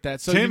agreeing with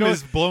that. So Tim you know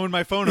is blowing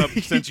my phone up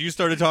since you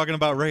started talking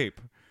about rape,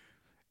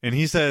 and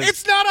he says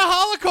it's not a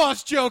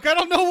Holocaust joke. I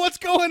don't know what's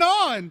going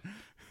on.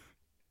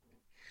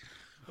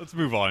 Let's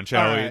move on,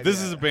 shall All we? right, This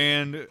yeah. is a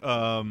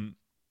band.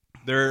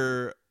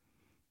 They're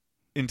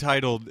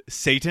entitled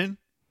Satan.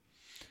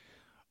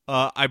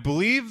 I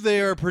believe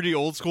they are a pretty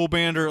old school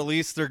band, or at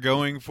least they're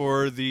going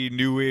for the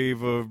new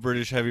wave of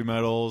British heavy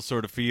metal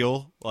sort of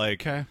feel.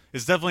 Like, Okay.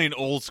 it's definitely an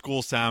old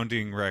school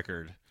sounding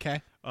record.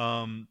 Okay.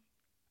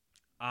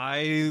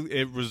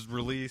 It was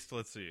released.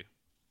 Let's see.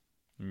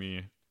 Let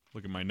me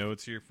look at my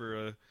notes here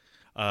for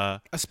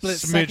a split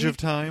smidge second. of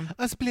time.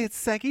 A split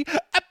second.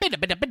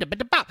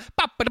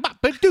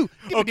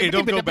 Okay,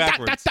 don't go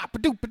backwards.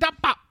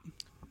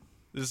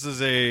 This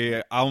is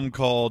a album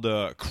called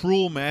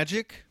Cruel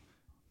Magic,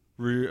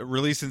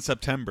 released in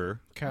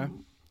September. Okay.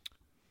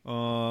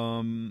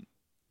 And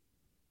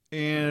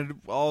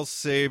I'll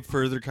save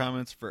further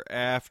comments for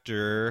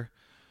after.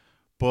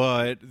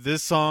 But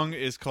this song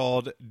is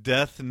called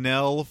Death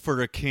Knell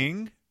for a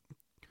King.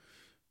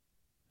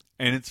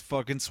 And it's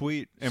fucking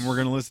sweet. And we're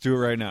going to listen to it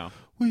right now.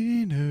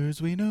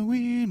 Wieners, wiener,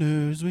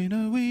 wieners,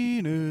 wiener,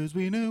 wieners,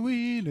 wiener,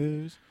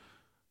 wieners.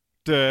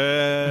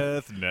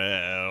 Death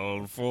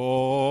knell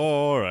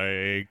for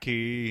a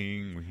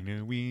king.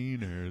 Wiener,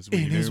 wieners, In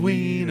wiener, his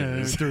wiener,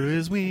 wieners. through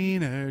his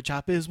wiener,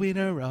 chop his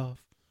wiener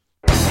off.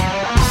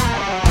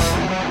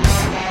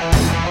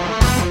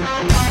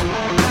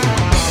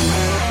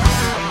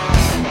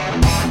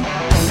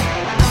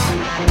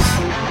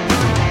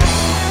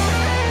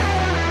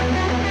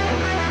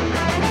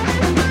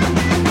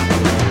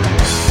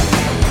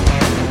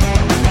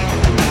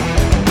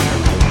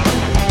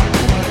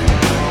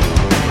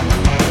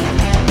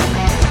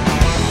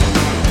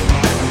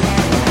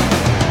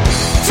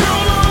 Too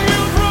long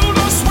you've ruled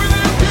us with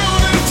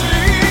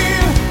impunity.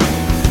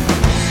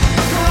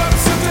 Corrupt,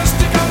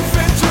 sadistic,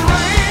 unfit to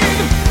reign.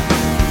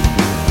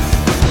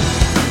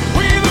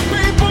 We the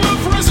people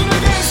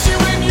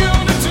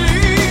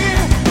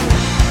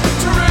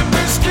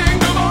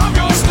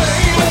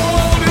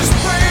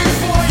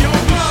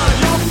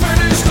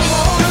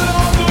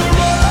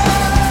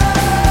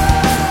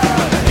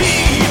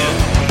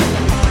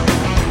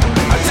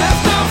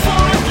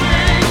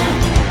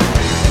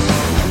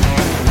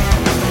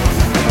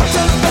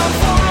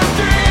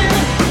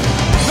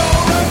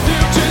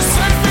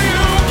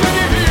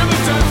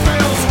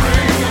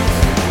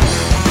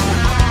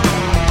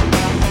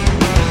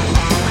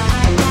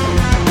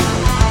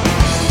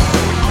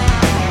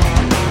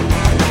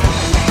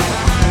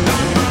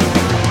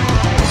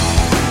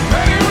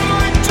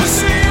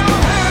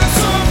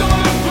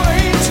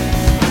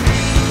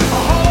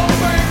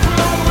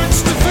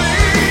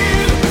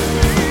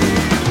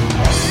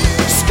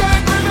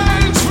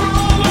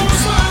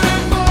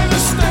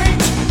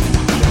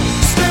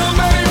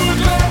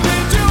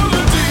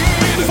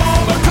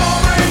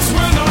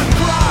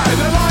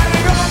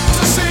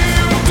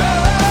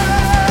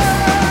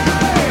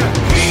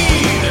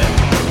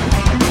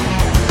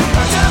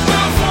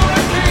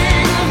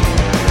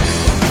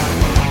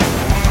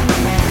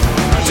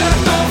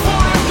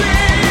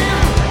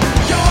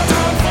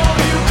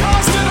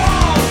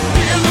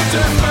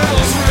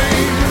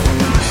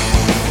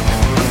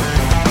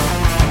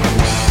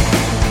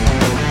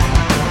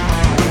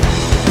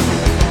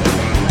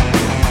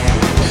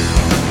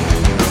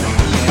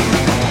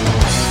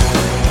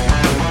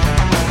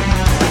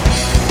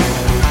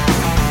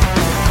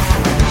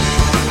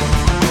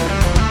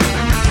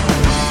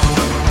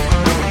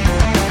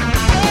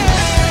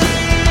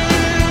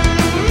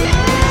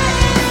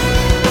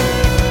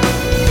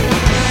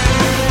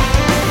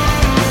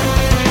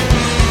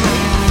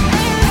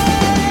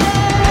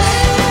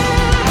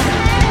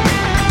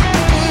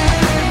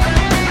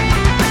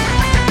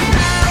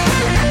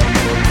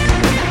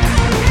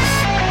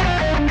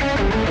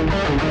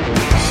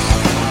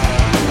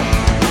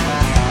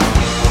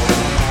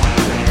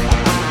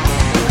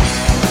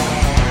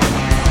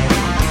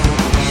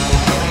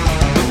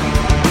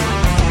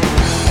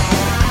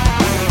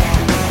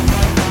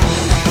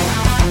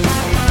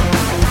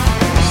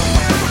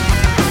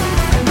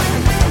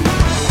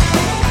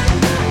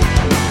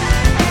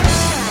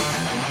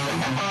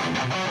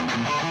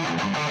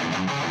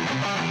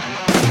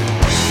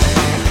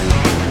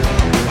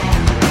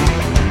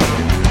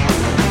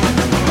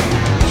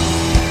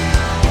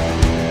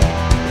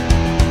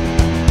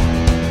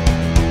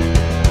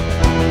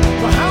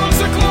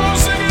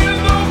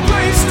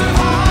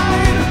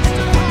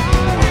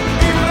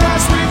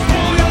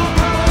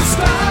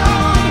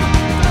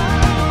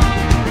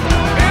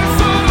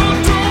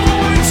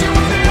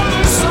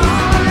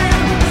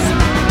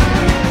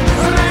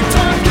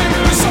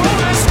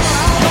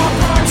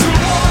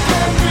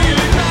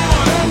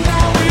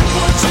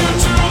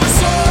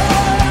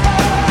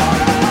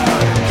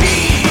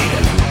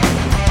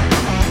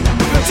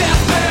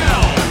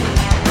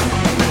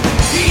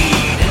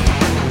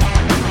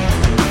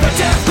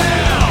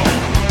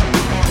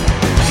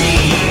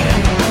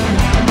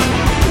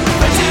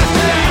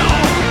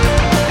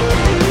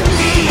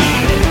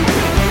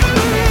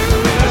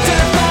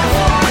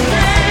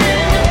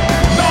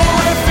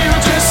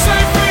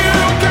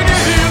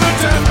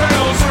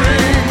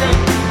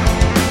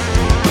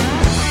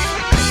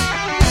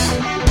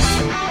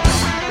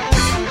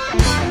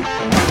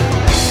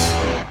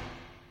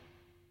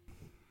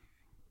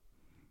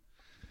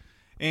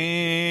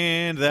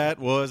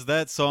was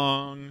that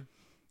song.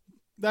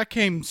 That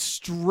came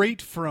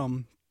straight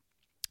from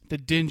the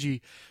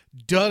dingy,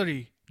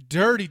 dirty,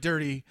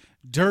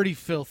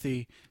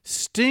 filthy,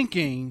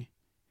 stinking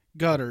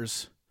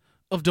gutters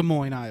of Des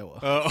Moines, Iowa.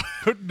 Oh,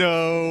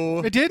 no.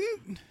 It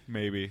didn't?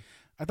 Maybe.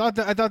 I thought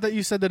that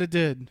you said that it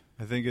did.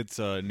 I think it's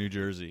New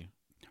Jersey.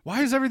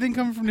 Why is everything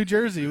coming from New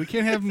Jersey? We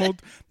can't have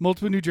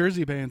multiple New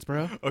Jersey bands,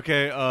 bro.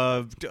 Okay,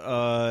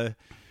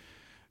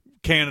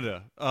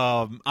 Canada.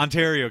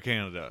 Ontario,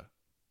 Canada.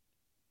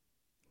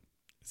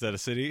 Is that a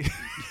city?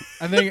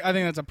 I think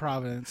that's a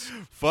province.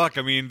 Fuck,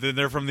 I mean, then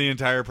they're from the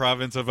entire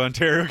province of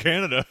Ontario,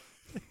 Canada.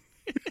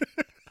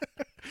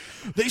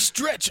 They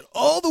stretch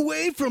all the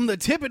way from the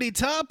tippity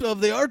top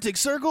of the Arctic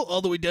Circle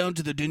all the way down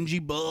to the dingy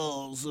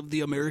balls of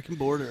the American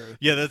border.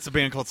 Yeah, that's a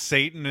band called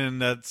Satan,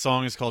 and that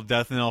song is called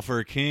Death Knell for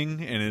a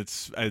King, and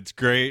it's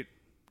great.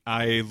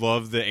 I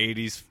love the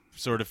 80s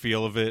sort of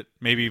feel of it,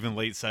 maybe even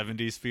late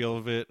 70s feel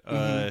of it.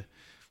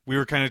 We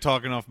were kind of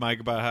talking off mic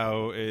about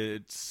how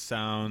it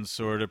sounds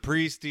sort of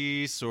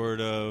priesty, sort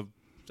of,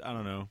 I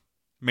don't know,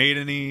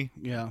 maiden-y.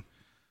 Yeah.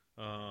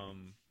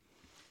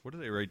 What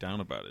did they write down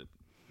about it?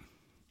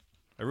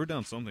 I wrote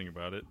down something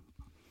about it.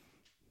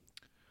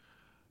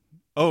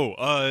 Oh,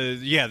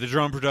 yeah, the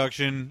drum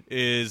production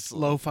is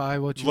Lo-fi,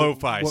 what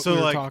lo-fi. What So, we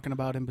were like, talking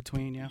about in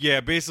between, yeah. yeah,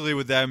 basically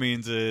what that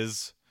means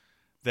is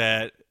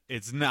that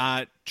it's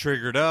not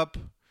triggered up.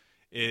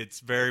 It's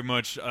very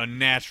much a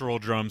natural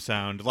drum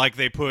sound, like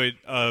they put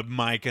a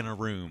mic in a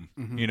room.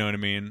 You know what I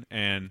mean?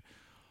 And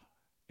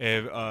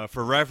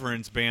for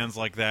reference, bands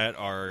like that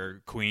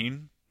are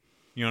Queen.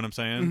 You know what I'm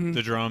saying?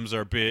 The drums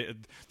are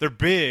big. They're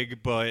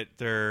big, but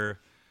they're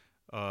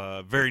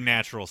very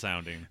natural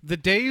sounding. The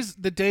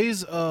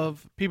days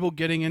of people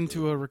getting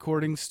into a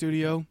recording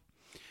studio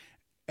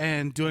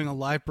and doing a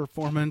live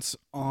performance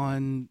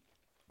on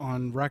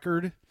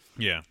record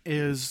Yeah.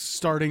 is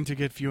starting to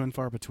get few and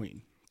far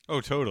between. Oh,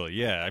 totally.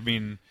 Yeah. I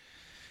mean,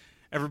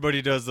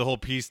 everybody does the whole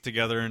piece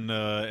together in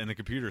the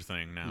computer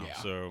thing now. Yeah.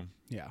 So.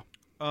 Yeah.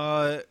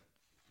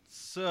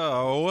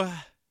 So,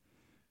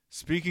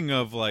 speaking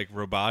of like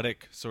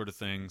robotic sort of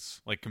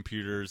things, like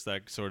computers,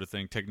 that sort of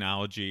thing,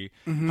 technology.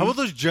 How about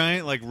those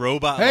giant like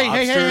robot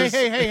lobsters?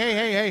 Hey.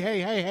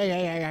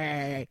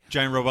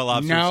 Giant robot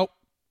lobsters. No.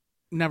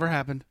 Never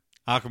happened.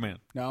 Aquaman.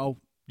 No.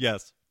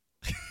 Yes.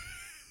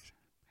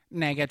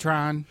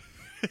 Negatron.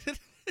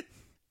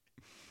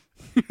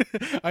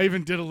 I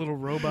even did a little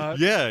robot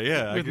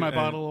Yeah. with my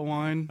bottle of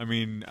wine. I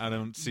mean, I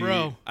don't see.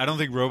 Bro. I don't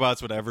think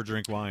robots would ever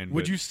drink wine.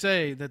 Would but- you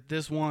say that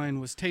this wine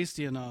was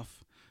tasty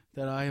enough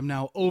that I am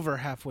now over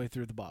halfway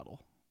through the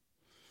bottle?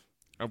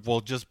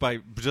 Well, just by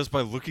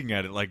looking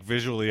at it, like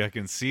visually, I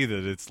can see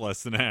that it's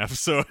less than half.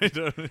 So I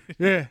don't.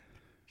 Yeah.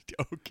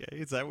 Okay,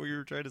 is that what you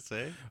were trying to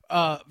say?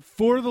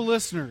 For the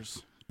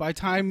listeners, by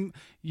time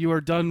you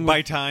are done with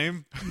By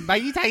time.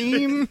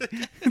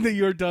 that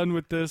you're done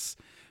with this,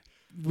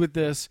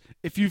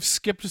 if you've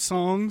skipped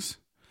songs,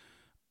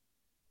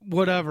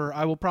 whatever,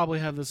 I will probably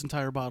have this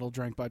entire bottle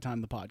drank by the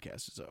time the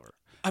podcast is over.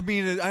 I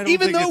mean, I don't.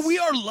 Even think though it's- we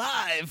are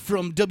live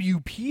from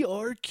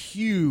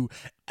WPRQ,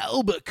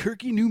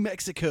 Albuquerque, New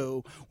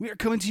Mexico, we are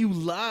coming to you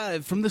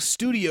live from the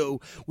studio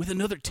with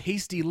another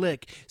tasty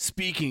lick.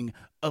 Speaking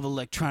of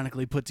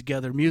electronically put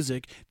together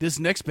music, this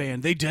next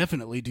band, they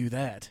definitely do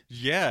that.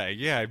 Yeah.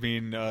 I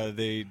mean,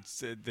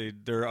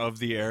 they're of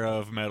the era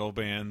of metal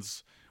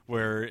bands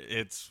where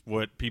it's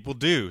what people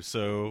do.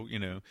 So, you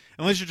know,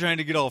 unless you're trying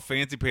to get all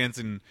fancy pants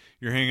and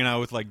you're hanging out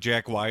with like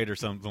Jack White or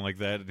something like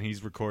that, and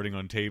he's recording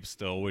on tape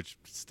still, which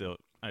still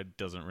it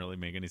doesn't really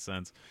make any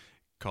sense.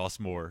 Costs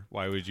more.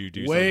 Why would you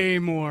do Way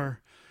more.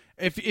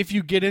 If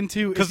you get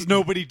into Because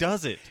nobody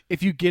does it.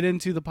 if you get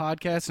into the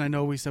podcast, and I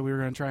know we said we were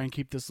going to try and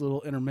keep this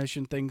little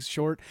intermission things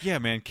short. Yeah,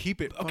 man, keep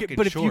it Okay, fucking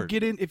but if short. you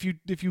get in, if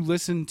you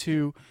listen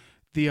to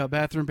the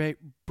Bathroom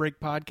Break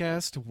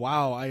podcast,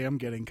 wow, I am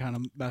getting kind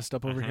of messed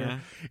up over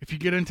here. If you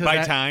get into By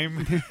that,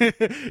 time.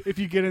 if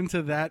you get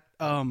into that,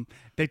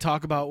 they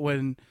talk about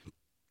when,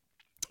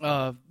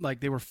 like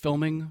they were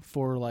filming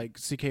for like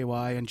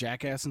CKY and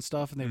Jackass and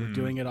stuff, and they were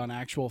doing it on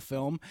actual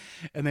film,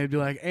 and they'd be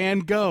like,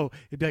 "And go,"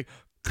 it'd be like.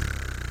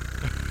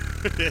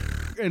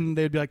 And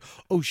they'd be like,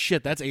 "Oh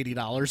shit, that's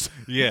 $80."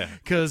 Yeah.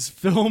 Because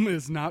film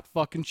is not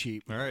fucking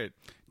cheap. All right.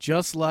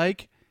 Just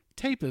like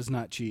tape is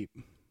not cheap.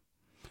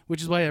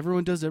 Which is why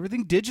everyone does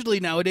everything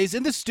digitally nowadays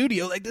in the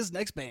studio, like this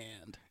next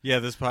band. Yeah,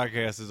 this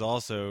podcast is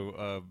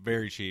also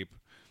very cheap,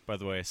 by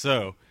the way.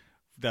 So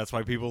that's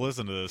why people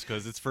listen to this,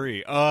 because it's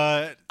free.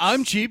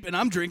 I'm cheap and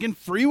I'm drinking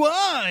free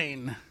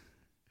wine.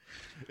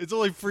 It's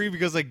only free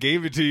because I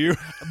gave it to you.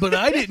 But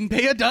I didn't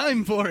pay a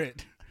dime for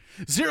it.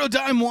 Zero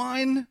dime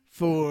wine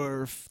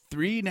for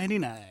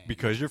 $3.99.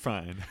 Because you're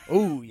fine.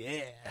 Oh,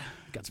 yeah.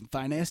 Got some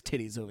fine ass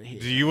titties over here.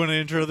 Do you want to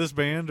intro this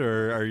band,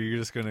 or are you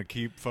just going to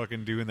keep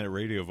fucking doing that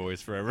radio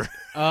voice forever?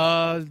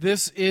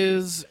 This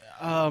is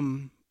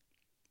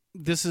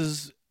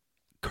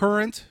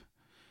current,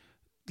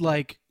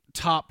 like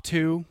top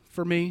 2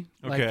 for me,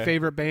 like Okay.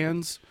 favorite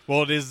bands.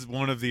 Well, it is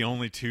one of the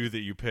only 2 that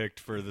you picked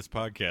for this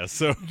podcast.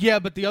 So Yeah,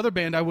 but the other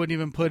band I wouldn't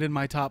even put in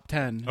my top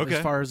 10 Okay.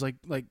 as far as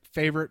like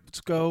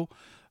favorites go.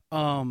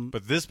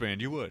 but this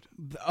band you would.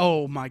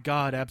 Oh my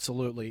god,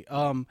 absolutely.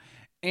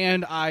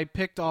 And I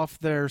picked off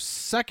their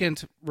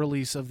second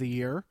release of the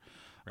year.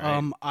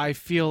 Right. I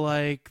feel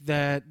like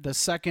that the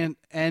second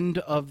end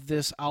of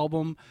this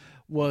album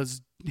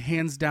was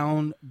hands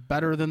down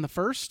better than the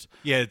first.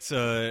 Yeah, it's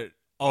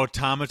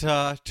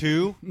Automata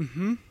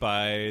 2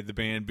 by the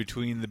band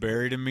Between the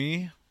Buried and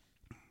Me.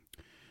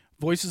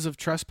 Voices of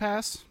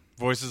Trespass.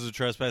 Voices of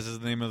Trespass is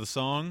the name of the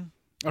song.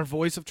 Or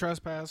Voice of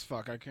Trespass.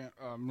 Fuck, I can't.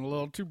 I'm a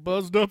little too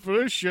buzzed up for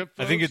this shit.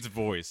 I think folks. it's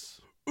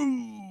Voice.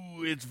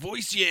 Ooh, it's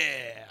Voice,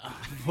 yeah.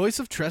 Voice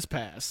of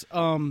Trespass.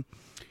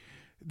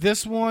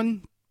 This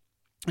one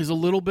is a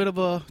little bit of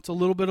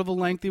a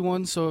lengthy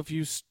one. So if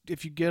you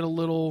get a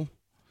little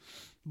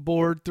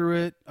bored through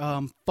it,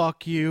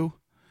 fuck you.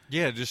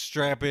 Yeah, just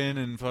strap in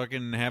and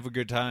fucking have a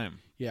good time.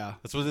 Yeah.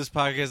 That's what this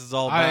podcast is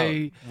all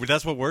about.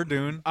 That's what we're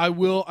doing. I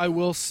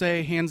will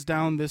say hands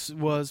down this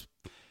was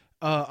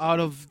out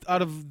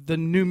of the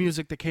new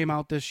music that came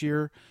out this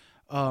year,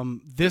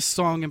 this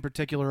song in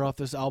particular off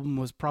this album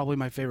was probably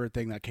my favorite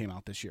thing that came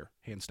out this year,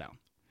 hands down.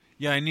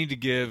 Yeah, I need to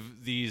give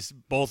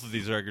both of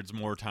these records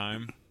more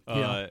time.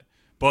 Yeah.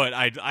 But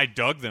I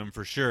dug them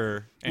for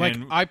sure. And Like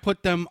I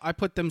put them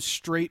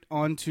straight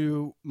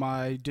onto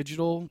my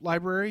digital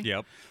library.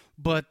 Yep.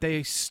 But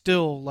they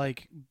still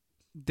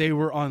they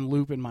were on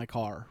loop in my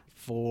car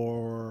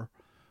for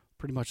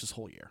pretty much this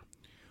whole year.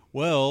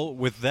 Well,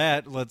 with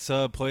that, let's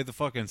play the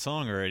fucking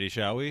song already,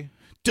 shall we?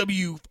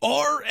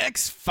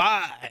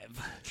 WRX5.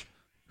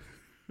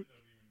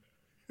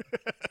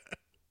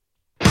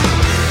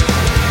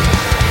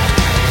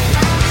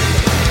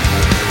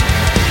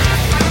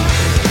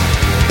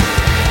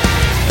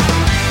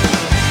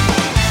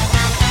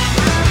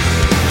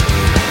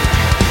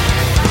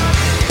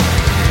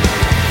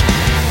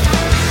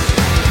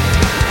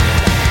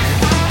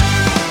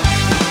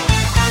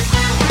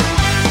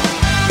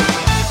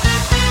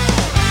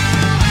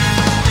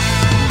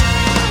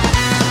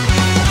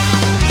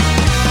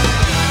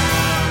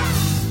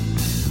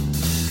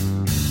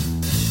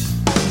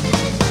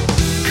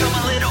 Come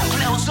a little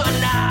closer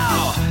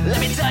now. Let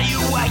me tell you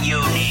what you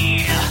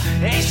need.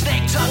 A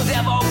snake-tongued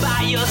devil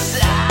by your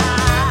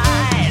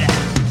side.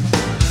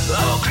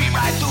 Oh, creep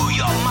right through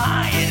your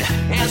mind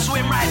and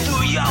swim right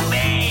through your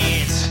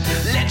veins.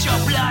 Let your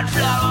blood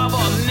flow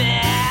over me.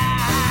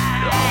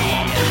 I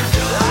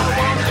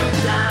want to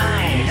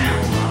die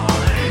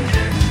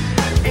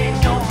in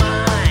your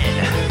mind.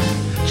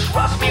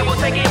 Trust me, we'll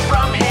take it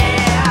from here.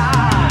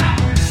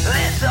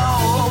 Let's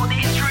all hold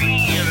these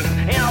dreams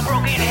in our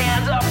broken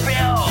hands are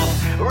filled.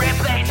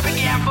 Replace,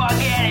 begin,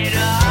 forget it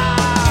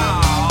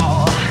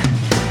all.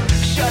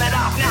 Shut it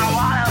off now,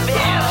 all of it.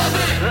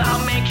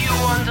 I'll make you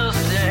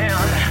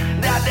understand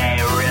that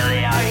they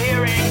really are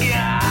hearing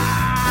God.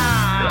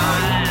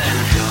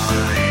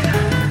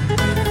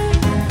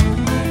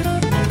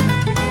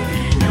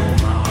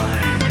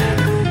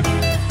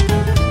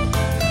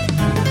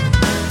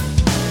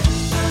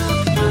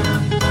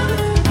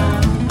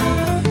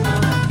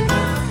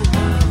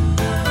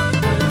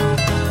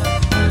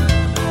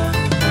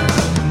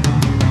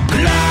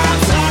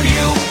 Bloods on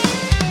you,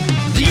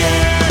 the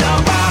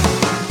enema.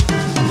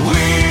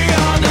 We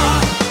are the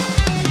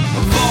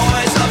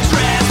voice of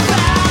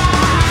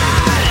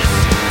trespass.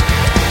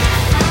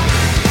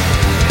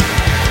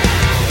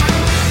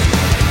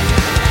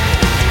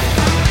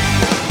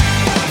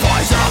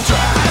 Voice of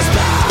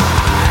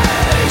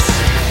trespass.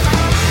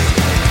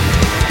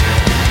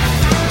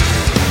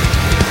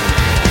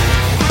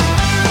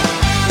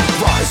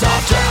 Voice of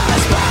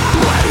trespass.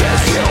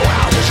 Waiting you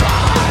out to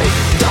try.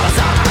 Dollar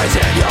signs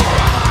in your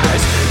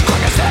eyes.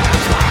 Quick as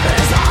steps by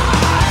his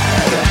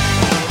side.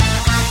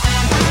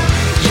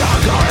 You're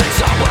going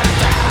somewhere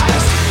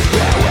fast.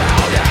 It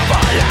will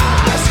never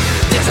last.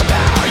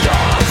 Disavow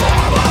your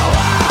former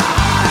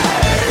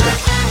life.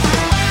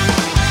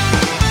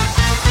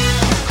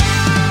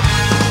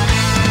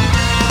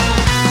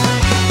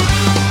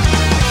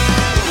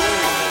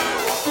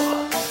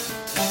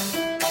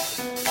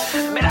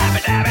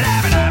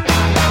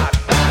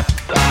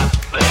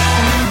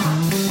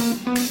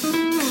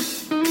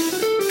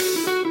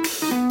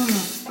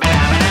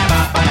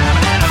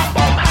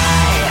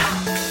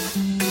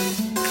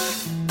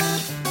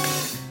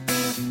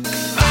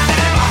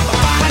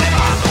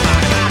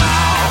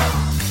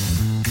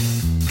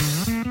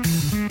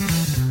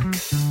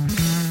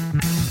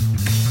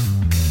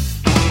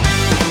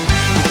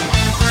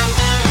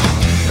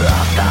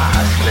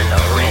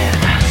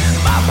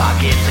 My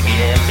pockets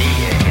get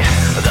big.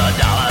 The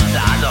dollar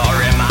signs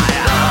are in my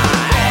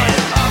eyes.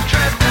 Of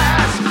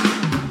trespass.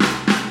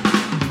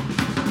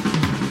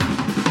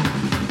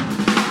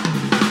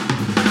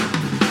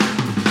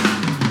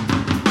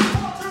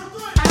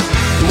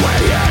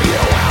 Waiting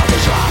you out to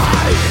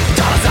try.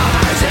 Dollar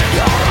signs in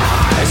your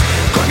eyes.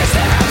 Quick as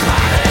steps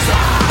by his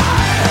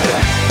side.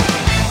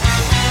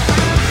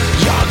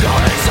 You're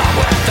going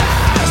somewhere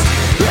fast.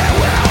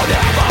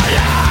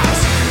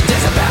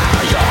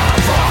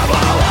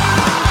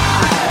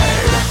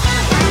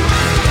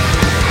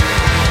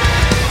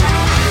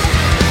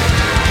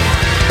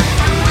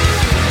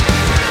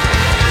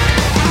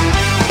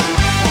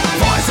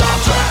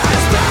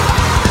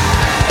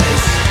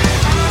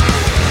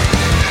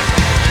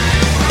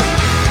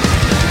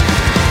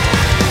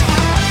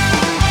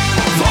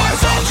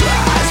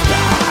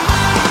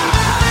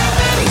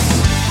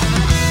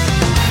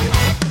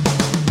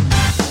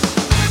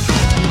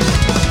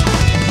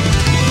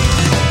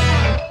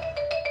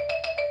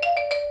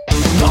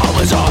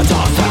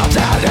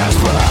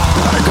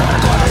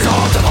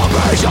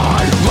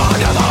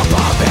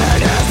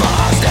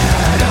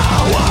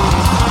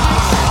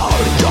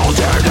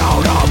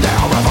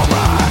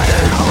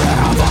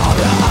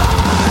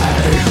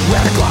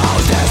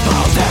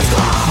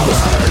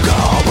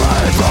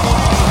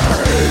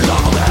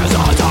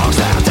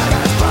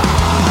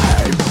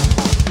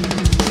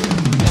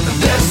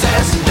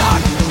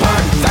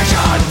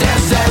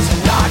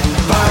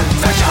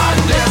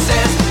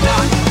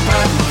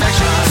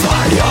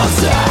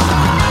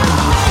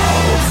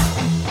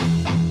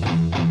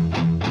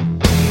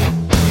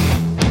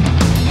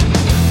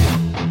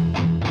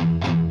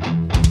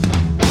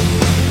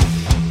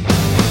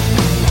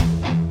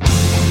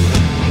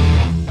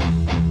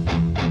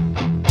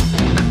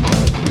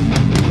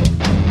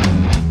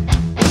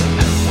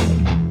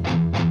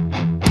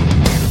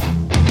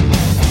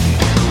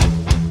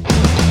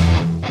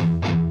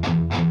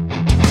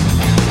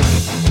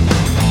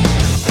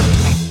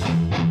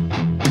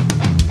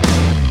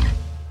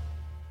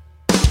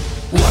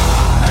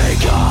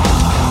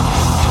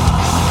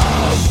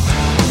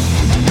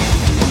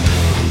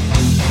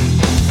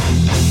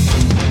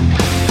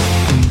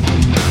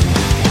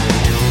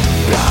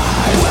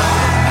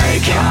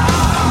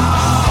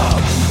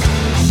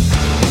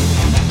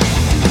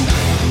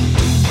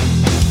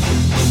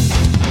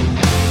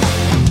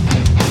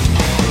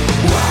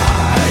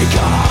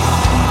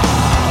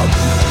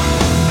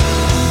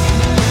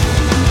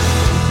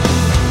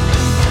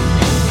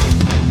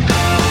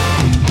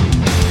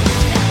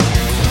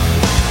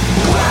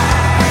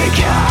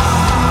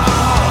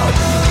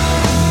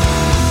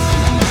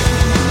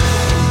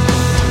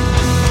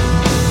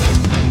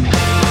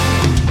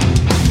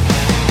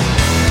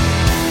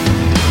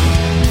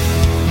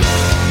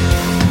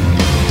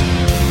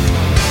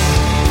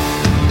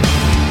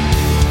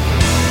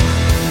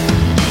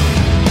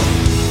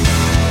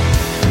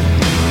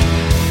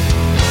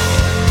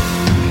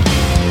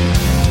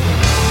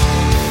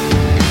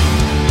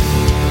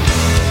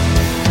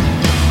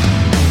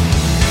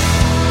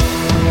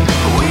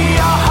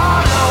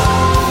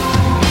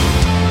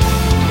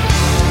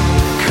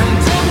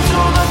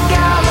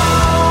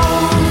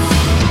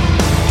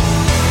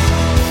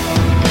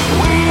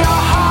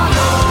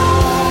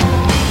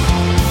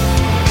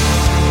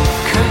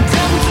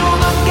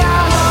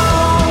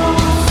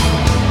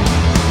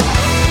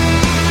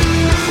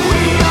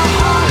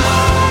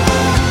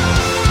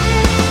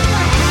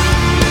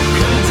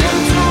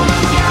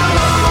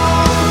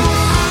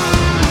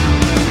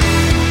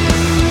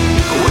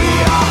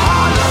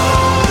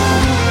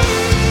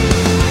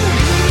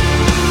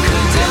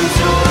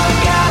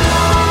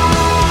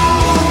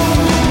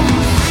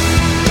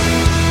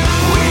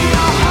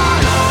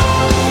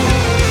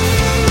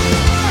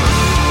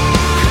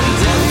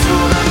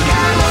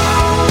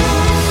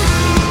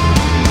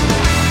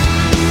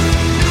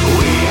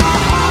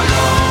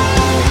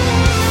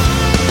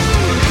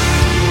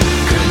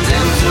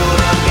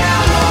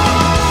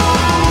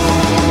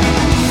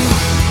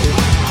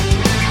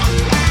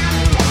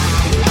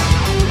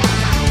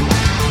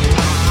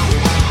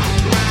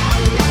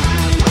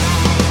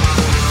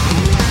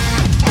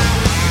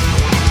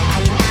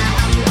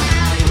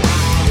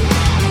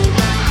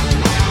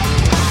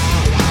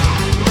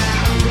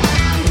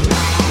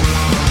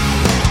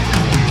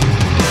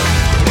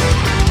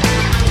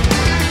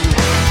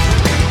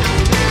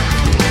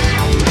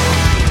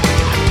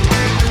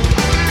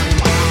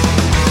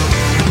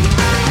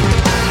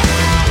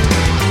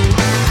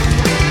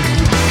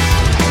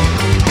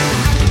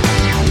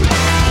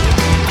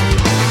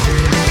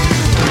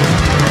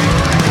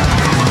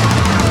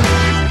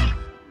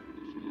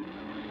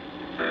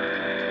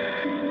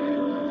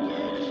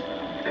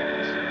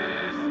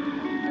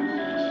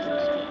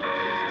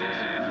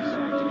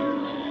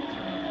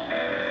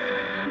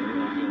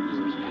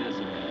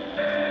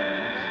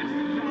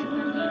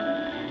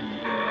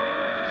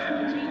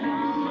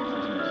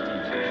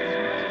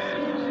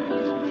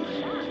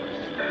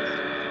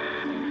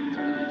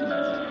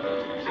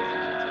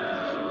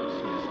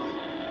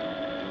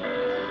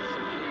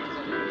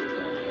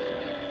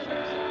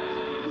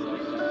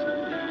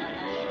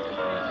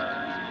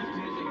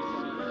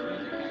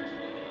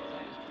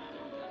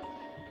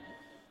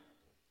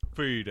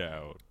 Fade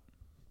out.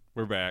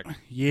 We're back.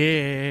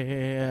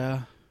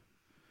 Yeah.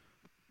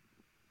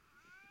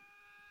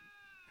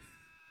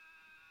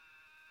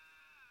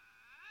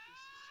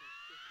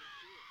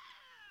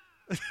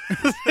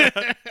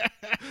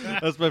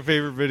 That's my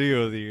favorite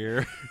video of the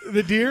year.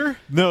 The deer?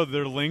 No,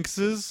 they're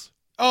lynxes.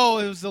 Oh,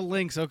 it was the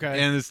lynx. Okay.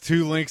 And it's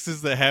two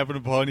lynxes that happen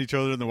upon each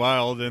other in the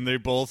wild, and they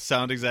both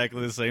sound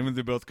exactly the same, and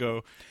they both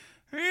go.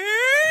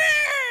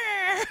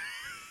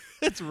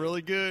 It's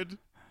really good.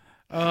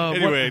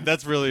 Anyway,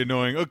 that's really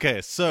annoying.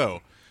 Okay,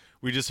 so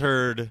we just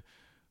heard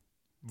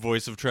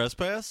Voice of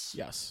Trespass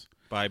Yes.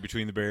 by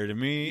Between the Buried and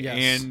Me, Yes.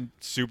 and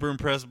super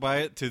impressed by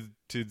it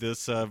to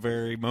this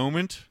very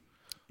moment.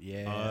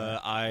 Yeah.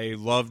 I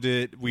loved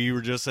it. We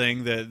were just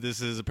saying that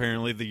this is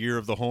apparently the year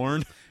of the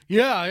horn.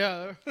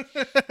 Yeah.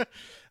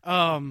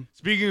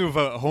 Speaking of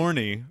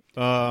horny,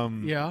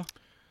 Yeah.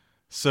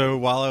 so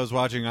while I was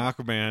watching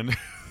Aquaman,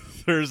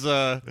 there's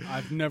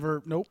I've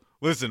never. Nope.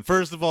 listen,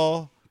 first of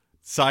all,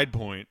 side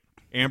point,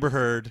 Amber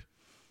Heard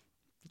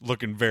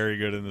looking very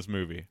good in this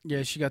movie.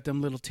 Yeah, she got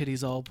them little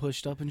titties all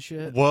pushed up and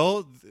shit.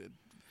 Well,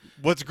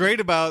 what's great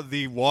about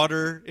the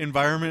water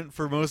environment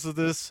for most of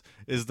this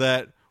is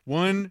that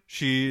one,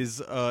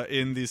 she's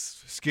in this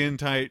skin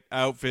tight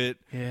outfit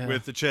Yeah.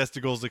 with the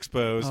chesticles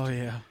exposed. Oh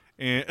yeah.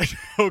 And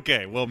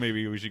okay, well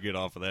maybe we should get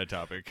off of that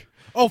topic.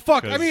 Oh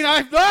fuck! I 'Cause mean,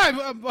 I'm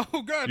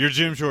oh god. Your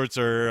gym shorts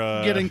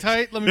are Getting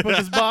tight. Let me put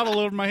this bottle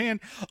over my hand.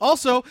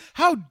 Also,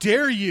 how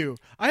dare you?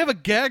 I have a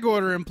gag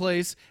order in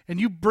place, and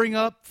you bring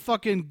up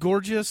fucking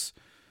gorgeous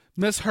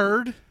Miss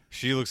Heard.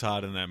 She looks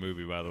hot in that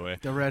movie, by the way.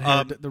 The red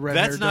hair. The red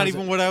hair. That's not does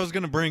even it. what I was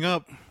going to bring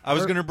up. I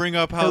was Her- going to bring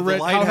up how Her the red,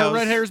 lighthouse. how her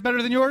red hair is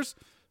better than yours.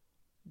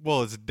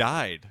 Well, it's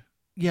dyed.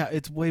 Yeah,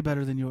 it's way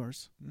better than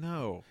yours.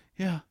 No,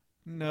 Yeah.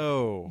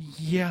 no.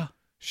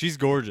 She's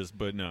gorgeous,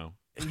 but no.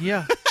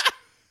 Yeah.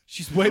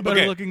 She's way better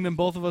Okay. looking than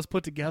both of us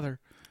put together.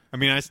 I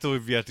mean, I still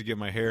have yet to get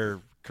my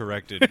hair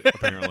corrected,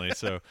 apparently.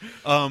 So,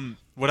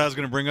 what I was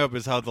going to bring up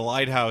is how the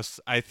lighthouse,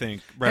 I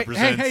think,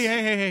 represents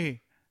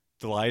Hey.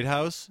 the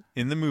lighthouse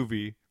in the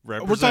movie.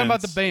 Represents We're talking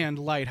about the band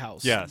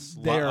Lighthouse. Yes,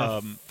 They're a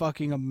um,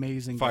 fucking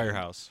amazing. band.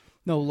 Firehouse.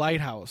 No,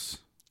 Lighthouse.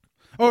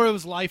 Or it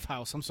was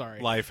Lifehouse. I'm sorry.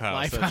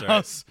 Lifehouse. That's right.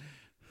 Lifehouse.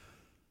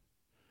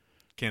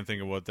 Can't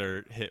think of what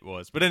their hit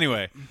was, but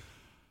anyway,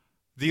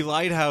 the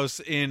lighthouse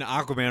in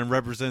Aquaman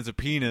represents a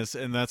penis,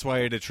 and that's why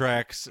it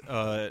attracts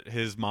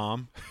his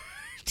mom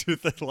to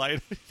the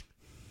light.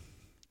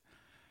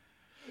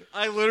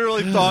 I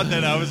literally thought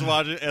that I was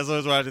watching as I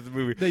was watching the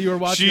movie. That you were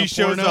watching She a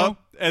shows porno? up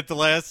at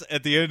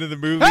the end of the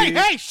movie.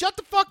 Hey, shut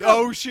the fuck up.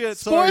 Oh shit!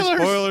 Sorry, Spoilers.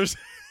 spoilers.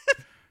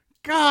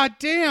 God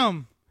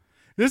damn.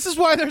 This is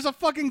why there's a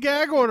fucking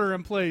gag order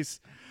in place.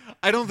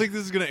 I don't think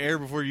this is gonna air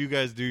before you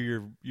guys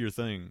do your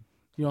thing.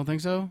 You don't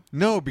think so?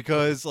 No,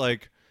 because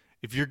like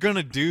if you're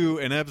gonna do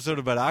an episode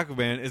about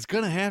Aquaman, it's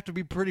gonna have to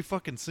be pretty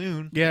fucking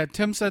soon. Yeah,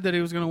 Tim said that he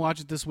was going to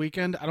watch it this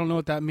weekend. I don't know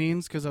what that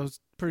means because I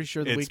was pretty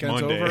sure the It's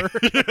weekend's Monday.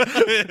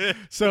 over.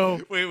 So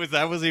Wait, was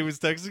that what he was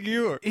texting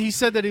you? Or? he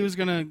said that he was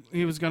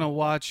gonna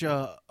watch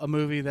a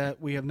movie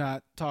that we have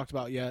not talked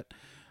about yet.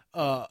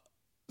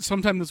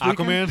 Sometime this weekend.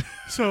 Aquaman?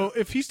 So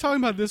if he's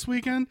talking about this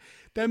weekend,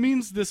 that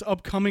means this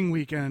upcoming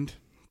weekend.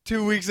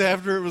 2 weeks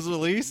after it was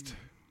released?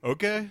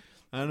 Okay.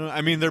 I don't know.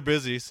 I mean, they're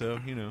busy, so,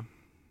 you know,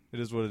 it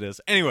is what it is.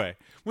 Anyway,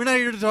 we're not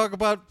here to talk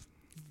about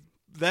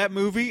that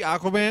movie,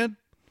 Aquaman,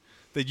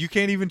 that you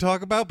can't even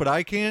talk about, but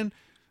I can,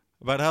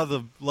 about how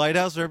the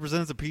lighthouse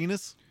represents a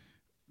penis.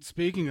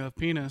 Speaking of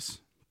penis,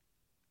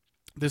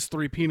 this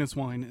 3 penis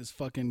wine is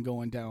fucking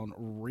going down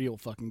real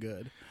fucking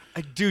good.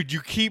 Dude,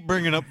 you keep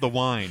bringing up the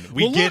wine.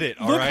 We Well, get look- it,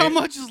 all right? Look how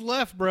much is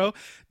left, bro.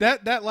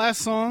 That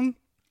last song,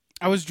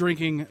 I was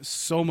drinking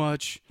so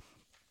much.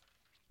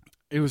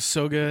 It was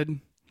so good.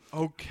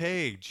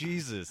 Okay,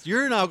 Jesus.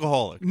 You're an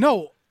alcoholic.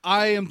 No,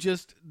 I am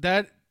just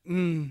that.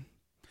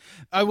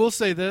 I will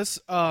say this.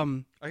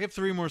 I have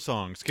 3 more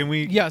songs. Can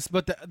we? Yes,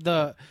 but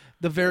the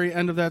very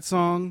end of that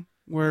song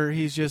where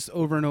he's just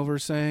over and over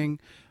saying,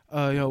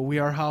 "We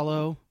are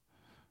hollow."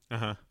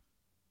 Uh-huh.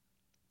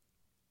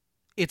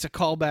 It's a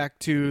callback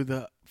to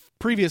the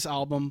previous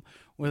album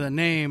with a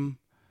name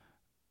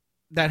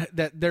that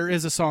there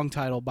is a song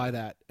title by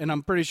that, and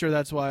I'm pretty sure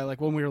that's why. Like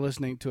when we were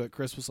listening to it,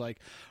 Chris was like,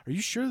 "Are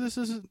you sure this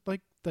isn't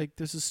like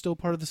this is still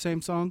part of the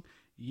same song?"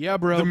 Yeah,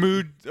 bro. The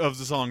mood of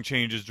the song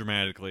changes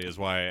dramatically is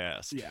why I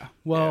asked. Yeah.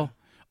 Well,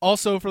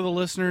 also for the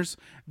listeners,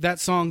 that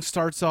song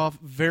starts off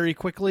very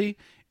quickly.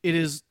 It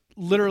is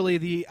literally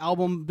the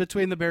album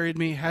Between the Buried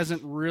Me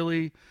hasn't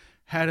really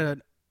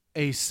had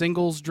a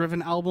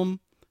singles-driven album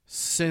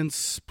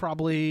since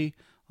probably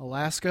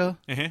Alaska.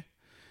 Uh-huh.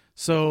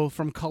 So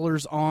from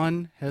Colors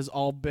On has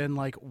all been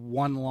like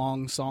one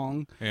long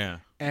song. Yeah.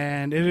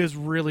 And it is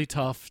really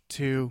tough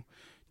to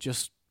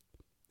just,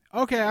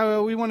 okay,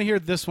 we want to hear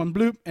this one,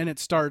 bloop, and it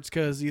starts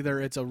because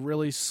either it's a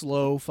really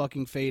slow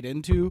fucking fade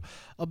into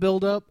a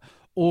build-up,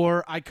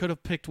 or I could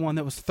have picked one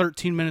that was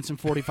 13 minutes and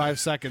 45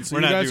 seconds. So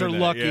We're you not guys are doing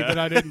that, lucky yeah. that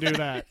I didn't do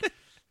that.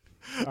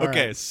 All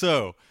Okay, right.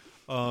 so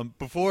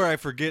Before I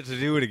forget to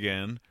do it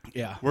again,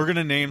 Yeah. we're going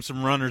to name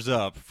some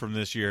runners-up from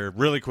this year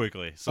really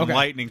quickly. Some Okay.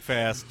 lightning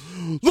fast.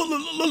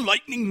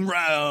 Lightning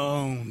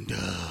round.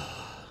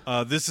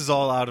 This is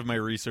all out of my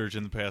research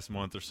in the past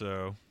month or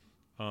so.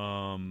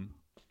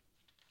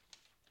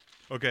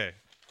 Okay.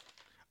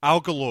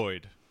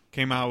 Alkaloid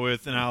came out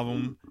with an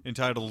album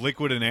entitled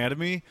Liquid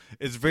Anatomy.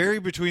 It's very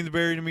Between the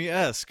Buried and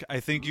Me-esque. I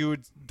think you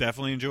would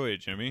definitely enjoy it,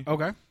 Jimmy.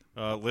 Okay.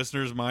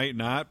 Listeners might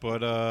not,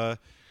 but I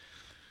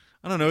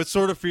don't know. It's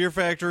sort of Fear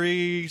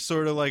Factory,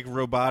 sort of like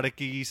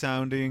robotic-y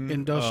sounding.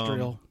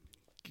 Industrial.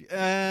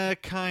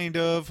 Kind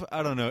of.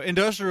 I don't know.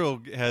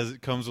 Industrial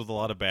comes with a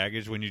lot of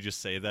baggage when you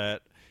just say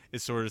that. It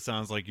sort of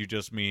sounds like you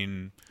just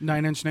mean...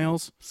 9 Inch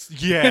Nails.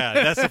 Yeah,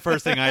 that's the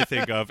first thing I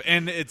think of.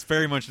 And it's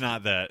very much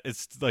not that.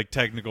 It's like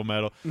technical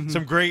metal.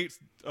 Some great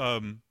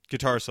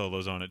guitar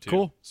solos on it, too.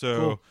 Cool. So,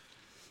 Cool.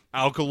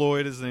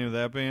 Alkaloid is the name of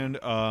that band.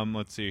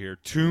 Let's see here.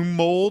 Tomb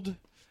Mold,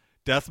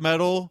 death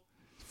metal,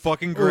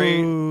 fucking great.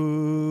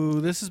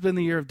 Ooh, this has been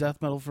the year of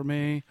death metal for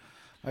me.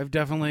 I've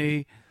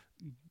definitely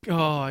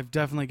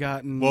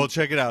gotten... Well,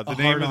 check it out. The a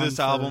name of hard-on this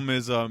for- album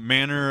is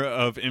Manner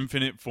of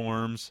Infinite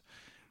Forms.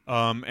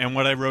 And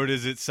what I wrote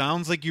is, it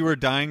sounds like you were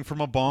dying from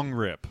a bong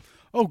rip.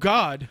 Oh,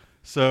 God.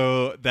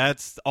 So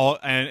that's all,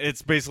 and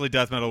it's basically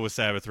death metal with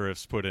Sabbath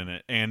riffs put in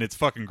it, and it's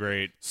fucking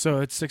great. So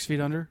it's 6 Feet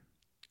Under?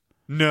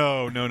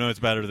 No, it's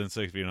better than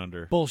 6 Feet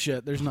Under.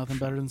 Bullshit. There's nothing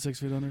better than 6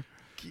 Feet Under.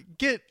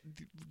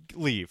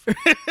 Leave.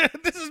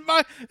 This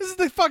is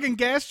the fucking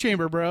gas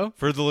chamber, bro.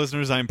 For the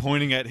listeners, I'm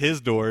pointing at his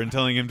door and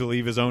telling him to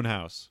leave his own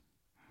house.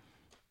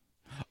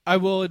 I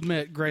will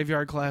admit,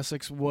 Graveyard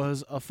Classics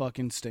was a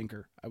fucking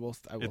stinker. I will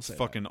It's say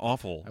fucking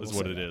awful, that. is I will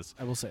what say it that. is.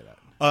 I will say that.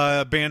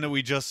 A band that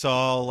we just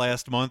saw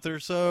last month or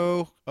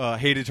so,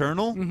 Hate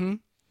Eternal,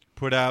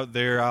 put out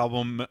their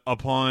album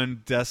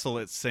Upon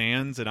Desolate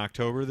Sands in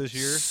October this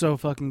year. So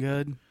fucking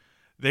good.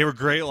 They were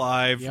great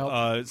live.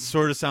 Yep.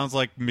 Sort of sounds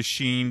like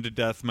machined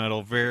death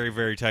metal. Very,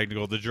 very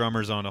technical. The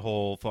drummer's on a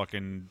whole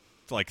fucking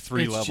like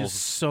three It's levels just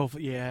so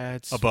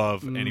it's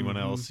above anyone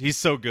else. He's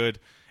so good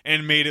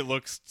and made it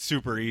look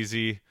super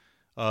easy.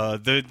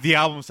 The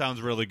album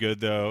sounds really good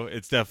though.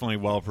 It's definitely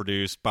well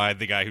produced by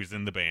the guy who's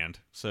in the band.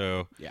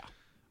 So Yeah.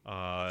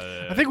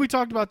 I I think we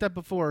talked about that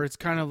before. It's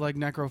kind of like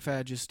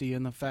Necrophagisty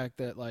and the fact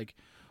that like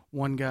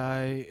one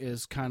guy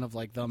is kind of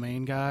like the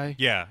main guy.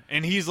 yeah,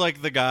 and he's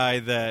like the guy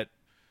that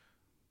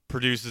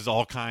produces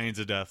all kinds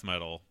of death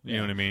metal. You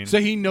know what I mean? So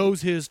he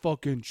knows his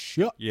fucking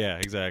shit. Yeah,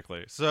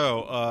 exactly.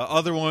 So,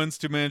 other ones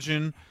to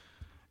mention,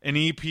 an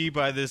EP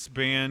by this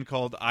band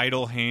called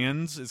Idle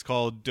Hands. It's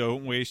called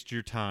Don't Waste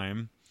Your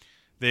Time.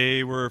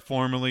 They were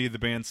formerly the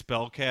band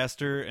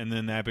Spellcaster, and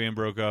then that band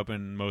broke up,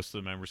 and most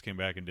of the members came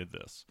back and did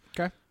this.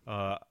 Okay.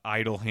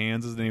 Idle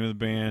Hands is the name of the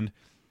band.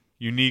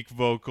 Unique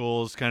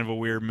vocals, kind of a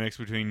weird mix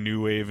between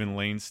new wave and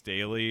Lane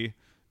Staley.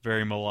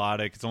 Very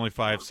melodic. It's only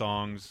 5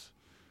 songs.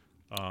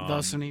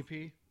 Thus an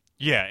EP.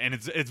 Yeah, and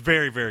it's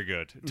very, very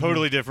good.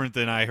 Totally different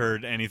than I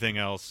heard anything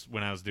else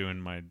when I was doing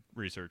my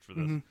research for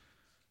this.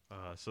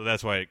 So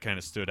that's why it kind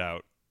of stood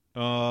out.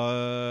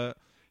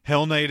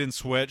 Hell Night and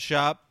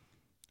Sweatshop,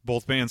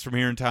 both bands from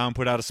here in town,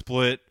 put out a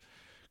split.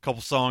 A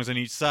couple songs on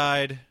each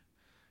side.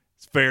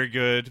 It's very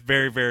good.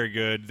 Very, very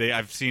good.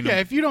 I've seen Yeah, them.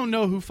 if you don't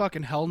know who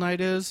fucking Hell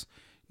Night is,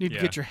 you need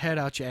Yeah. to get your head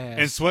out your ass.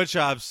 And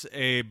Sweatshop's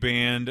a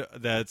band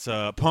that's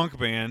a punk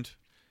band.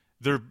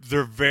 They're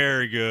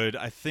very good.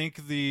 I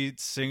think the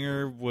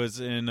singer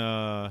was in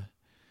a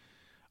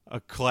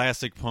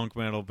classic punk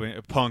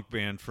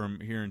band from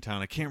here in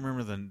town. I can't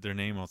remember their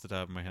name off the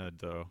top of my head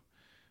though.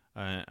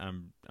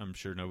 I'm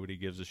sure nobody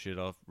gives a shit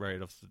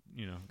right off the,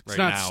 it's right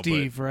not now.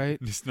 Steve, right?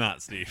 But it's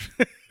not Steve.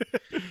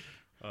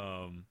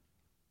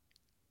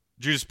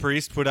 Judas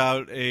Priest put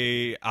out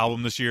a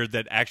album this year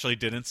that actually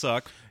didn't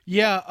suck.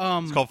 Yeah.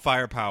 It's called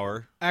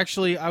Firepower.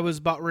 Actually, I was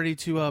about ready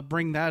to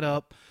bring that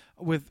up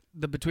with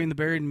the Between the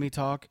Buried and Me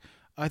talk.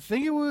 I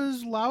think it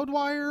was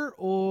Loudwire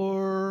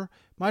or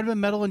might have been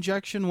Metal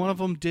Injection. One of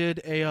them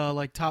did a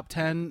like top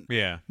 10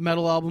 Yeah.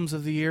 metal albums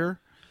of the year.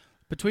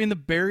 Between the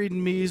Buried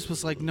and Me's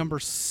was like number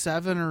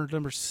 7 or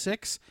number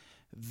 6.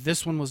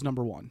 This one was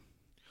number 1.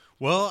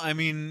 Well, I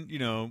mean,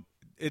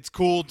 it's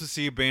cool to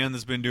see a band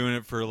that's been doing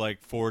it for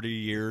like 40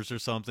 years or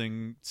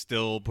something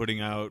still putting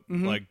out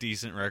like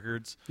decent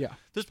records. Yeah.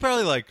 There's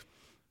probably like,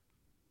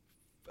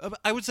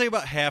 I would say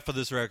about half of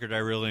this record I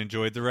really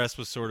enjoyed. The rest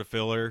was sort of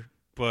filler,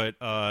 but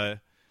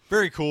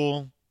very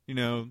cool.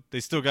 They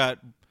still got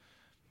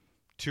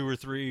 2 or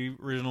 3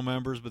 original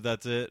members, but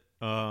that's it.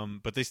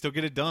 But they still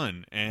get it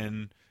done,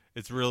 and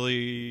it's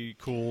really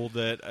cool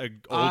that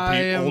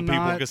old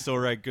people can still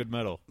write good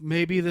metal.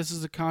 Maybe this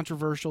is a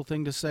controversial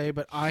thing to say,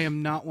 but I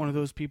am not one of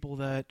those people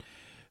that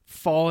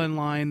fall in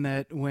line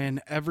that when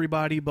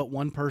everybody but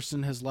one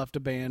person has left a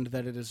band,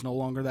 that it is no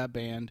longer that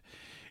band.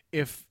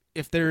 If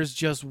if there's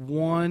just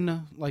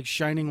one like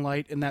shining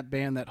light in that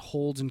band that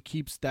holds and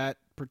keeps that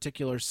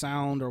particular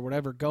sound or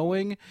whatever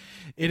going,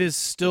 it is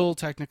still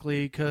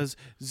technically, because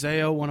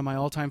Zayo, one of my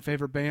all-time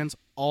favorite bands,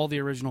 all the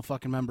original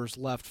fucking members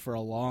left for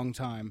a long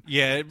time.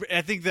 Yeah,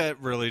 I think that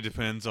really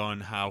depends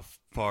on how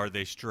far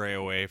they stray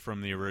away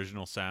from the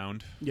original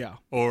sound. Yeah.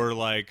 Or,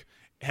 like,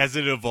 has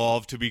it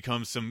evolved to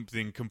become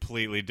something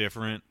completely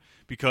different?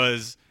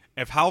 Because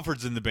if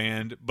Halford's in the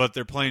band, but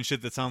they're playing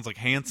shit that sounds like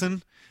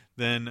Hanson,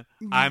 then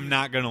I'm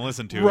not going to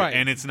listen to Right. it.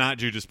 And it's not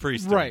Judas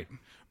Priest. Right.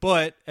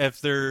 But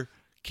if they're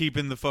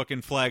keeping the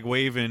fucking flag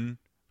waving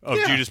of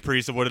Yeah. Judas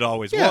Priest of what it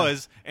always Yeah.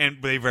 was,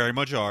 and they very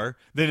much are,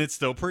 then it's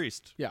still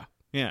Priest. Yeah.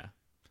 Yeah.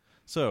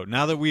 So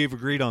now that we've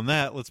agreed on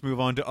that, let's move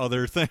on to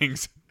other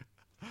things.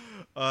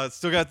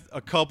 Still got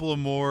a couple of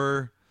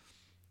more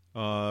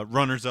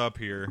runners up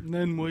here. And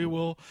then we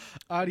will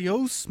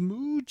adios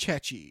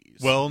muchachos.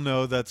 Well,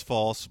 no, that's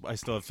false. I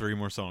still have 3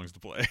 more songs to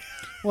play.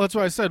 Well, that's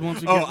what I said. Once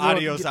we Oh, get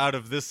adios out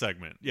of this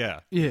segment. Yeah.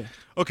 Yeah.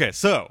 Okay,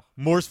 so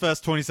Morse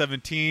Fest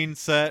 2017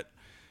 set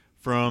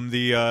from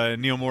the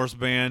Neil Morse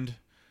Band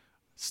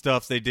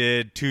stuff they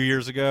did 2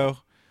 years ago.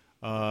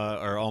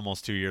 Or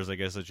almost 2 years, I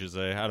guess I should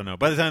say. I don't know.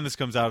 By the time this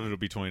comes out, it'll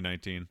be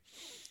 2019.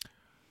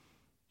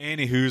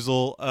 Annie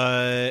Hoozle,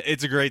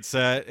 it's a great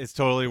set. It's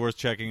totally worth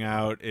checking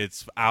out.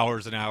 It's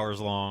hours and hours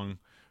long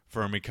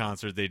from a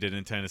concert they did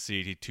in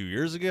Tennessee 2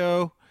 years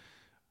ago.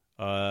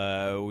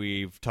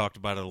 We've talked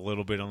about it a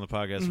little bit on the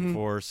podcast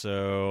before,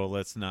 so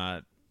let's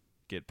not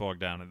get bogged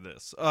down in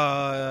this.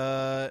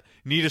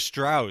 Nita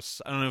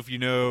Strauss, I don't know if you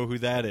know who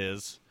that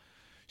is.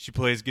 She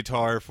plays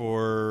guitar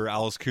for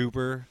Alice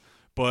Cooper,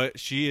 but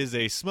she is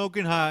a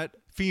smoking hot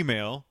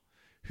female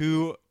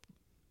who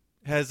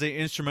has an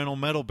instrumental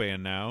metal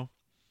band now.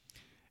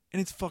 And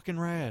it's fucking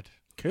rad.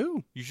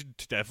 Cool. You should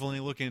definitely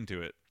look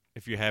into it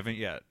if you haven't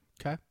yet.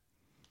 Okay.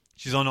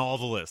 She's on all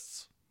the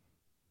lists.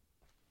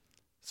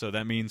 So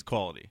that means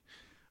quality.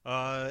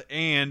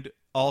 And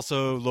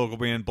also, local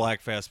band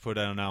Blackfast put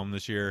out an album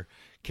this year.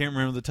 Can't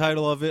remember the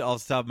title of it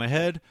off the top of my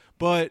head,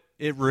 but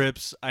it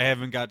rips. I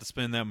haven't got to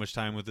spend that much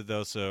time with it,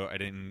 though, so it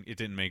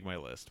didn't make my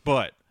list.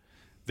 But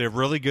they're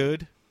really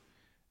good.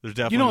 They're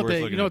definitely worth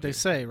looking you know what they into.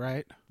 say,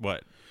 right?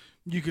 What?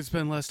 You could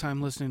spend less time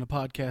listening to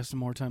podcasts and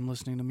more time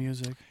listening to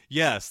music.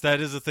 Yes,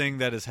 that is a thing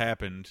that has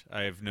happened.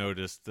 I've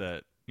noticed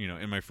that,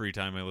 in my free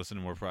time I listen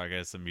to more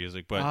podcasts than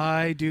music, but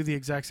I do the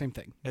exact same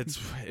thing. it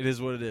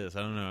is what it is. I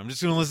don't know. I'm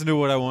just going to listen to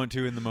what I want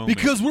to in the moment.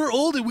 Because we're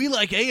old and we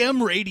like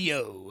AM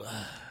radio.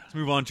 Let's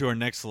move on to our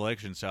next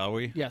selection, shall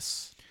we?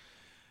 Yes.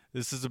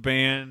 This is a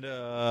band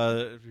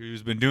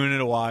who's been doing it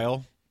a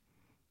while.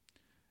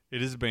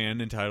 It is a band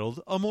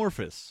entitled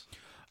Amorphous.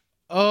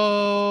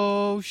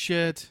 Oh,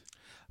 shit.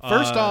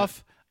 First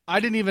off, I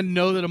didn't even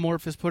know that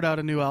Amorphous put out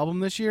a new album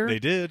this year. They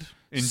did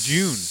in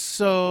June.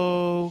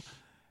 So,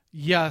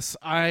 yes,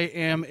 I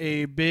am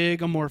a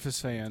big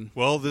Amorphous fan.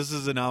 Well, this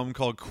is an album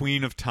called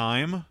Queen of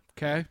Time.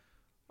 Okay.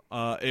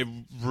 It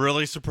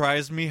really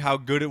surprised me how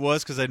good it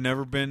was because I'd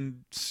never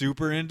been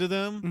super into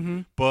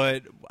them,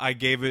 but I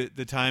gave it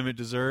the time it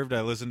deserved.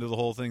 I listened to the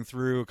whole thing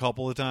through a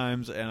couple of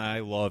times, and I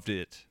loved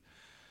it.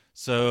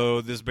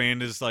 So this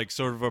band is like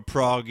sort of a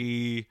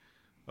proggy,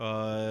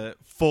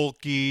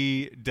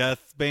 folky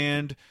death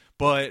band,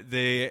 but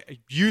they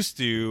used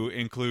to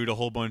include a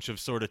whole bunch of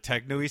sort of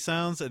techno-y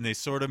sounds, and they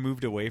sort of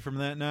moved away from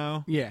that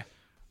now. Yeah.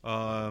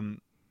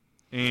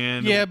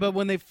 And Yeah, but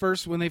when they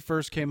first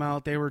came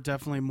out, they were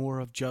definitely more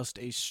of just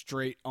a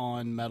straight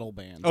on metal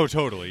band. oh,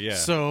 totally, yeah.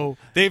 So,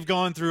 They've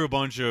gone through a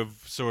bunch of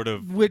sort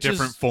of Which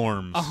different is-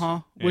 forms.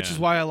 which Yeah. is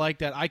why I like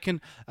that. I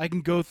can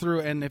go through,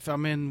 and if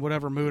I'm in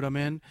whatever mood I'm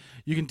in,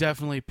 you can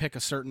definitely pick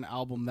a certain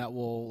album that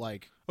will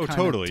like Oh, kinda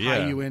totally, tie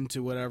yeah. you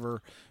into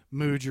whatever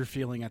mood you're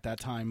feeling at that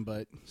time.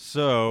 But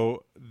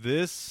So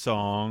this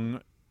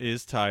song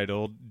is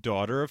titled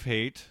 "Daughter of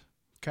Hate,"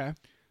 okay,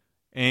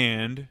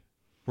 and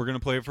we're gonna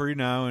play it for you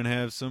now and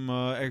have some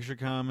extra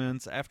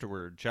comments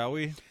afterward, shall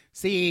we?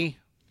 see.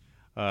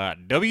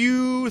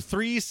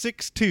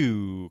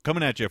 W362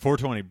 coming at you,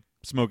 420.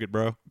 Smoke it,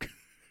 bro.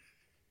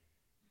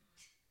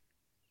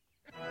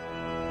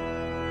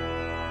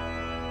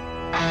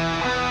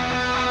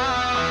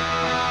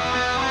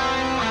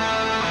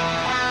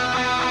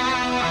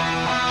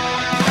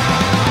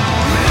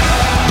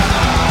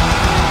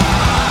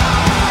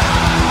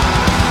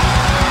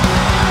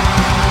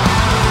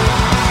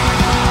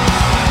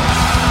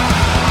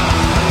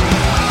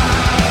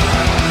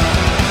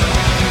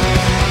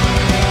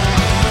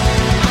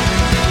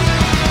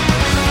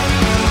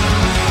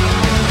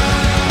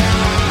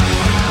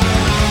 Daughter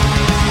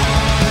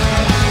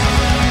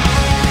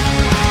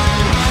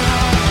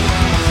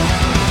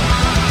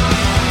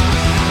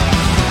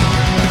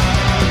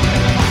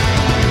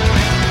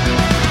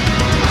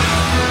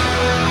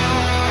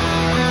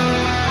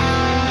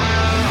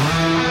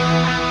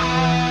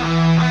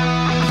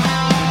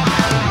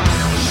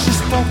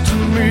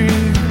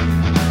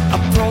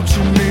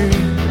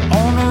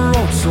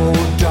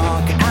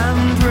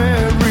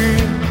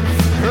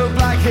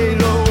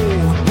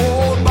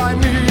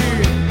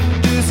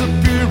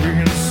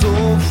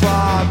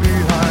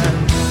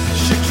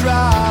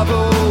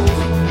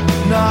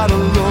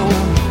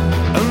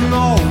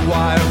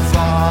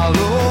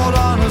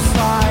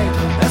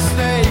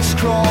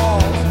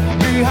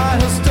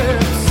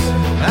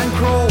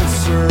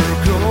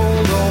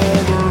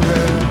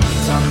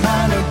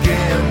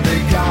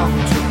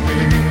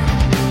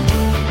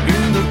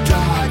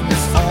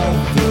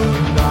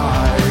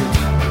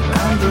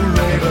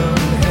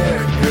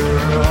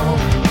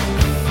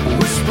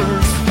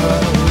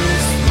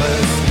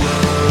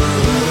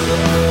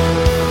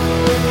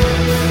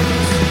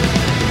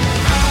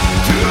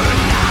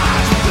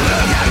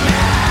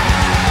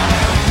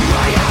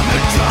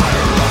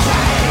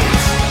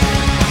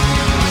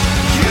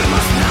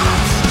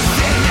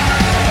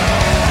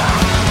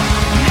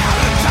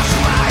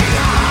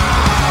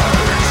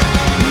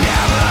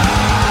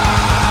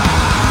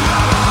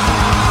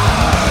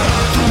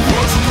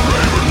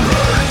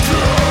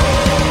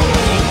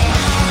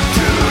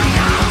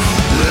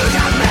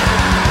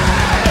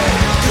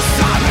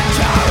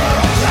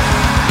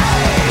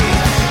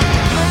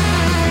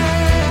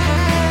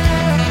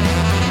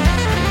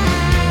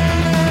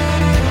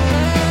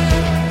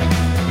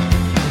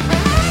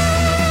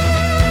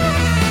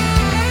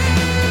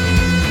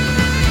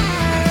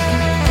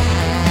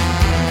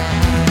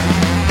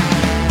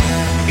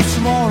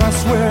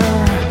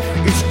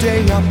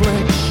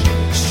blink.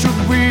 Should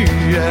we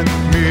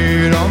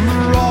meet on the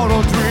road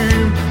or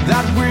dream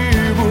that we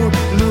would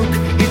look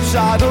each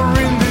other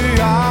in the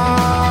eye?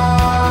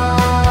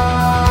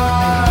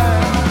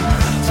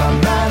 Time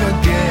and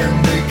again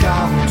they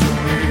come to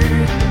me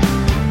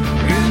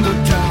in the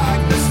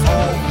darkness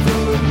of the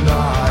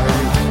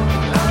night,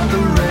 and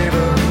the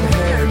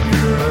raven-haired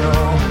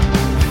girl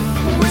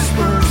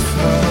whispers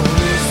her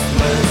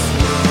listless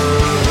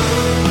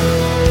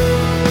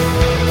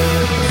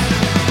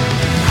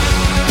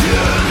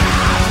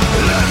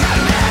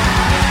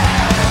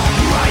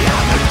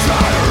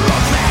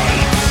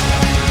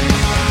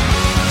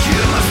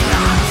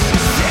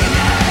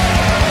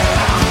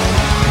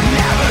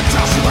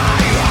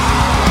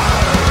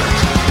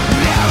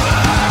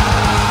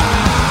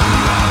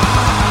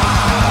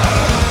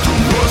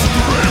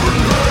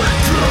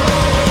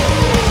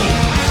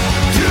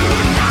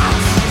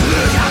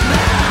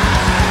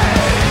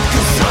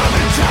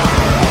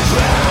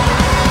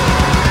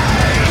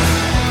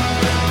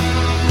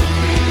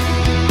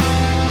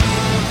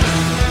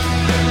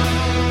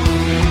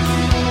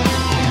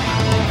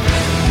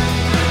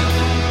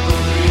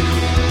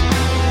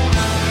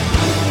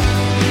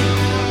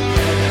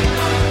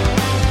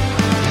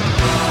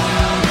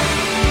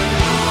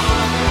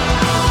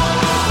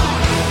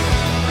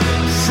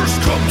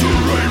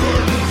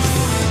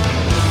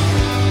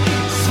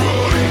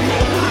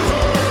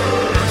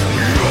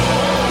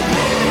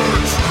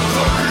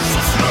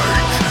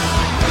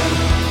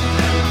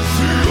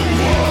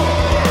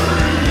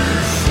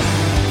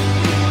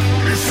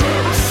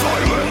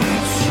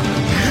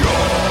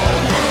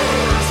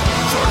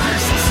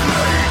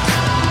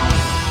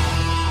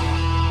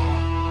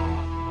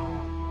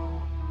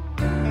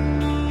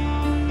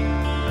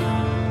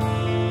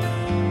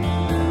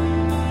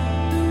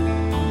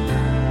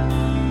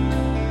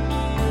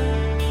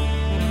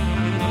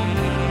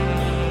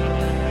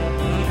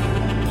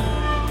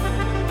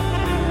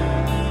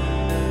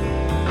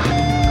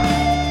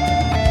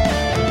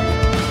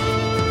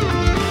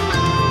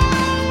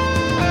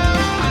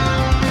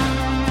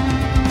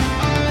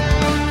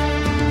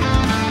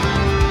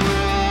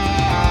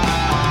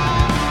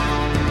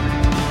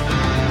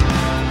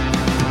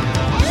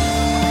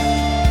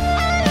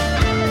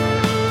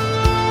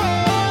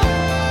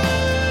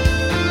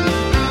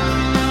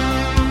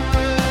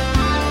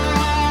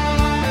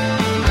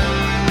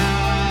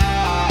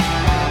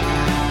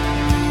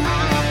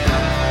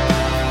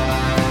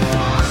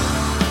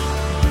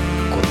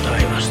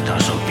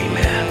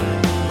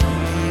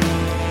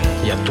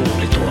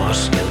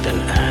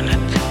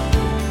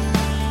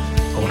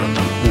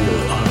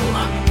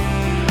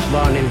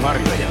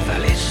varjojen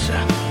välissä.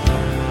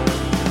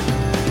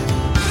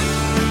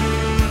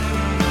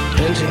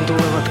 Ensin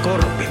tulevat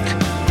korpit,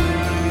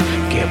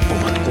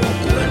 kieppuvat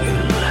kulkuen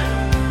yllä.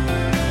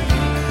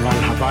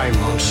 Vanha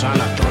vaimo on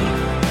sanaton,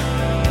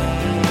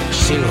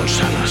 sinun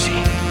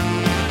sanasi,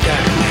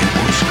 käärmeen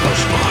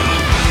puiskaus on.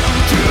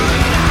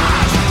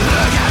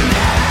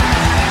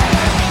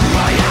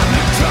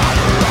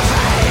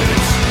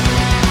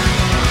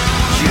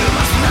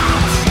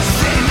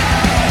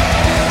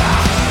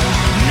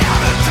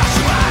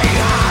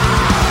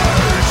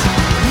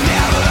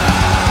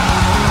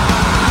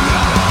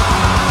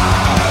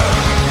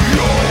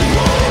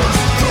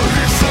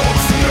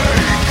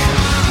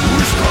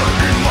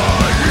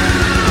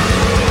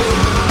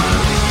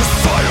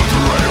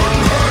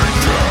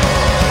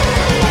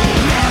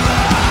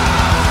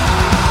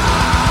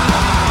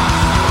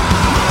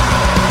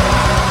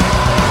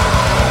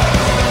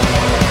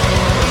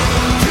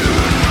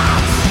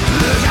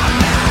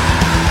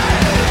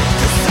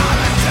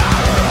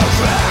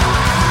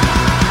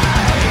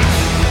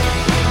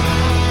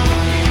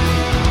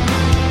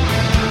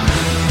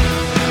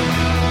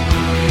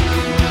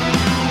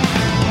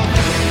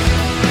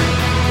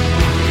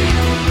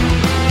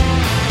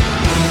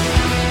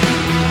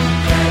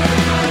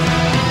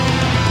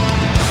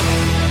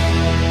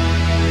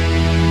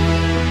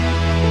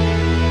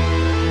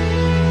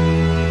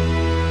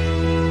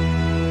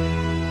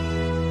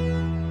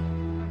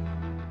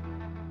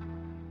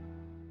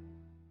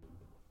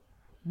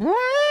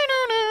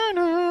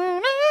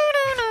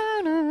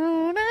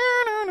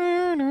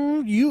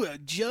 You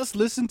just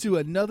listened to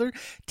another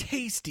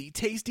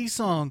tasty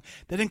song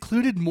that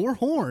included more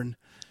horn.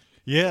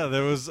 Yeah,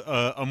 there was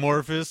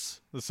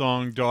Amorphous, the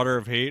song Daughter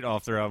of Hate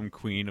off their album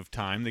Queen of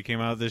Time that came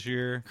out this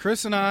year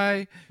Chris and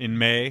I in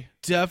May.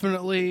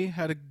 definitely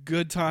had a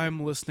good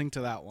time listening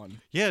to that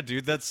one. Yeah,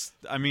 dude,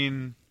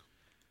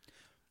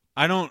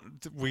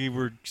 we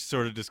were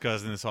sort of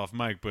discussing this off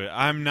mic, but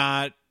I'm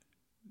not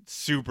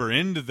super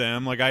into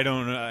them. Like, I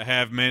don't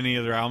have many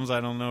of their albums.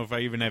 I don't know if I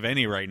even have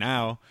any right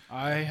now.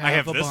 I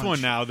have a this bunch.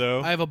 one now,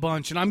 though. I have a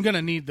bunch, and I'm going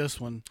to need this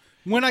one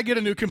when I get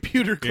a new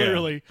computer,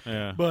 clearly.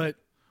 Yeah. But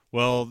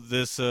Well,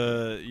 this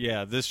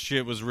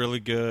shit was really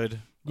good.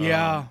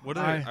 Yeah, What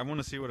did I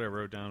want to see what I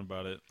wrote down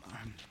about it,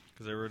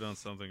 because I wrote down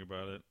something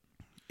about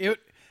it.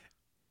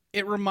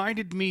 it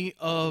reminded me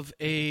of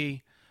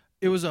it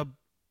was a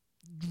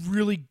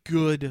really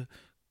good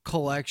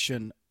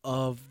collection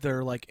of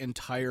their like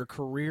entire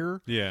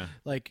career. Yeah.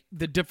 Like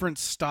the different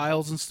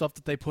styles and stuff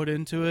that they put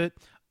into it.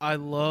 I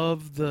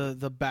love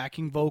the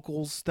backing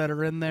vocals that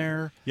are in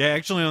there. Yeah,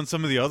 actually on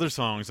some of the other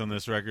songs on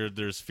this record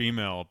there's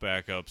female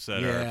backups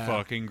that are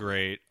fucking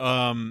great.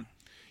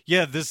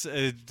 Yeah, this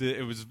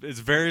it's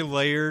very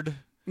layered.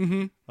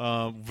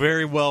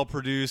 Very well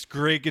produced,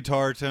 great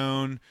guitar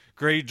tone,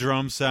 great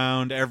drum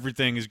sound,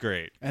 everything is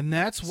great. And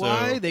that's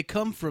why they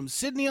come from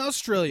Sydney,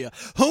 Australia,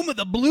 home of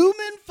the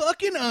bloomin'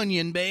 fucking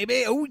onion,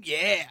 baby. Oh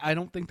yeah. I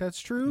don't think that's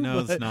true.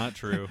 No, but it's not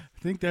true. I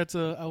think that's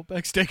a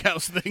Outback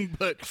Steakhouse thing,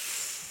 but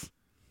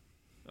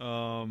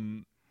I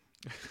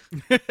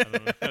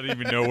don't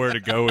even know where to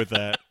go with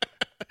that.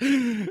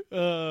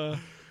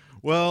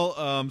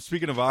 Well,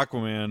 speaking of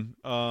Aquaman,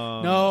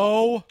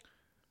 no.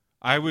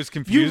 I was You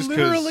confused.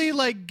 literally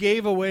like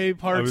gave away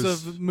parts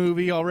was- of the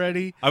movie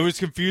already. I was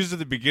confused at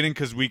the beginning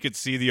because we could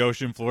see the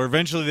ocean floor.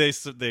 Eventually,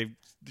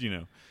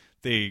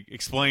 they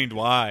explained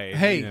why.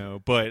 Hey.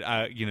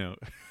 But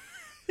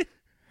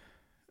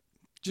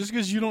Just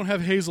because you don't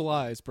have hazel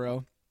eyes,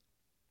 bro.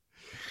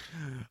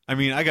 I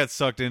mean, I got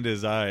sucked into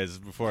his eyes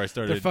before I They're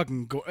started.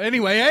 fucking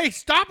Anyway, hey,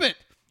 stop it.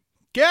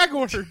 Gag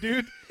order,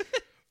 dude.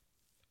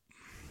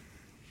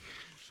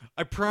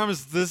 I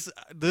promise this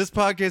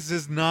podcast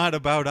is not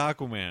about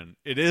Aquaman.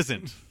 It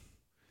isn't.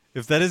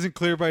 If that isn't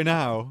clear by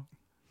now,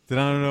 then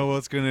I don't know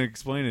what's going to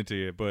explain it to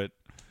you, but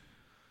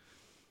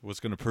what's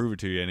going to prove it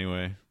to you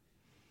anyway.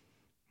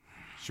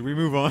 Should we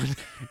move on?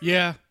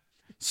 Yeah.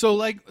 So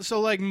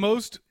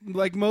most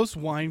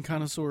wine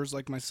connoisseurs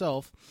like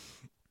myself,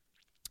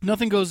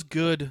 nothing goes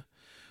good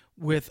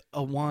with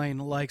a wine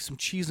like some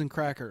cheese and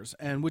crackers,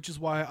 and which is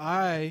why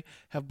I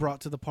have brought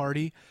to the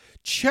party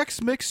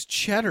Chex Mix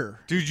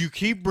Cheddar. Dude, you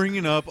keep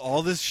bringing up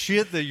all this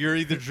shit that you're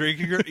either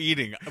drinking or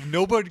eating.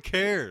 Nobody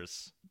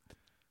cares.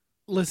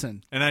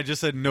 Listen, And I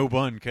just said no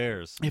one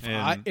cares.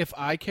 if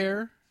I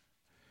care,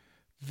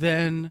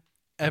 then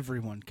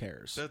everyone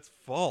cares. That's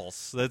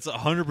false. That's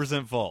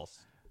 100% false.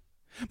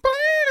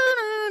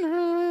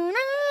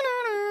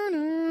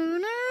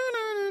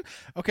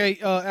 Okay,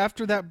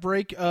 after that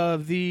break,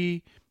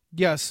 the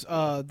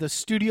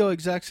studio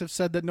execs have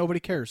said that nobody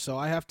cares, so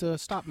I have to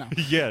stop now.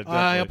 Yeah, definitely.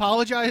 I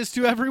apologize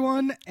to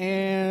everyone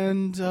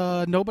and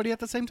nobody at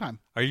the same time.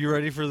 Are you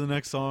ready for the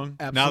next song?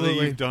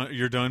 Absolutely. Now that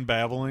you're done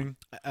babbling?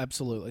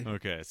 Absolutely.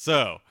 Okay,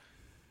 so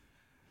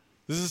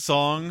this is a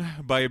song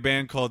by a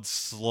band called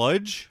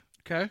Sludge,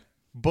 Okay.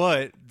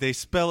 but they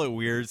spell it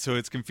weird, so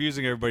it's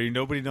confusing everybody.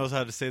 Nobody knows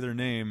how to say their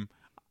name.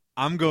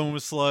 I'm going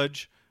with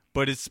Sludge,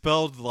 but it's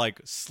spelled like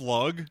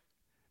slug.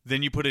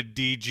 Then you put a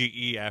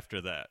DGE after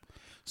that.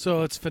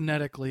 So it's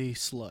phonetically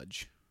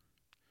sludge.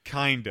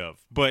 Kind of.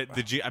 But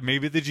the G,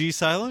 maybe the G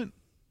silent?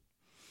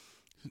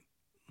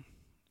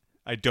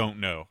 I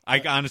don't know. I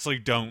honestly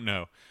don't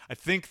know. I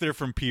think they're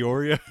from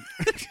Peoria.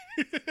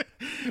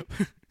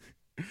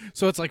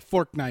 So it's like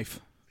fork knife.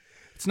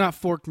 It's not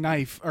fork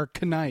knife or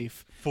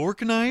knife.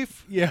 Fork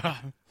knife? Yeah.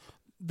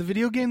 The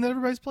video game that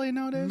everybody's playing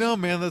nowadays? No,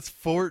 man, that's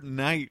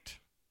Fortnite.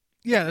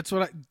 Yeah, that's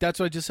what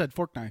I just said,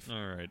 fork knife.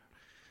 All right.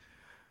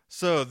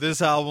 So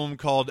this album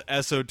called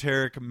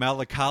Esoteric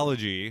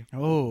Malacology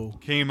Oh.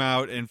 came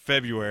out in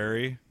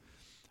February.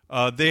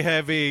 They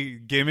have a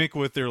gimmick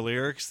with their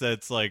lyrics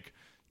that's like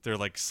they're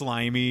like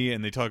slimy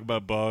and they talk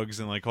about bugs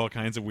and like all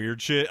kinds of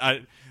weird shit.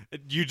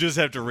 You just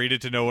have to read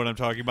it to know what I'm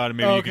talking about, and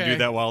maybe you can Okay. do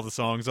that while the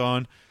song's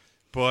on.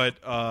 But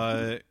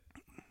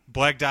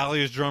Black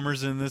Dahlia's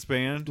drummer's in this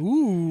band.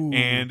 Ooh.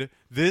 And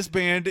this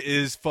band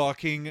is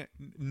fucking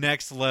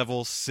next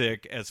level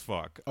sick as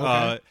fuck.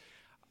 Okay.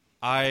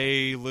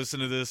 I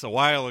listened to this a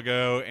while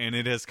ago, and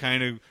it has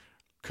kind of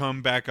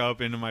come back up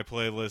into my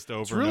playlist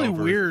over It's really and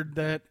over. weird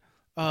that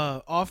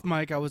off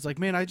mic I was like,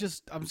 man,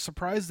 I'm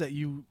surprised that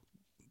you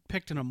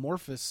picked an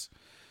Amorphous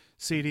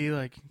CD.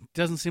 Like,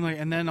 doesn't seem like.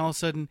 And then all of a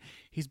sudden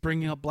he's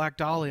bringing up Black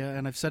Dahlia,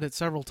 and I've said it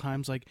several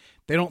times. Like,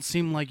 they don't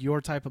seem like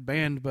your type of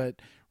band,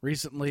 but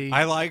recently,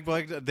 I like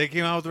Black. They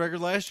came out with a record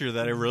last year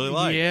that I really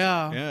liked.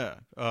 Yeah.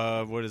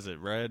 Yeah. What is it?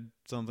 Red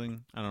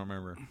something? I don't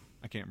remember.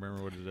 I can't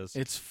remember what it is.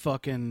 it's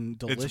fucking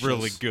delicious. It's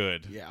really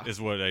good. Yeah.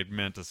 Is what I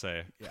meant to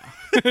say. Yeah.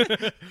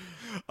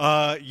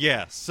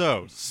 Yeah.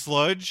 So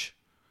Sludge.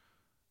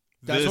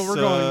 That's what we're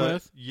going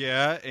with.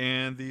 Yeah,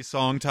 and the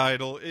song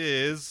title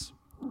is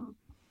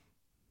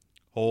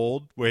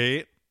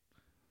Wait.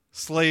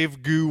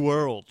 Slave Goo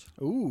World.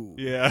 Ooh.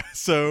 Yeah.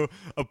 So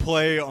a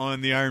play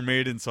on the Iron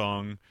Maiden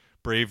song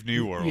Brave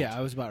New World. Yeah,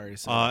 I was about ready to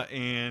say.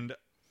 And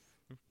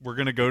we're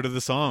gonna go to the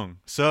song.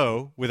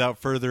 So without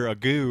further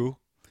ado,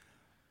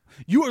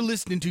 You are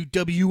listening to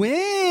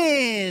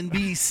WNBC.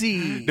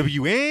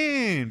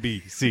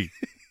 WNBC.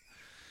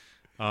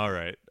 All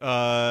right.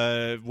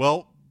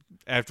 Well,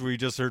 after we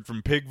just heard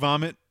from Pig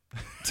Vomit,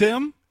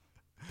 Tim,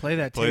 play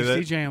that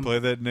tasty jam Play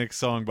that next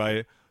song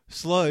by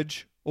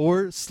Sludge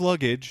or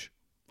Sluggage.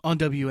 on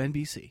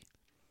WNBC.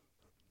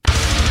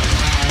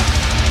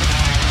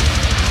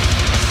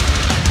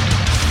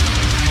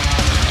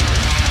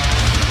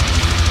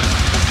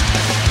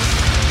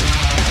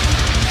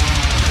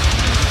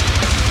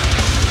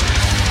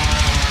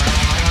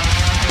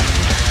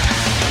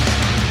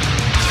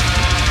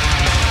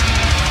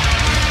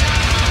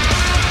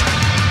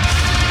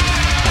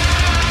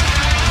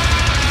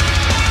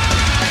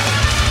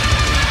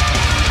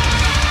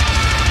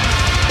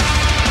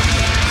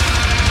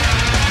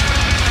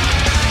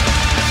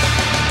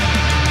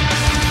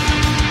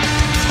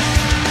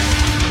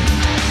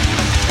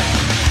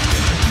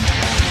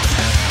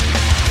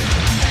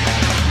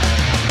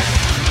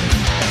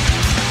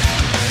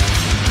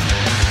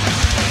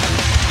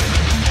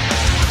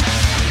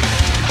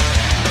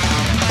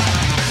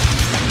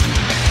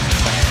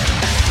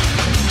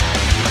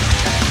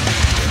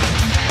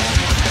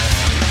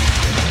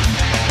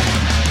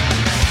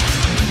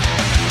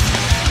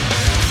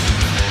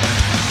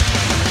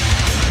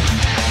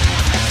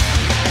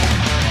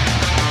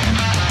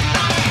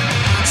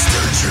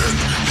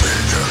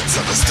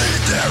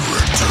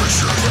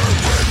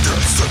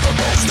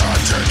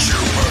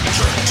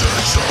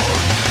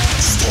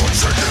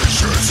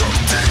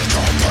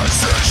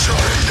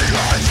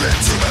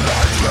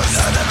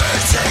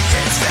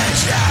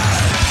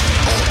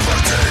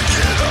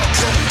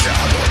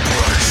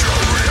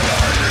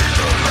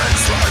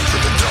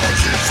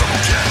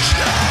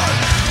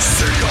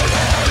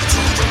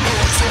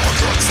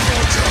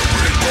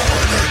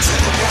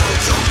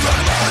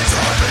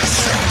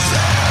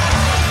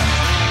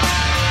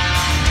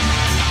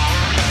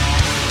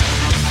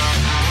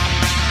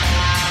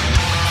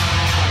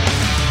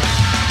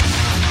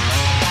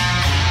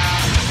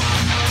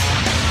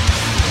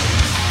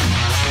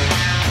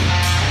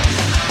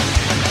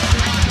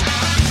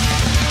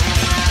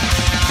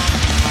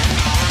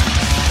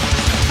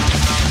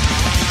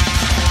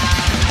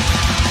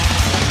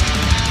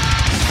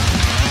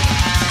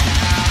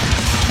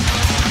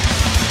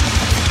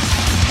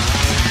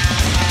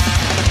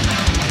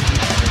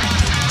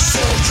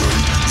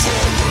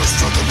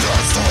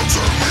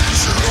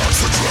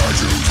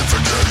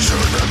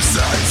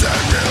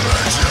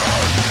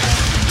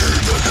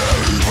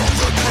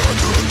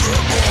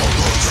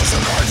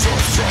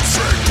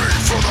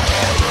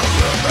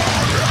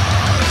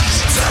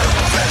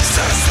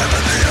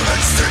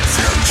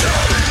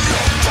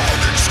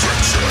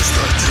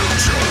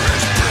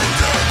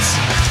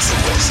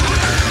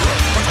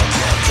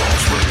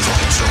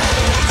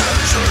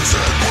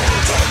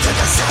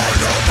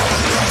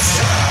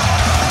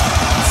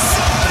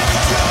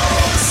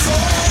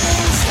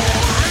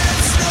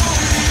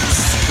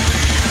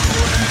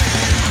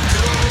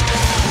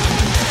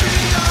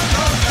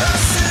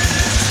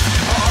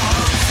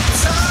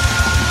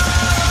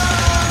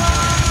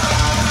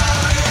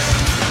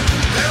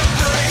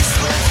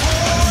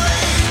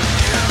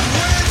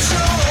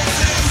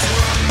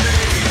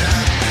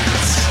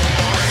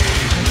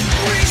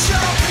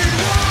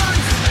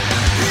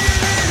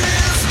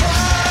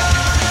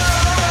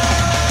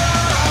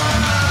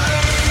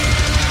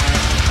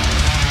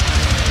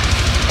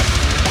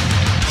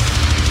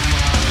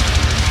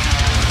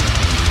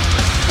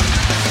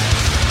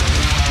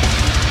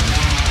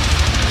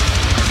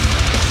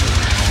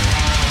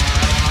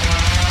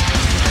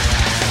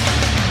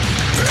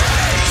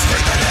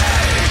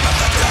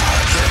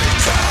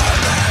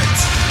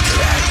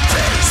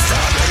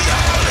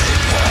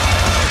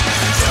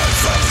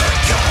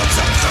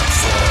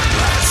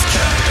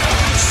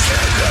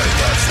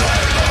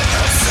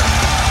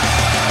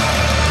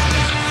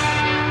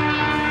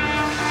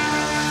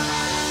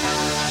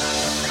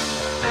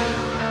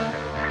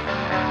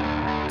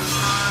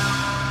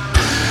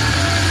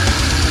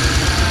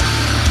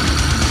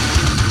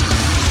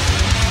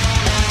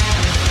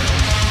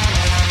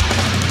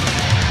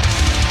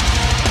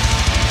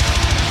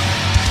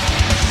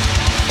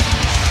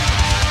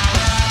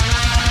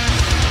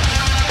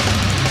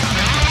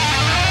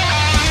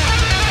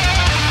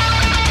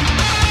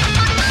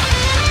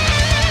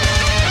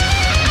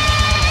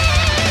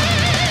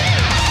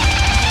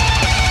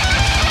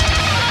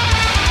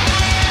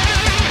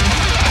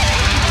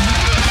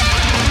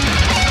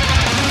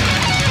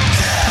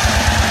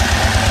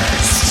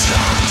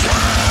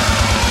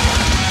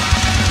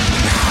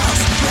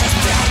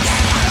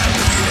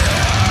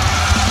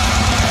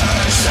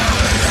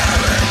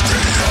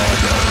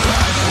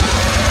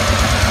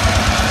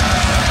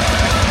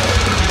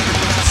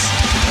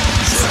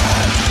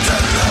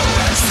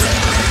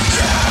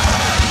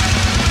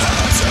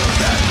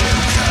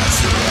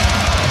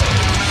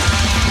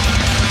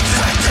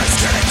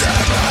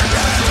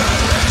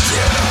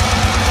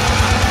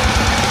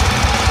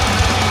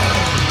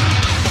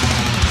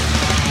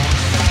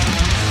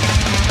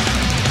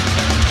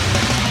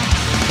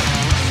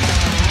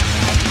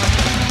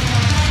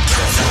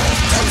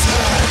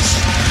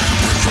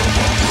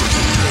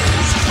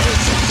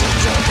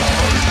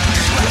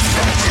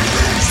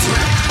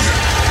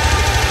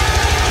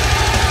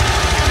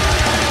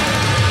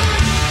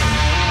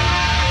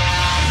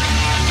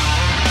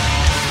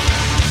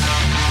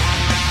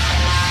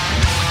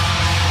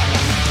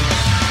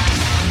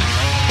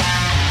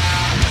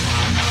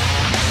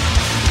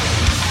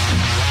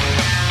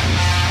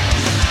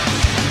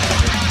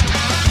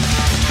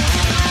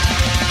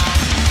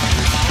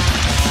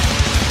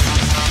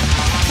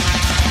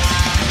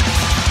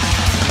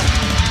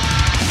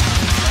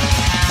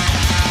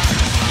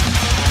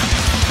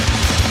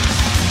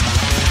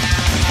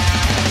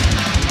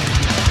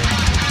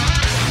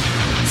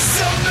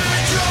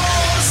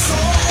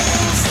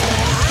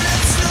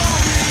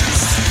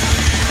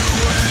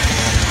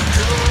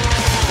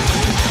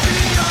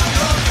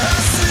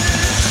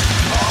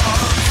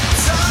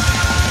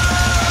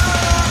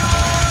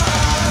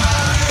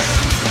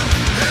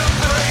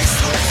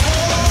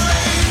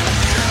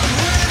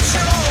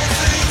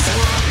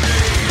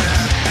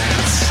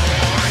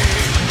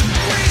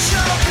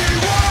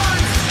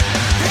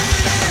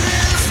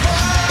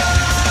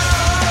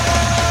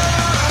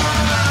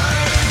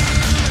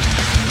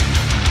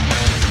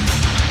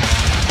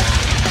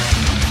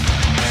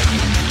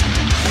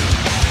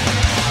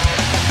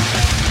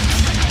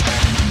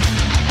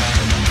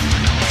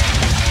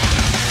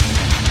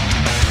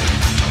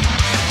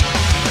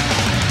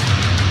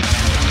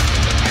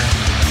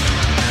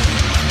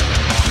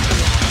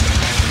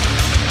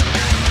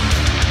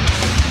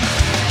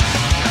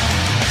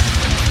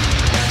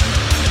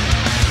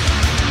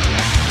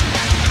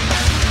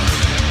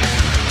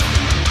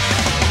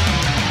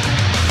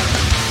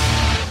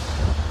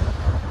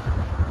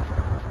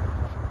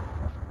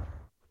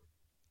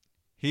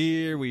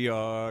 Here we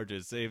are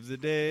to save the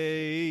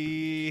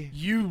day.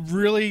 You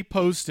really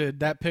posted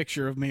that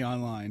picture of me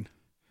online.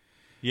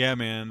 Yeah,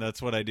 man,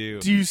 that's what I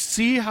do. Do you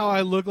see how I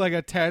look like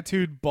a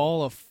tattooed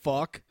ball of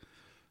fuck?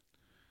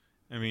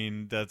 I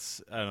mean, I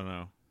don't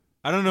know.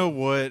 I don't know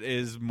what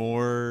is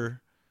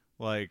more,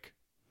 like,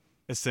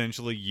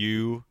 essentially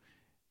you,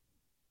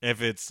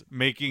 if it's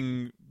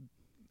making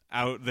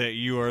out that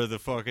you are the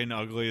fucking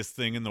ugliest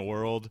thing in the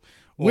world,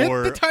 or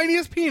With the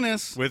tiniest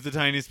penis. with the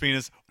tiniest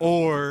penis,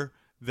 or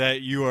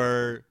that you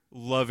are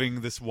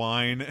loving this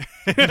wine.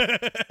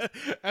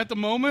 At the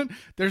moment,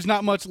 there's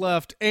not much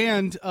left.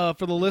 And for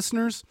the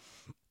listeners,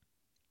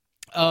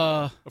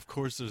 Of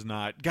course there's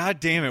not. God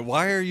damn it.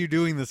 Why are you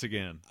doing this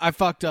again? I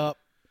fucked up.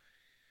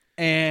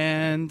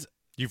 And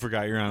You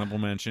forgot your honorable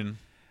mention,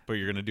 but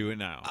you're going to do it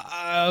now.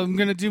 I'm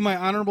going to do my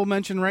honorable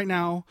mention right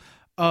now.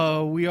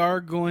 We are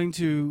going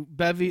to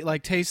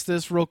taste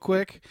this real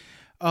quick.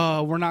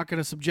 We're not going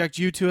to subject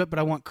you to it, but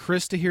I want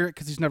Chris to hear it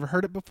because he's never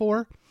heard it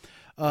before.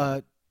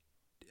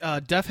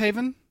 Deaf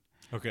Haven.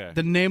 Okay.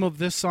 The name of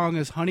this song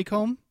is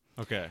Honeycomb.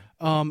 Okay.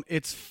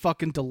 It's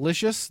fucking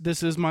delicious.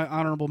 This is my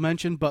honorable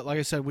mention, but like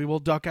I said, we will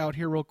duck out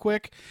here real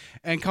quick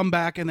and come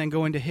back and then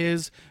go into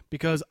his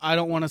because I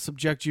don't want to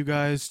subject you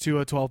guys to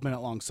a 12-minute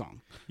long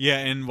song. Yeah,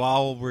 and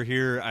while we're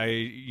here,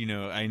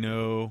 I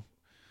know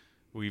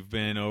we've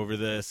been over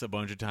this a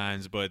bunch of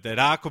times, but that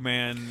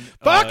Aquaman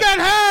Fucking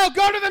hell!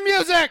 Go to the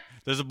music!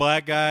 there's a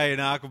black guy in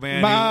Aquaman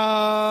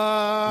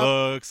who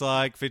looks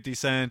like 50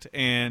 Cent,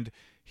 and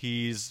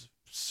he's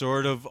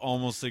sort of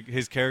almost like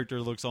his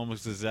character looks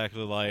almost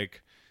exactly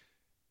like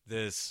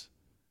this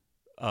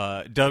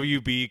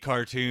WB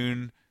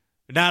cartoon.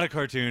 Not a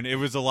cartoon. It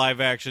was a live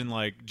action,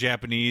 like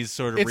Japanese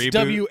sort of It's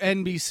reboot.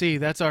 WNBC.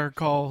 That's our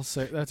call.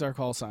 That's our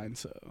call sign.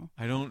 So.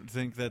 I don't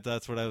think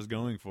that's what I was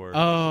going for.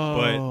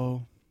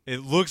 Oh. It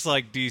looks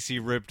like DC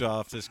ripped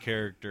off this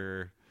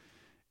character,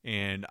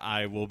 and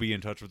I will be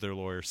in touch with their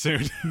lawyer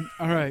soon.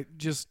 All right.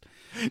 Just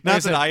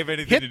Not that I have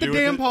anything to hit do the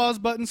with damn it. pause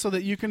button so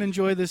that you can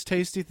enjoy this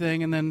tasty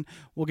thing, and then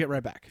we'll get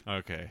right back.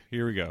 Okay,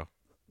 here we go.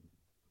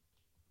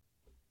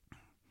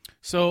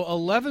 So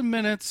 11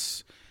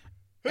 minutes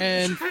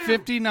and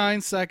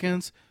 59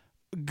 seconds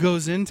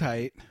goes in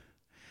tight.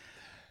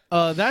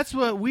 That's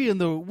what we in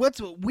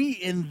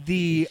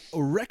the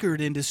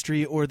record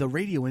industry or the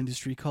radio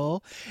industry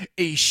call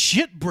a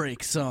shit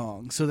break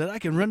song, so that I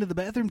can run to the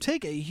bathroom,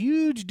 take a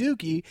huge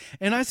dookie,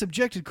 and I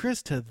subjected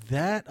Chris to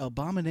that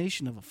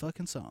abomination of a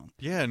fucking song.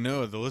 Yeah,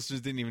 no, the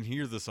listeners didn't even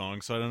hear the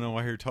song, so I don't know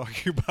why you're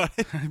talking about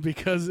it.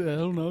 Because I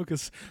don't know,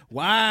 because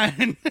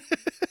wine.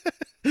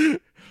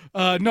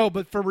 No,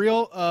 but for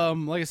real,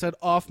 like I said,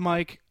 off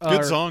mic.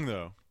 Good song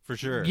though, for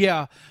sure.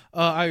 Yeah,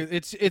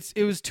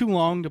 it was too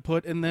long to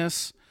put in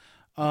this.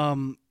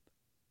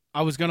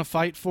 I was gonna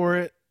fight for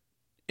it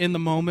in the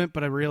moment,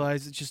 but I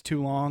realized it's just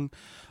too long.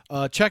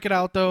 Check it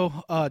out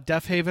though.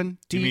 Deaf Haven.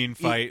 You mean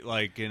fight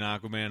like in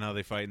Aquaman, how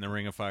they fight in the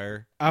Ring of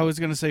Fire? I was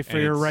gonna say for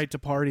And your it's- right to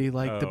party,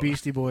 like the Oh.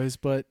 Beastie Boys,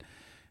 but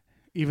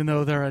even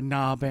though they're a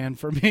nah band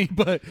for me,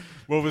 but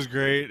What was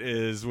great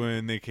is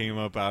when they came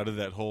up out of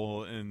that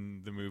hole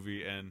in the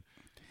movie, and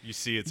you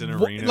see it's an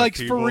arena. like of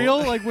people. for real,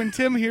 like when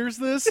Tim hears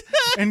this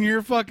and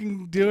you're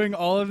fucking doing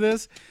all of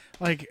this,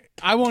 like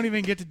I won't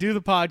even get to do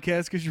the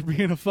podcast because you're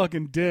being a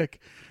fucking dick.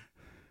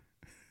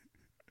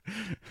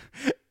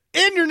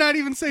 And you're not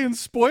even saying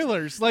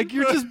spoilers. Like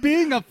you're just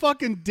being a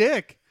fucking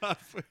dick.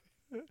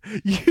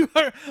 You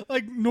are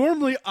like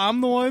normally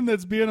I'm the one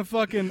that's being a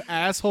fucking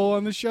asshole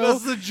on the show.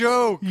 That's the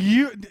joke.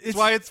 It's That's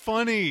why it's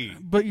funny.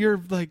 but you're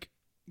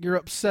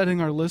upsetting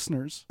our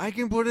listeners. I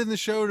can put in the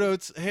show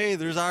notes, hey,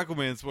 there's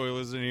Aquaman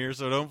spoilers in here,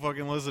 so don't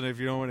fucking listen if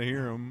you don't want to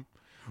hear them.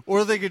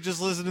 Or they could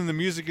just listen to the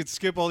music and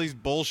skip all these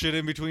bullshit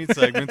in between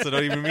segments that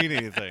don't even mean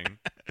anything.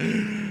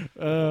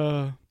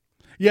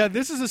 Yeah,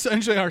 this is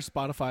essentially our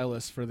Spotify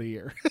list for the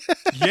year.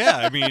 Yeah,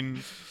 I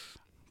mean,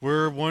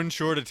 we're one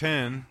short of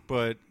 10,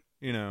 but,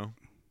 you know,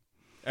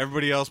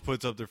 everybody else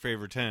puts up their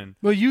favorite 10.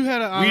 Well, you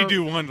had We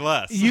do one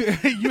less. You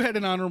had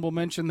an honorable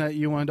mention that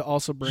you wanted to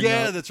also bring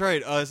Yeah, up. that's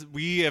right.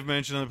 We have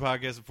mentioned on the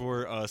podcast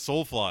before,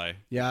 Soulfly.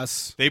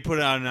 Yes. They put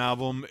out an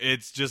album.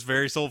 It's just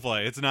very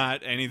Soulfly. It's not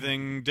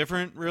anything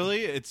different,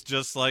 really. It's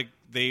just like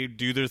they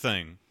do their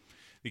thing.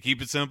 They keep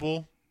it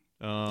simple.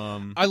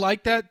 I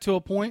like that to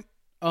a point,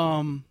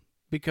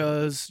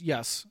 because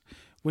yes,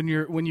 when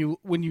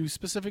you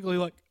specifically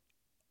like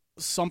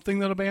something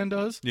that a band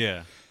does,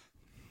 Yeah.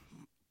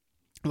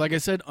 like I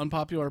said,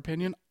 unpopular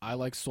opinion, I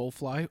like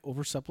Soulfly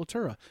over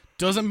Sepultura.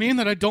 Doesn't mean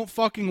that I don't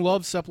fucking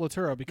love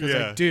Sepultura, because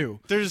I do.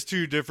 There's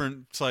two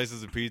different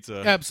slices of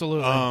pizza.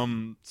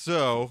 Absolutely.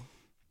 So,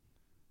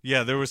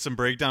 yeah, there was some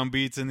breakdown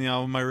beats in the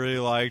album I really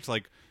liked.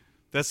 Like,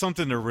 that's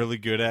something they're really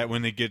good at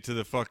when they get to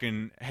the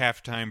fucking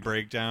halftime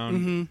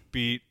breakdown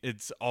beat.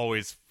 It's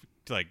always,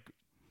 like,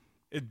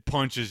 it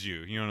punches you.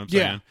 You know what I'm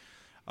Yeah.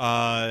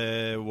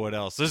 saying? What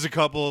else? There's a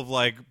couple of,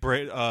 like,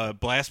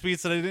 blast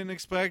beats that I didn't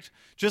expect.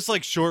 Just,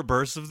 like, short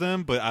bursts of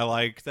them, but I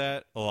like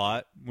that a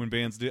lot when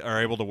bands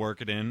are able to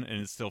work it in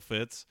and it still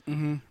fits.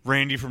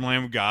 Randy from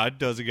Lamb of God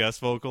does a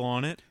guest vocal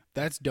on it.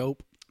 That's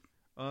dope.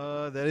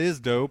 That is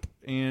dope,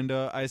 and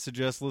I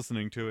suggest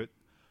listening to it.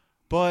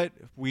 But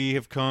we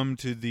have come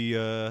to the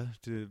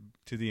to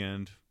the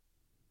end,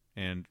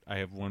 and I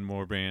have one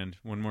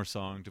more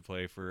song to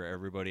play for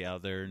everybody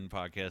out there in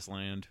podcast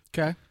land.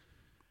 Okay.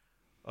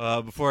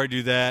 Before I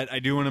do that, I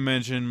do want to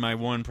mention my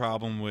one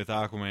problem with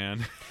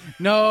Aquaman.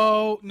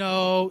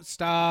 No,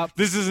 stop.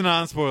 This is a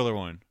non-spoiler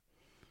one,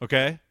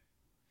 okay?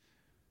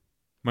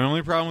 My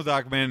only problem with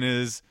Aquaman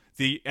is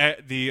the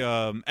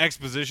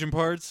exposition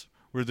parts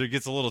where there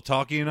gets a little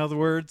talky. In other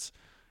words,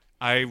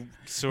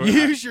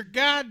 Use your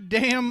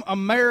goddamn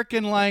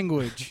American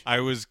language. I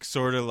was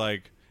sort of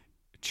like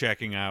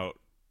checking out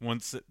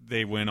once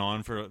they went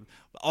on for.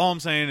 All I'm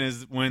saying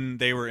is when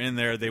they were in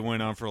there, they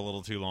went on for a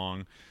little too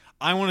long.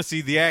 I want to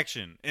see the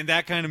action in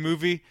that kind of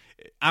movie.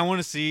 I want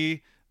to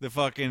see the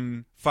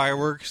fucking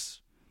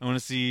fireworks. I want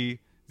to see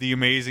the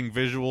amazing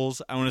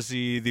visuals. I want to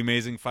see the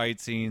amazing fight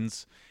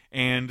scenes.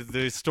 And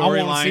the storyline.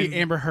 I want to see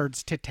Amber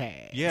Heard's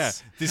titties. Yeah.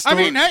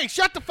 Hey,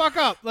 shut the fuck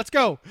up. Let's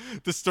go.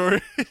 The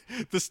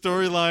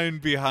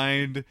storyline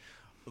behind,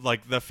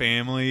 like, the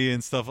family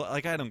and stuff.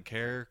 Like, I don't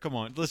care. Come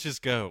on, let's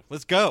just go.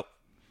 Let's go.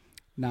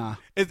 Nah.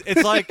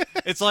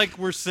 It's like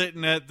we're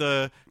sitting at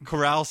the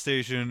corral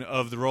station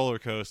of the roller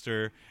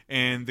coaster,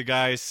 and the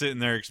guy's sitting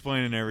there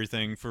explaining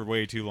everything for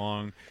way too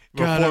long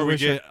before we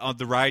get on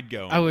the ride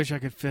going. I wish I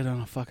could fit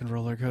on a fucking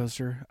roller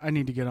coaster. I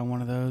need to get on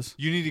one of those.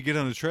 You need to get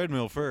on the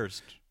treadmill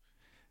first.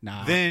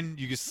 Nah. Then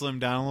you can slim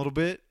down a little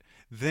bit.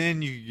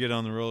 Then you can get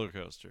on the roller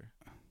coaster.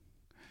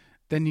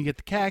 Then you get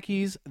the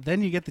khakis.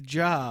 Then you get the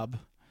job.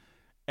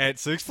 At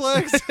Six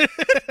Flags?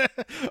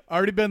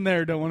 Already been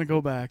there. Don't want to go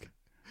back.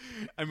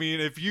 I mean,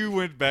 if you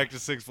went back to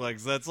Six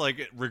Flags, that's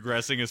like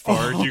regressing as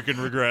far as you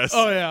can regress.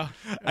 Oh, yeah.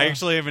 I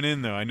actually have an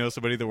in, though. I know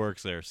somebody that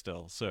works there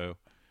still. So,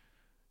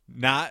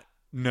 not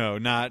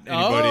anybody.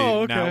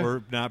 Oh,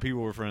 okay. Not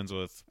people we're friends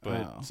with,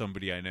 but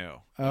somebody I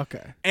know.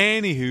 Okay.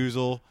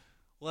 Anywhoozle.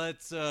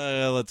 Let's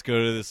go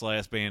to this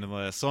last band and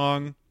last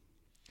song.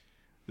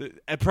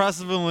 At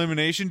process of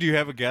elimination, do you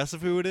have a guess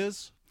of who it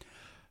is?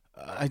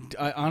 I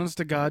honest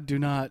to God, do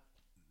not.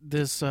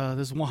 This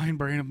wine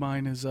brain of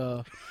mine is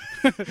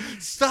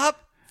Stop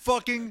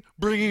fucking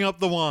bringing up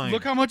the wine.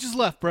 Look how much is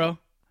left, bro.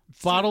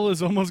 Bottle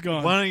is almost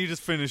gone. Why don't you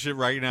just finish it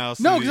right now?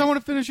 No, because I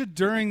want to finish it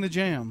during the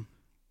jam.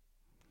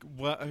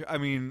 Well, I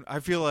mean,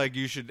 I feel like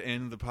you should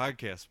end the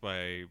podcast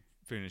by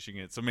finishing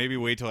it. So maybe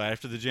wait till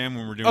after the jam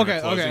when we're doing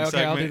a closing segment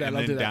I'll do that.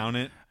 and then down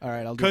it. All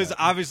right, I'll do that. Because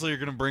obviously you're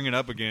going to bring it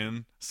up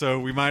again, so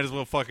we might as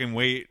well fucking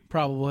wait.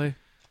 Probably.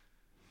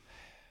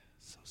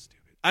 So stupid.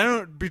 I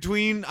don't,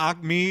 between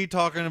me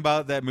talking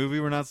about that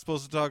movie we're not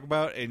supposed to talk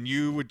about and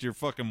you with your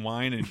fucking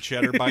wine and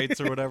cheddar bites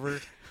or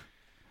whatever,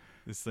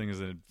 this thing is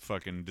a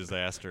fucking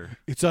disaster.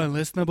 It's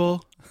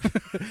unlistenable.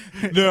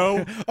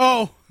 No.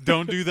 Oh.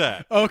 Don't do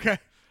that. Okay.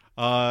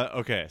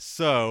 Okay,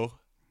 so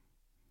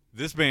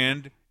this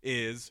band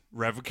is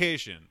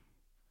Revocation.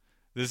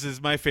 This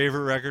is my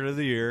favorite record of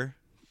the year.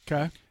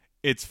 Okay.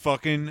 It's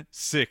fucking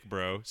sick,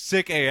 bro.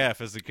 Sick AF,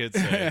 as the kids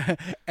say.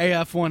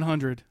 AF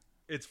 100.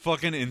 It's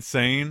fucking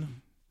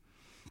insane.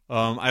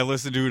 I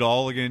listened to it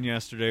all again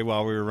yesterday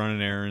while we were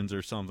running errands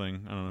or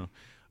something. I don't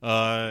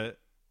know.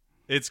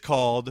 It's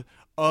called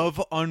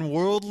Of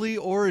Unworldly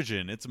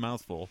Origin. It's a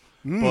mouthful.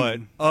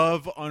 But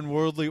Of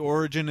Unworldly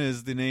Origin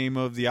is the name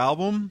of the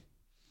album.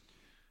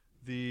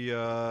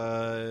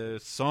 The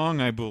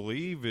song, I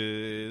believe,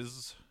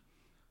 is...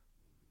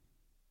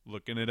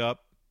 Looking it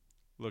up.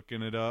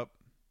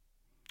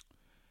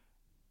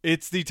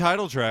 It's the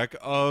title track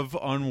of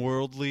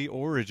Unworldly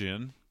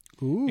Origin.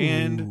 Ooh.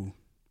 And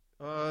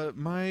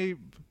my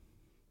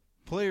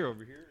player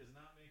over here is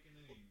not making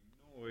any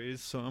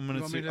noise, so I'm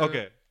going to see...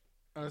 Okay.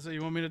 So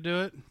you want me to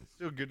do it? It's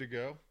still good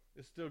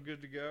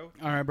to go.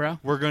 All right, bro.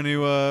 We're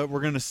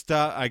gonna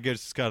stop. I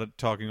guess got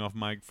talking off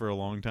mic for a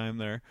long time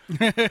there.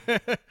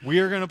 We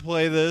are gonna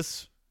play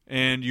this,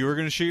 and you are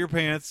gonna shit your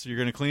pants. You're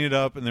gonna clean it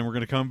up, and then we're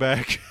gonna come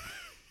back.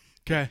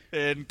 Okay.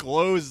 And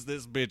close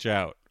this bitch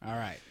out. All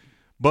right.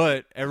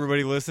 But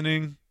everybody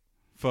listening,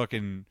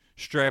 fucking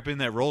strap in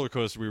that roller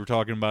coaster we were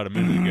talking about a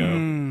minute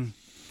ago.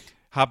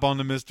 Hop on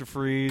to Mr.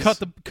 Freeze.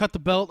 Cut the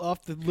belt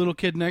off the little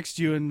kid next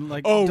to you and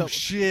like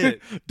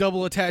shit.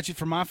 double attach it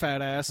for my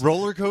fat ass.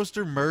 Roller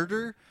coaster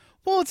murder?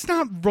 Well, it's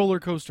not roller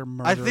coaster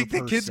murder. I think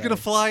the kid's gonna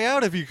fly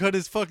out if you cut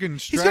his fucking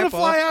strap He's gonna off.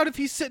 fly out if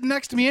he's sitting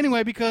next to me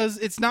anyway, because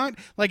it's not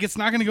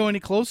gonna go any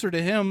closer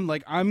to him.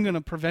 Like, I'm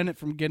gonna prevent it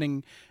from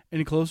getting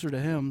any closer to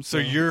him. So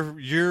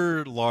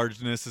your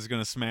largeness is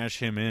gonna smash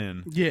him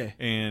in. Yeah.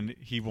 And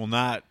he will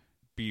not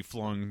be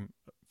flung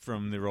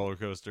from the roller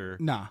coaster.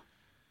 Nah.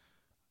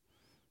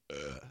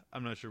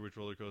 I'm not sure which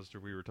roller coaster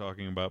we were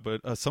talking about,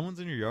 but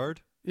someone's in your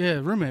yard? Yeah,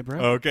 roommate, bro.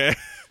 Okay.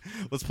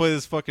 Let's play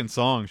this fucking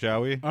song,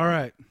 shall we? All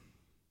right.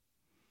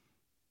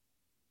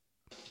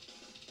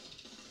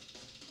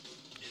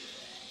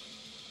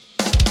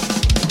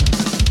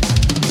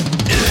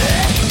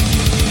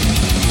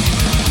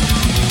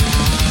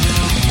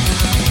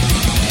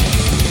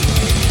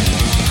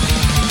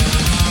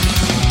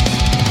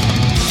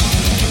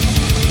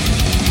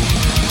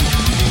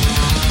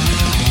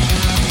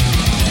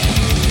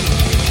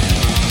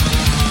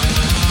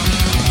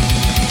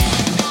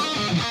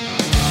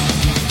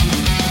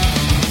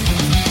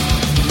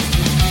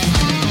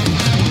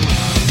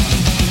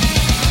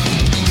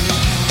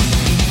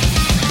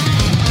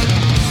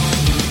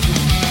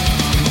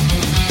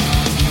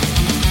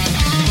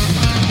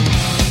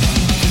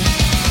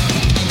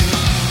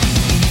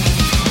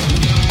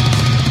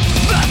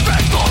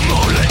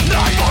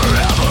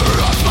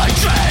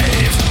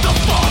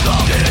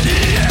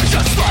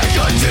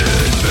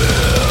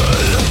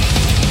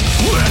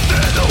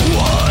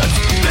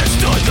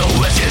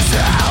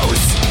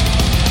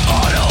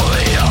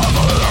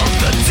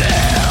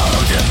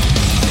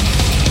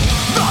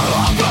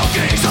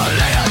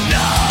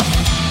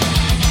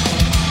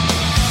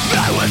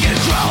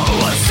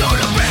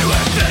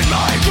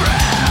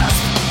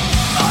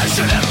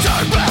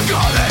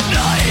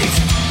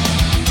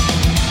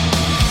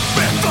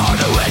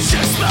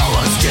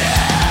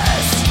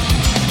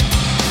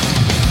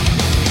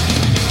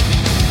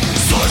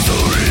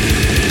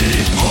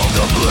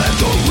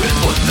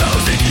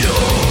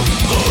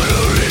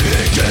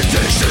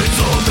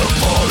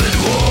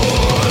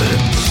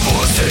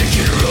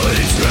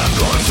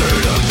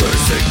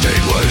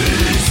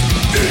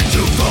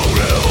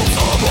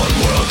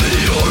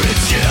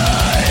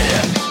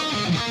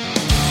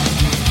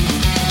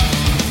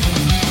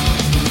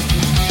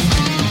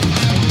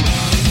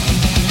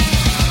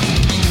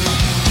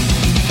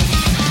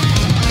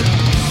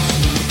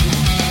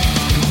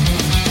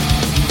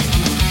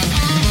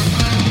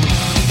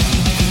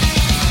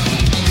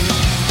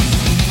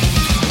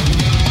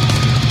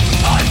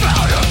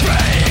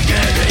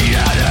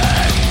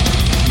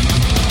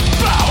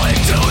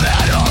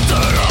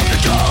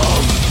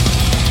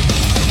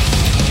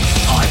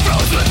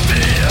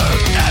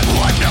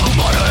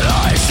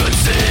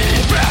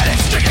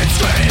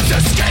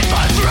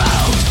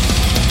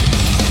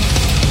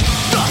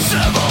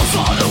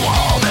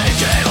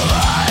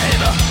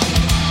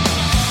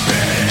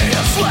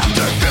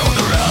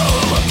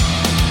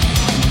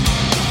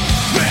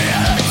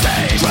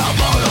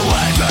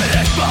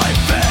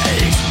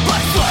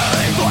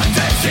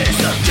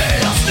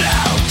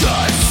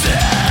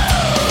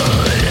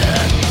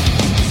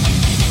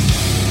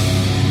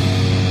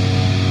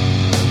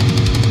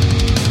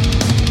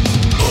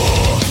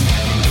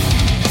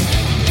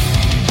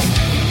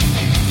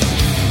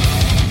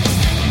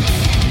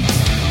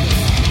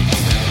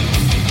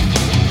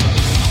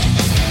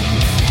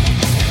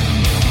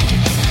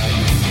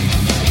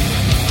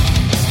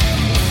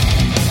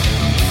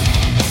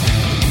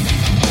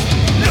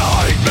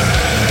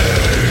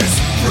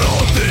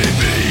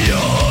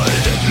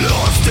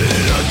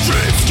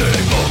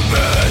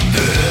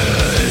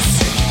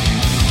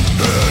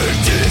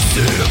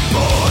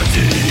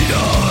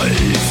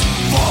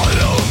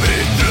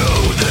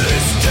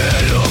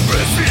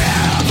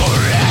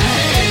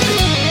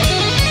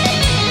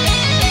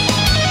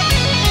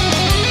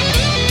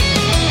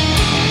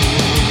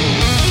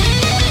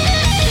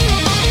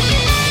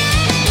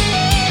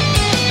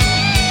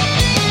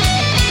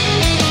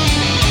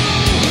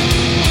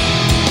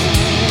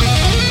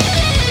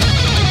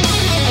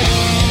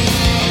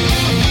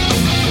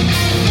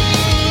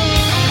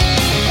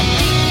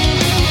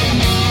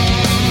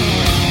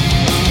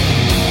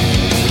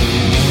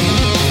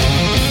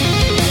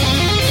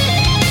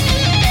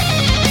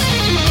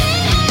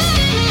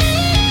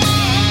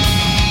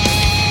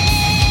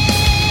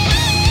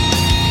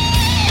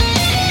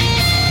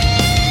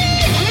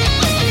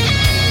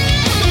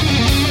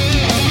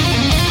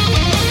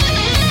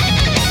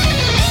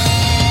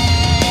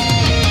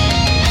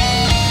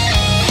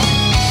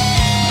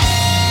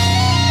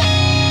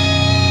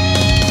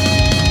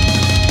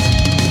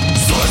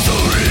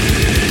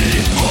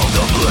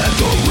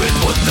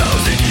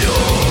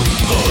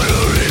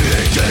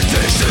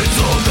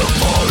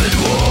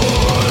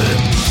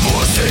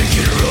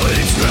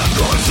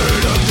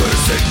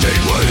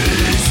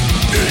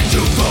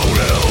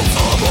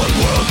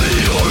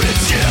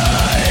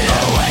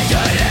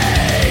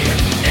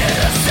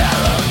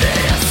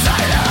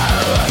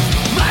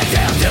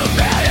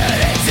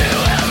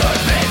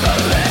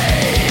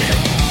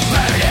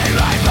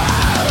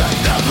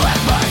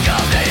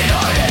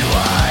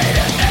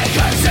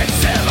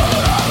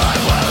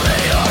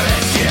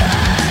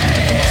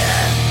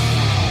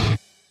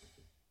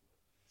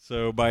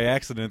 So by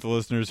accident, the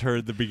listeners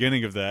heard the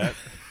beginning of that,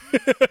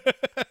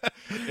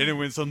 and it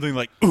went something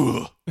like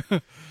 "ugh"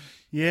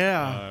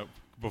 Yeah.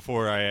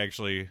 before I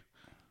actually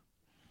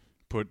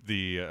put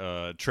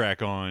the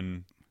track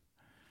on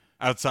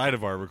outside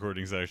of our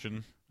recording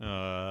session.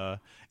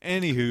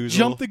 Anywho,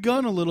 Jump the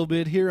gun a little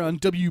bit here on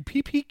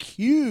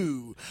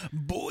WPPQ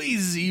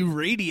Boise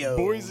Radio.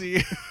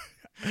 Boise.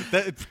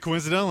 That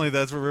coincidentally,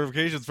 that's where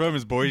Revocation's from.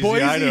 Is Boise,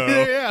 Boise,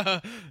 Idaho. yeah,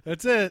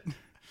 that's it.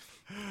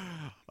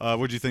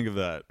 What'd you think of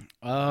that?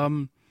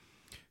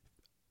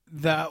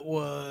 That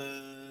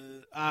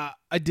was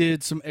I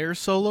did some air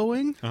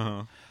soloing.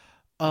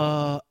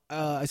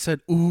 I said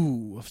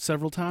 "ooh"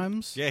 several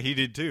times. Yeah, he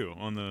did too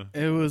on the.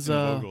 It was in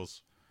the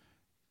vocals.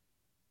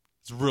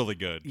 It's really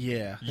good.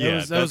 Yeah,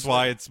 Yeah, that's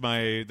why it's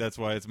my. That's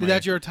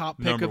your top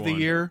pick number of the one.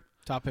 year.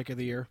 Top pick of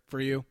the year for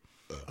you.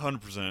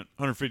 100%,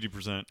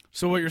 150%.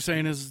 So what you're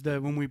saying is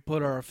that when we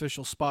put our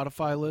official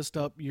Spotify list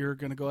up, you're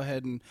going to go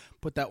ahead and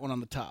put that one on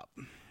the top.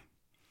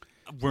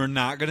 We're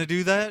not gonna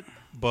do that,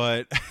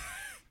 but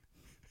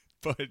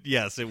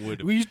yes, it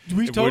would. We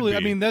it totally. would I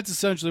be. mean, that's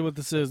essentially what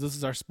this is. This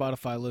is our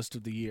Spotify list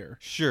of the year.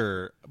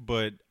 Sure,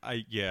 but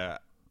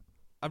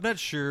I'm not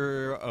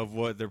sure of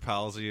what their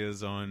policy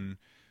is on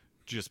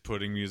just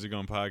putting music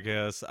on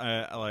podcasts.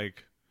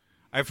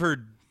 I've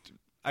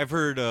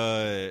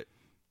heard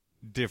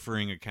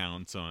differing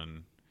accounts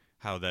on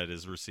how that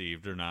is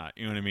received or not.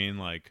 You know what I mean?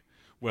 Like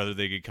whether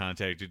they get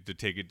contacted to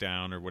take it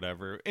down or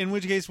whatever. In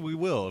which case we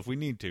will if we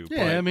need to.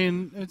 Yeah, but I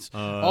mean, it's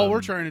all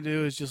we're trying to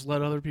do is just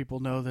let other people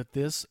know that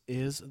this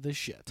is the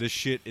shit. this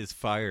shit is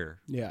fire.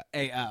 Yeah,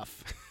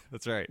 AF.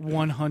 That's right.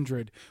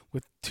 100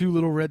 with two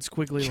little red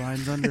squiggly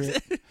lines under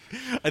it.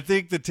 I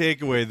think the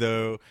takeaway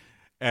though,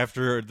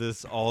 after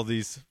this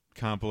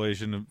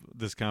compilation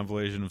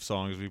of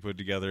songs we put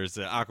together, is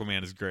that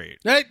Aquaman is great.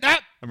 Hey,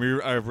 I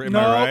mean, am nope,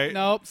 I right?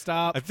 Nope,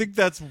 stop. I think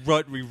that's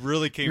what we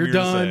really came You're here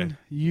done. to say.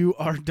 You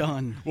are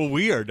done. Well,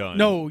 we are done.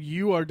 No,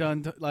 you are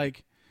done.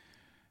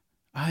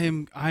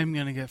 I'm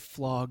gonna get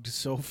flogged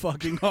so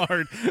fucking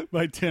hard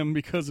by Tim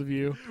because of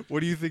you.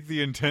 What do you think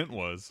the intent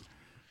was?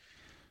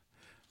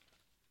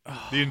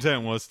 The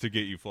intent was to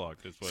get you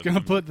flogged. It's gonna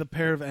put the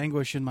pair of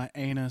anguish in my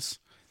anus.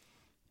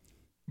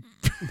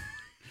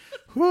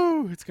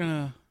 Whew! It's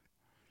gonna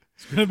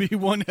be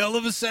one hell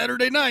of a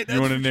Saturday night.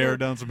 You want to that's for narrow sure.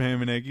 down some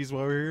ham and eggies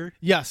while we're here?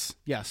 Yes.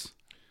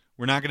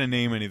 We're not going to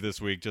name any this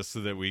week just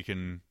so that we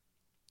can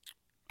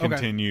Okay.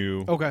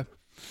 continue. Okay.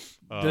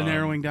 The Um,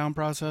 narrowing down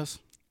process.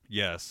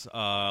 Yes.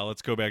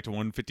 Let's go back to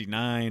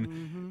 159.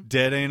 Mm-hmm.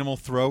 Dead animal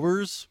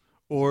throwers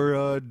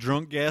or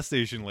drunk gas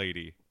station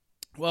lady?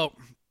 Well,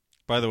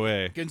 By the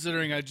way,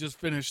 considering I just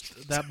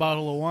finished that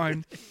bottle of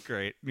wine,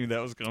 great. Knew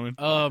that was coming.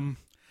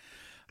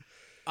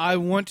 I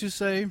want to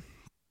say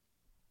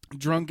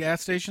drunk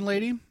gas station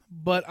lady,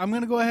 but I'm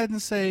going to go ahead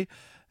and say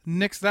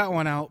nix that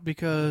one out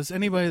because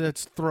anybody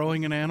that's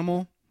throwing an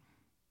animal,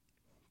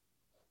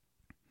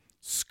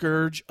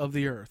 scourge of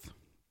the earth.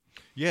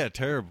 Yeah,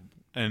 terrible.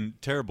 And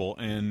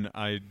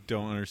I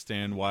don't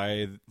understand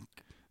why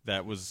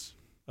that was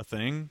a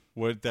thing.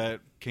 What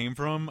that came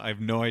from, I have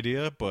no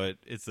idea, but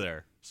it's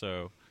there.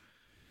 So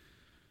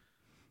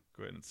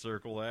go ahead and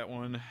circle that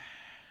one.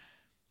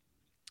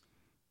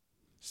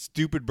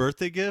 Stupid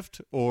birthday gift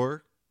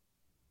or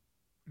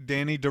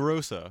Danny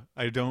DeRosa.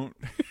 I don't.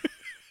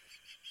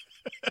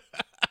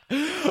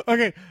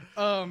 Okay.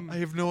 I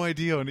have no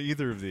idea on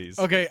either of these.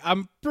 Okay,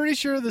 I'm pretty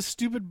sure the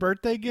stupid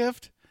birthday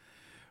gift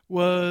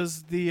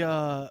was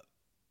the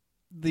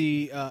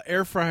the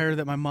air fryer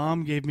that my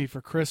mom gave me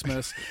for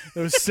Christmas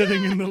that was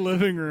sitting in the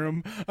living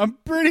room. I'm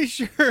pretty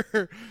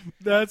sure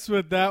that's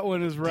what that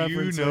one is Do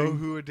referencing. you know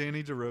who a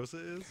Danny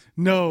DeRosa is?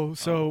 No,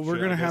 so we're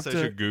Shit, gonna I have guess to.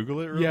 I should Google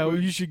it. Real Yeah, quick?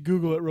 well, you should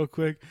Google it real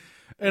quick.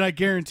 And I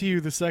guarantee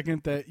you, the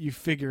second that you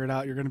figure it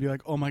out, you're gonna be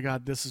like, "Oh my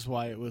god, this is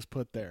why it was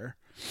put there."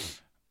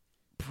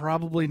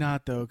 Probably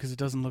not though, because it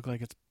doesn't look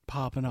like it's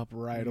popping up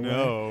right away.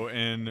 No,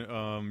 and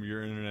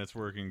your internet's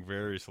working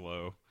very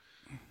slow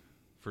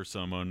for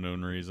some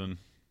unknown reason.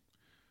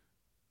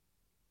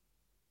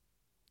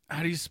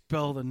 How do you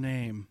spell the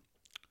name?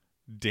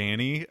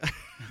 Danny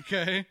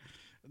Okay,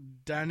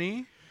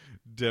 Danny.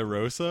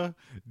 DeRosa,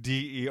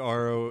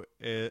 DeRosa.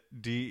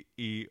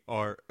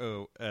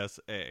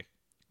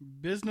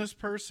 Business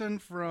person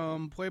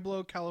from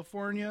Pueblo,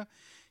 California.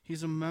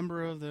 He's a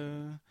member of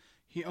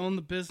he owned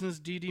the business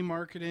DD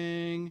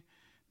Marketing,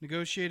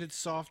 negotiated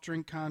soft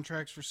drink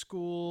contracts for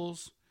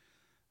schools.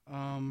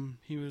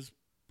 He was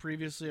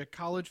previously a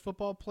college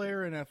football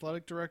player and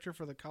athletic director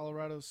for the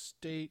Colorado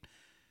State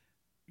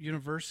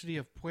University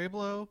of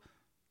Pueblo.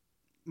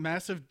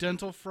 Massive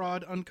dental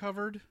fraud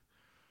uncovered.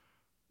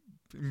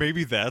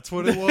 Maybe that's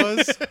what it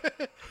was.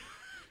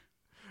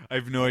 I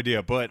have no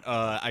idea, but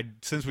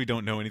since we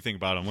don't know anything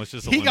about him, let's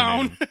just He eliminate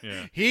gone. him.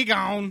 Yeah. He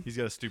gone. He's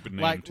got a stupid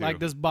name Like too. like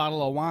this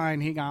bottle of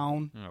wine. He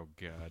gone. Oh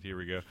god, here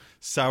we go.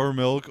 Sour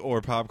milk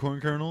or popcorn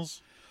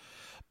kernels?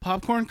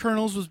 Popcorn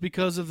kernels was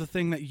because of the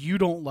thing that you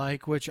don't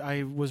like, which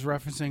I was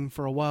referencing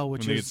for a while,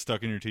 which When they get is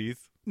stuck in your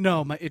teeth?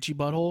 no, my itchy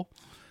butthole.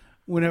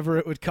 Whenever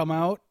it would come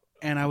out,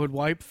 and I would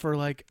wipe for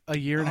like a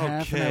year and a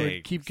half, and I Okay,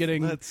 would keep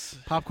getting that's-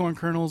 popcorn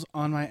kernels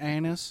on my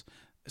anus,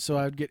 so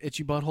I would get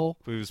itchy butthole.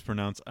 It was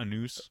pronounced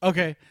anus.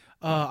 Okay,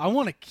 I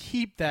want to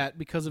keep that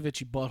because of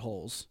itchy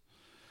buttholes.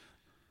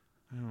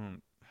 I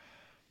don't.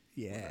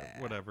 Yeah.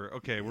 Whatever.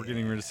 Okay, we're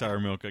getting rid of sour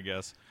milk, I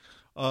guess.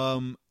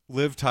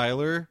 Liv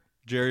Tyler,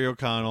 Jerry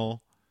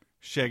O'Connell,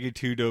 Shaggy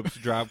Two Dopes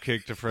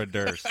dropkick to Fred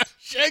Durst.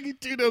 Shaggy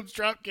Two Dopes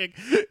dropkick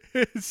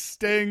is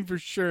staying for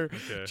sure.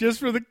 Okay. Just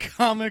for the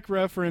comic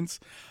reference.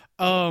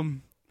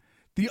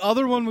 The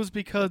other one was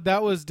because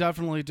that was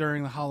definitely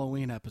during the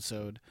Halloween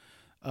episode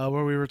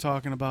where we were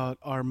talking about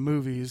our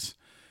movies.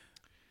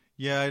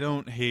 Yeah, I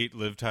don't hate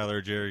Liv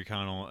Tyler, Jerry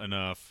O'Connell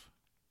enough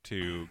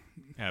to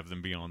have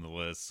them be on the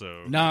list.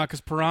 So Nah,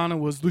 because Piranha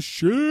was the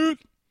shit.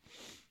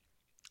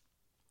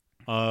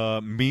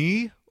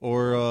 me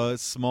or a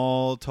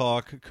small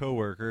talk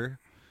coworker.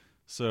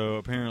 So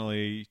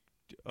apparently,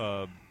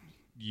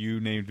 you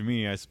named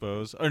me, I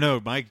suppose. Or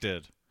no, Mike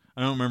did.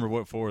 I don't remember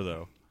what for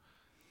though.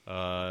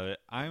 I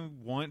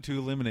want to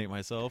eliminate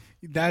myself.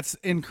 That's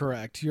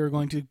incorrect. You're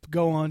going to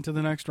go on to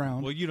the next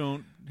round. Well, you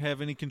don't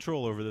have any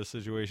control over this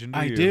situation, do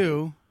I you?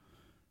 do.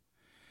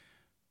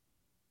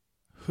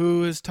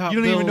 Who is top You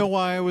don't billed? even know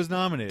why I was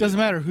nominated. Doesn't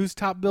matter. Who's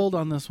top billed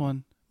on this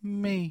one?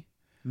 Me.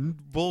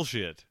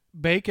 Bullshit.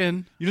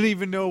 Bacon. You don't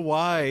even know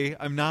why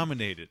I'm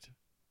nominated.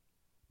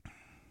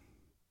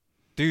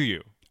 Do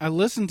you? I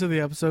listened to the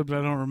episode, but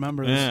I don't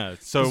remember this. Yeah.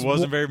 So this it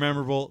wasn't wo- very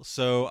memorable,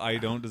 so I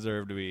don't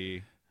deserve to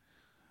be.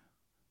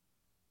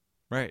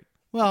 Right.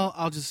 Well,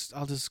 I'll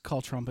just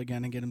call Trump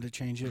again and get him to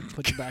change it,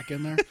 put you back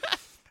in there.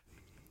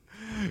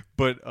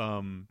 But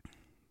I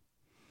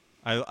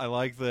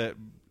like that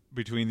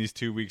between these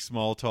 2 weeks,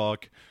 small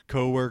talk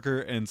coworker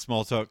and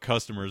small talk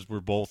customers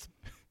were both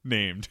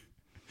named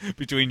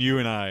between you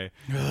and I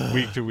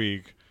week to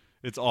week.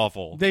 It's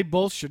awful. They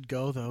both should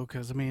go though,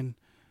 because I mean,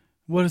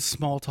 what is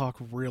small talk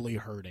really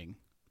hurting?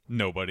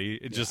 Nobody.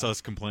 It's just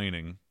us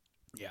complaining.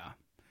 Yeah,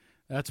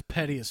 that's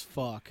petty as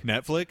fuck.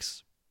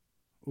 Netflix?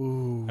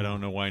 Ooh, I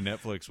don't know why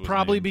Netflix was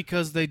probably named.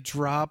 because they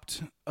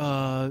dropped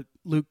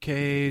Luke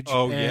Cage.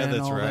 Oh, yeah, and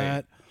that's all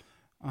right.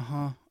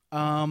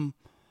 That.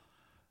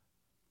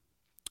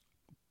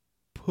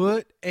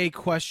 Put a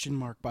question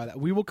mark by that.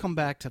 We will come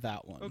back to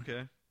that one.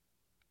 Okay.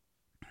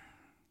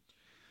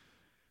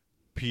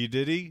 P.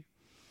 Diddy?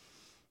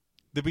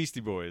 The Beastie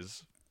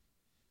Boys.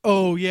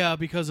 Oh yeah,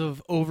 because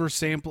of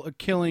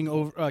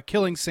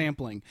killing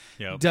sampling.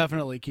 Yep.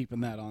 Definitely keeping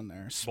that on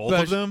there. Both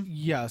of them?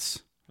 Yes.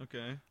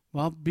 Okay.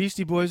 Well,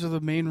 Beastie Boys are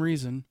the main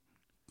reason.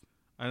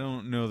 I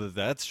don't know that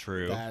that's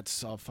true.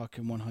 That's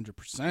fucking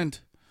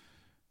 100%.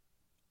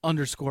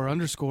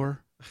 __.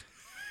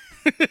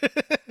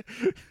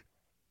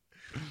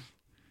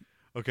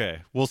 Okay.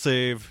 We'll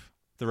save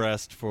the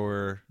rest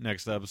for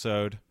next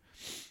episode.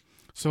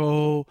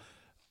 So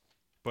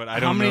But I How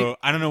don't many- know.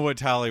 I don't know what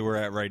tally we're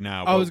at right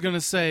now. I but was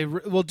gonna say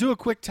we'll do a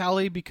quick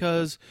tally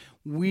because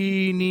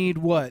we need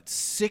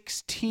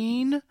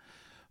 16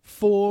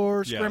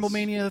 for Yes. Scramble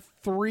Mania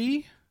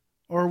 3,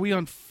 or are we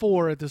on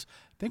 4 at this?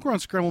 I think we're on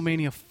Scramble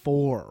Mania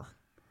 4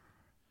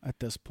 at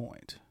this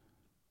point.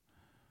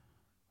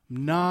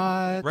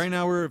 Not right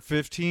now we're at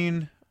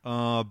 15,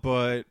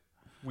 but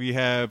we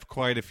have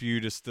quite a few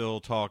to still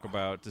talk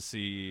about to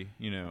see,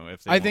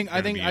 if they I think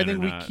gonna be in or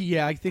we not.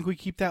 I think we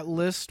keep that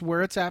list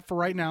where it's at for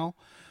right now.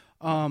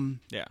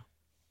 Yeah.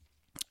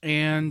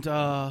 And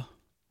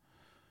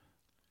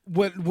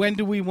when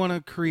do we want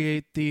to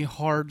create the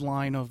hard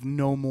line of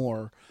no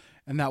more?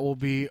 and that will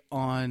be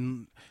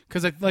on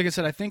because, like I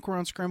said, I think we're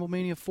on Scramble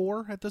Mania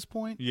 4 at this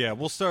point. Yeah,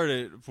 we'll start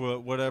it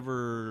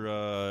whatever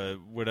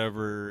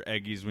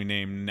Eggies we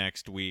name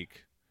next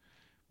week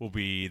will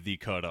be the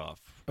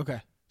cutoff.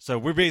 Okay. So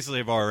we basically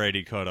have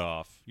already cut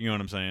off. You know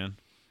what I'm saying?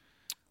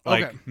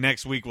 Like Okay.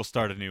 next week we'll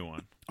start a new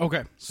one.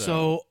 Okay. So-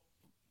 So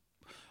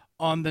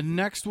on the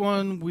next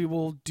one, we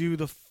will do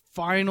the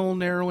final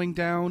narrowing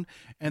down,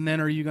 and then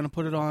are you going to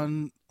put it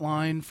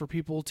online for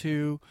people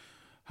to?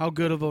 How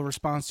good of a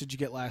response did you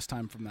get last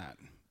time from that?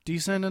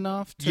 Decent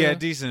enough? Yeah,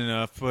 decent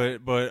enough,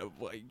 but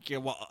yeah,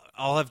 well,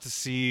 I'll have to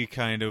see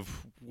kind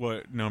of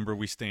what number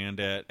we stand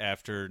at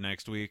after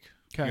next week.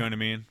 Okay. You know what I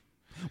mean?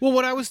 Well,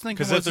 what I was thinking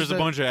Because was if there's is a that-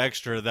 bunch of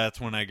extra, that's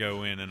when I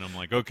go in and I'm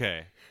like,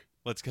 okay,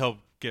 let's help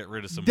get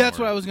rid of some That's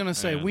more. what I was going to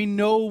say. Yeah. We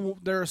know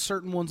there are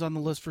certain ones on the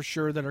list for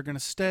sure that are going to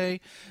stay.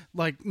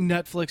 Like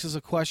Netflix is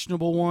a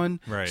questionable one.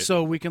 Right.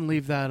 So we can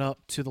leave that up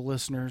to the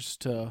listeners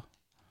to.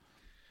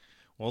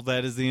 Well,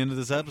 that is the end of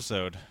this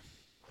episode.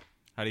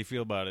 How do you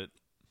feel about it?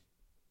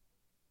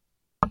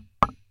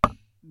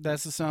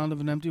 That's the sound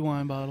of an empty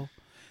wine bottle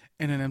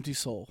and an empty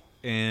soul.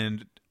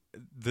 And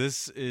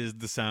this is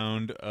the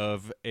sound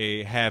of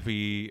a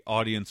happy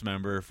audience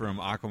member from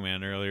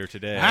Aquaman earlier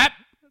today. Ah!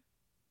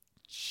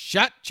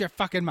 Shut your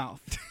fucking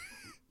mouth.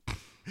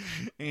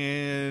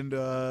 And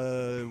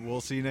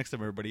we'll see you next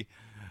time, everybody.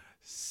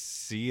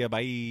 See ya.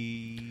 Bye.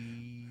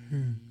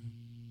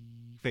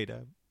 Fade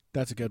out.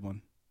 That's a good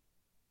one.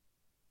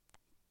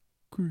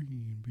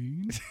 Green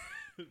bean.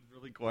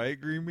 Really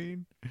quiet, green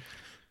bean.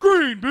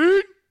 Green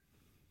bean.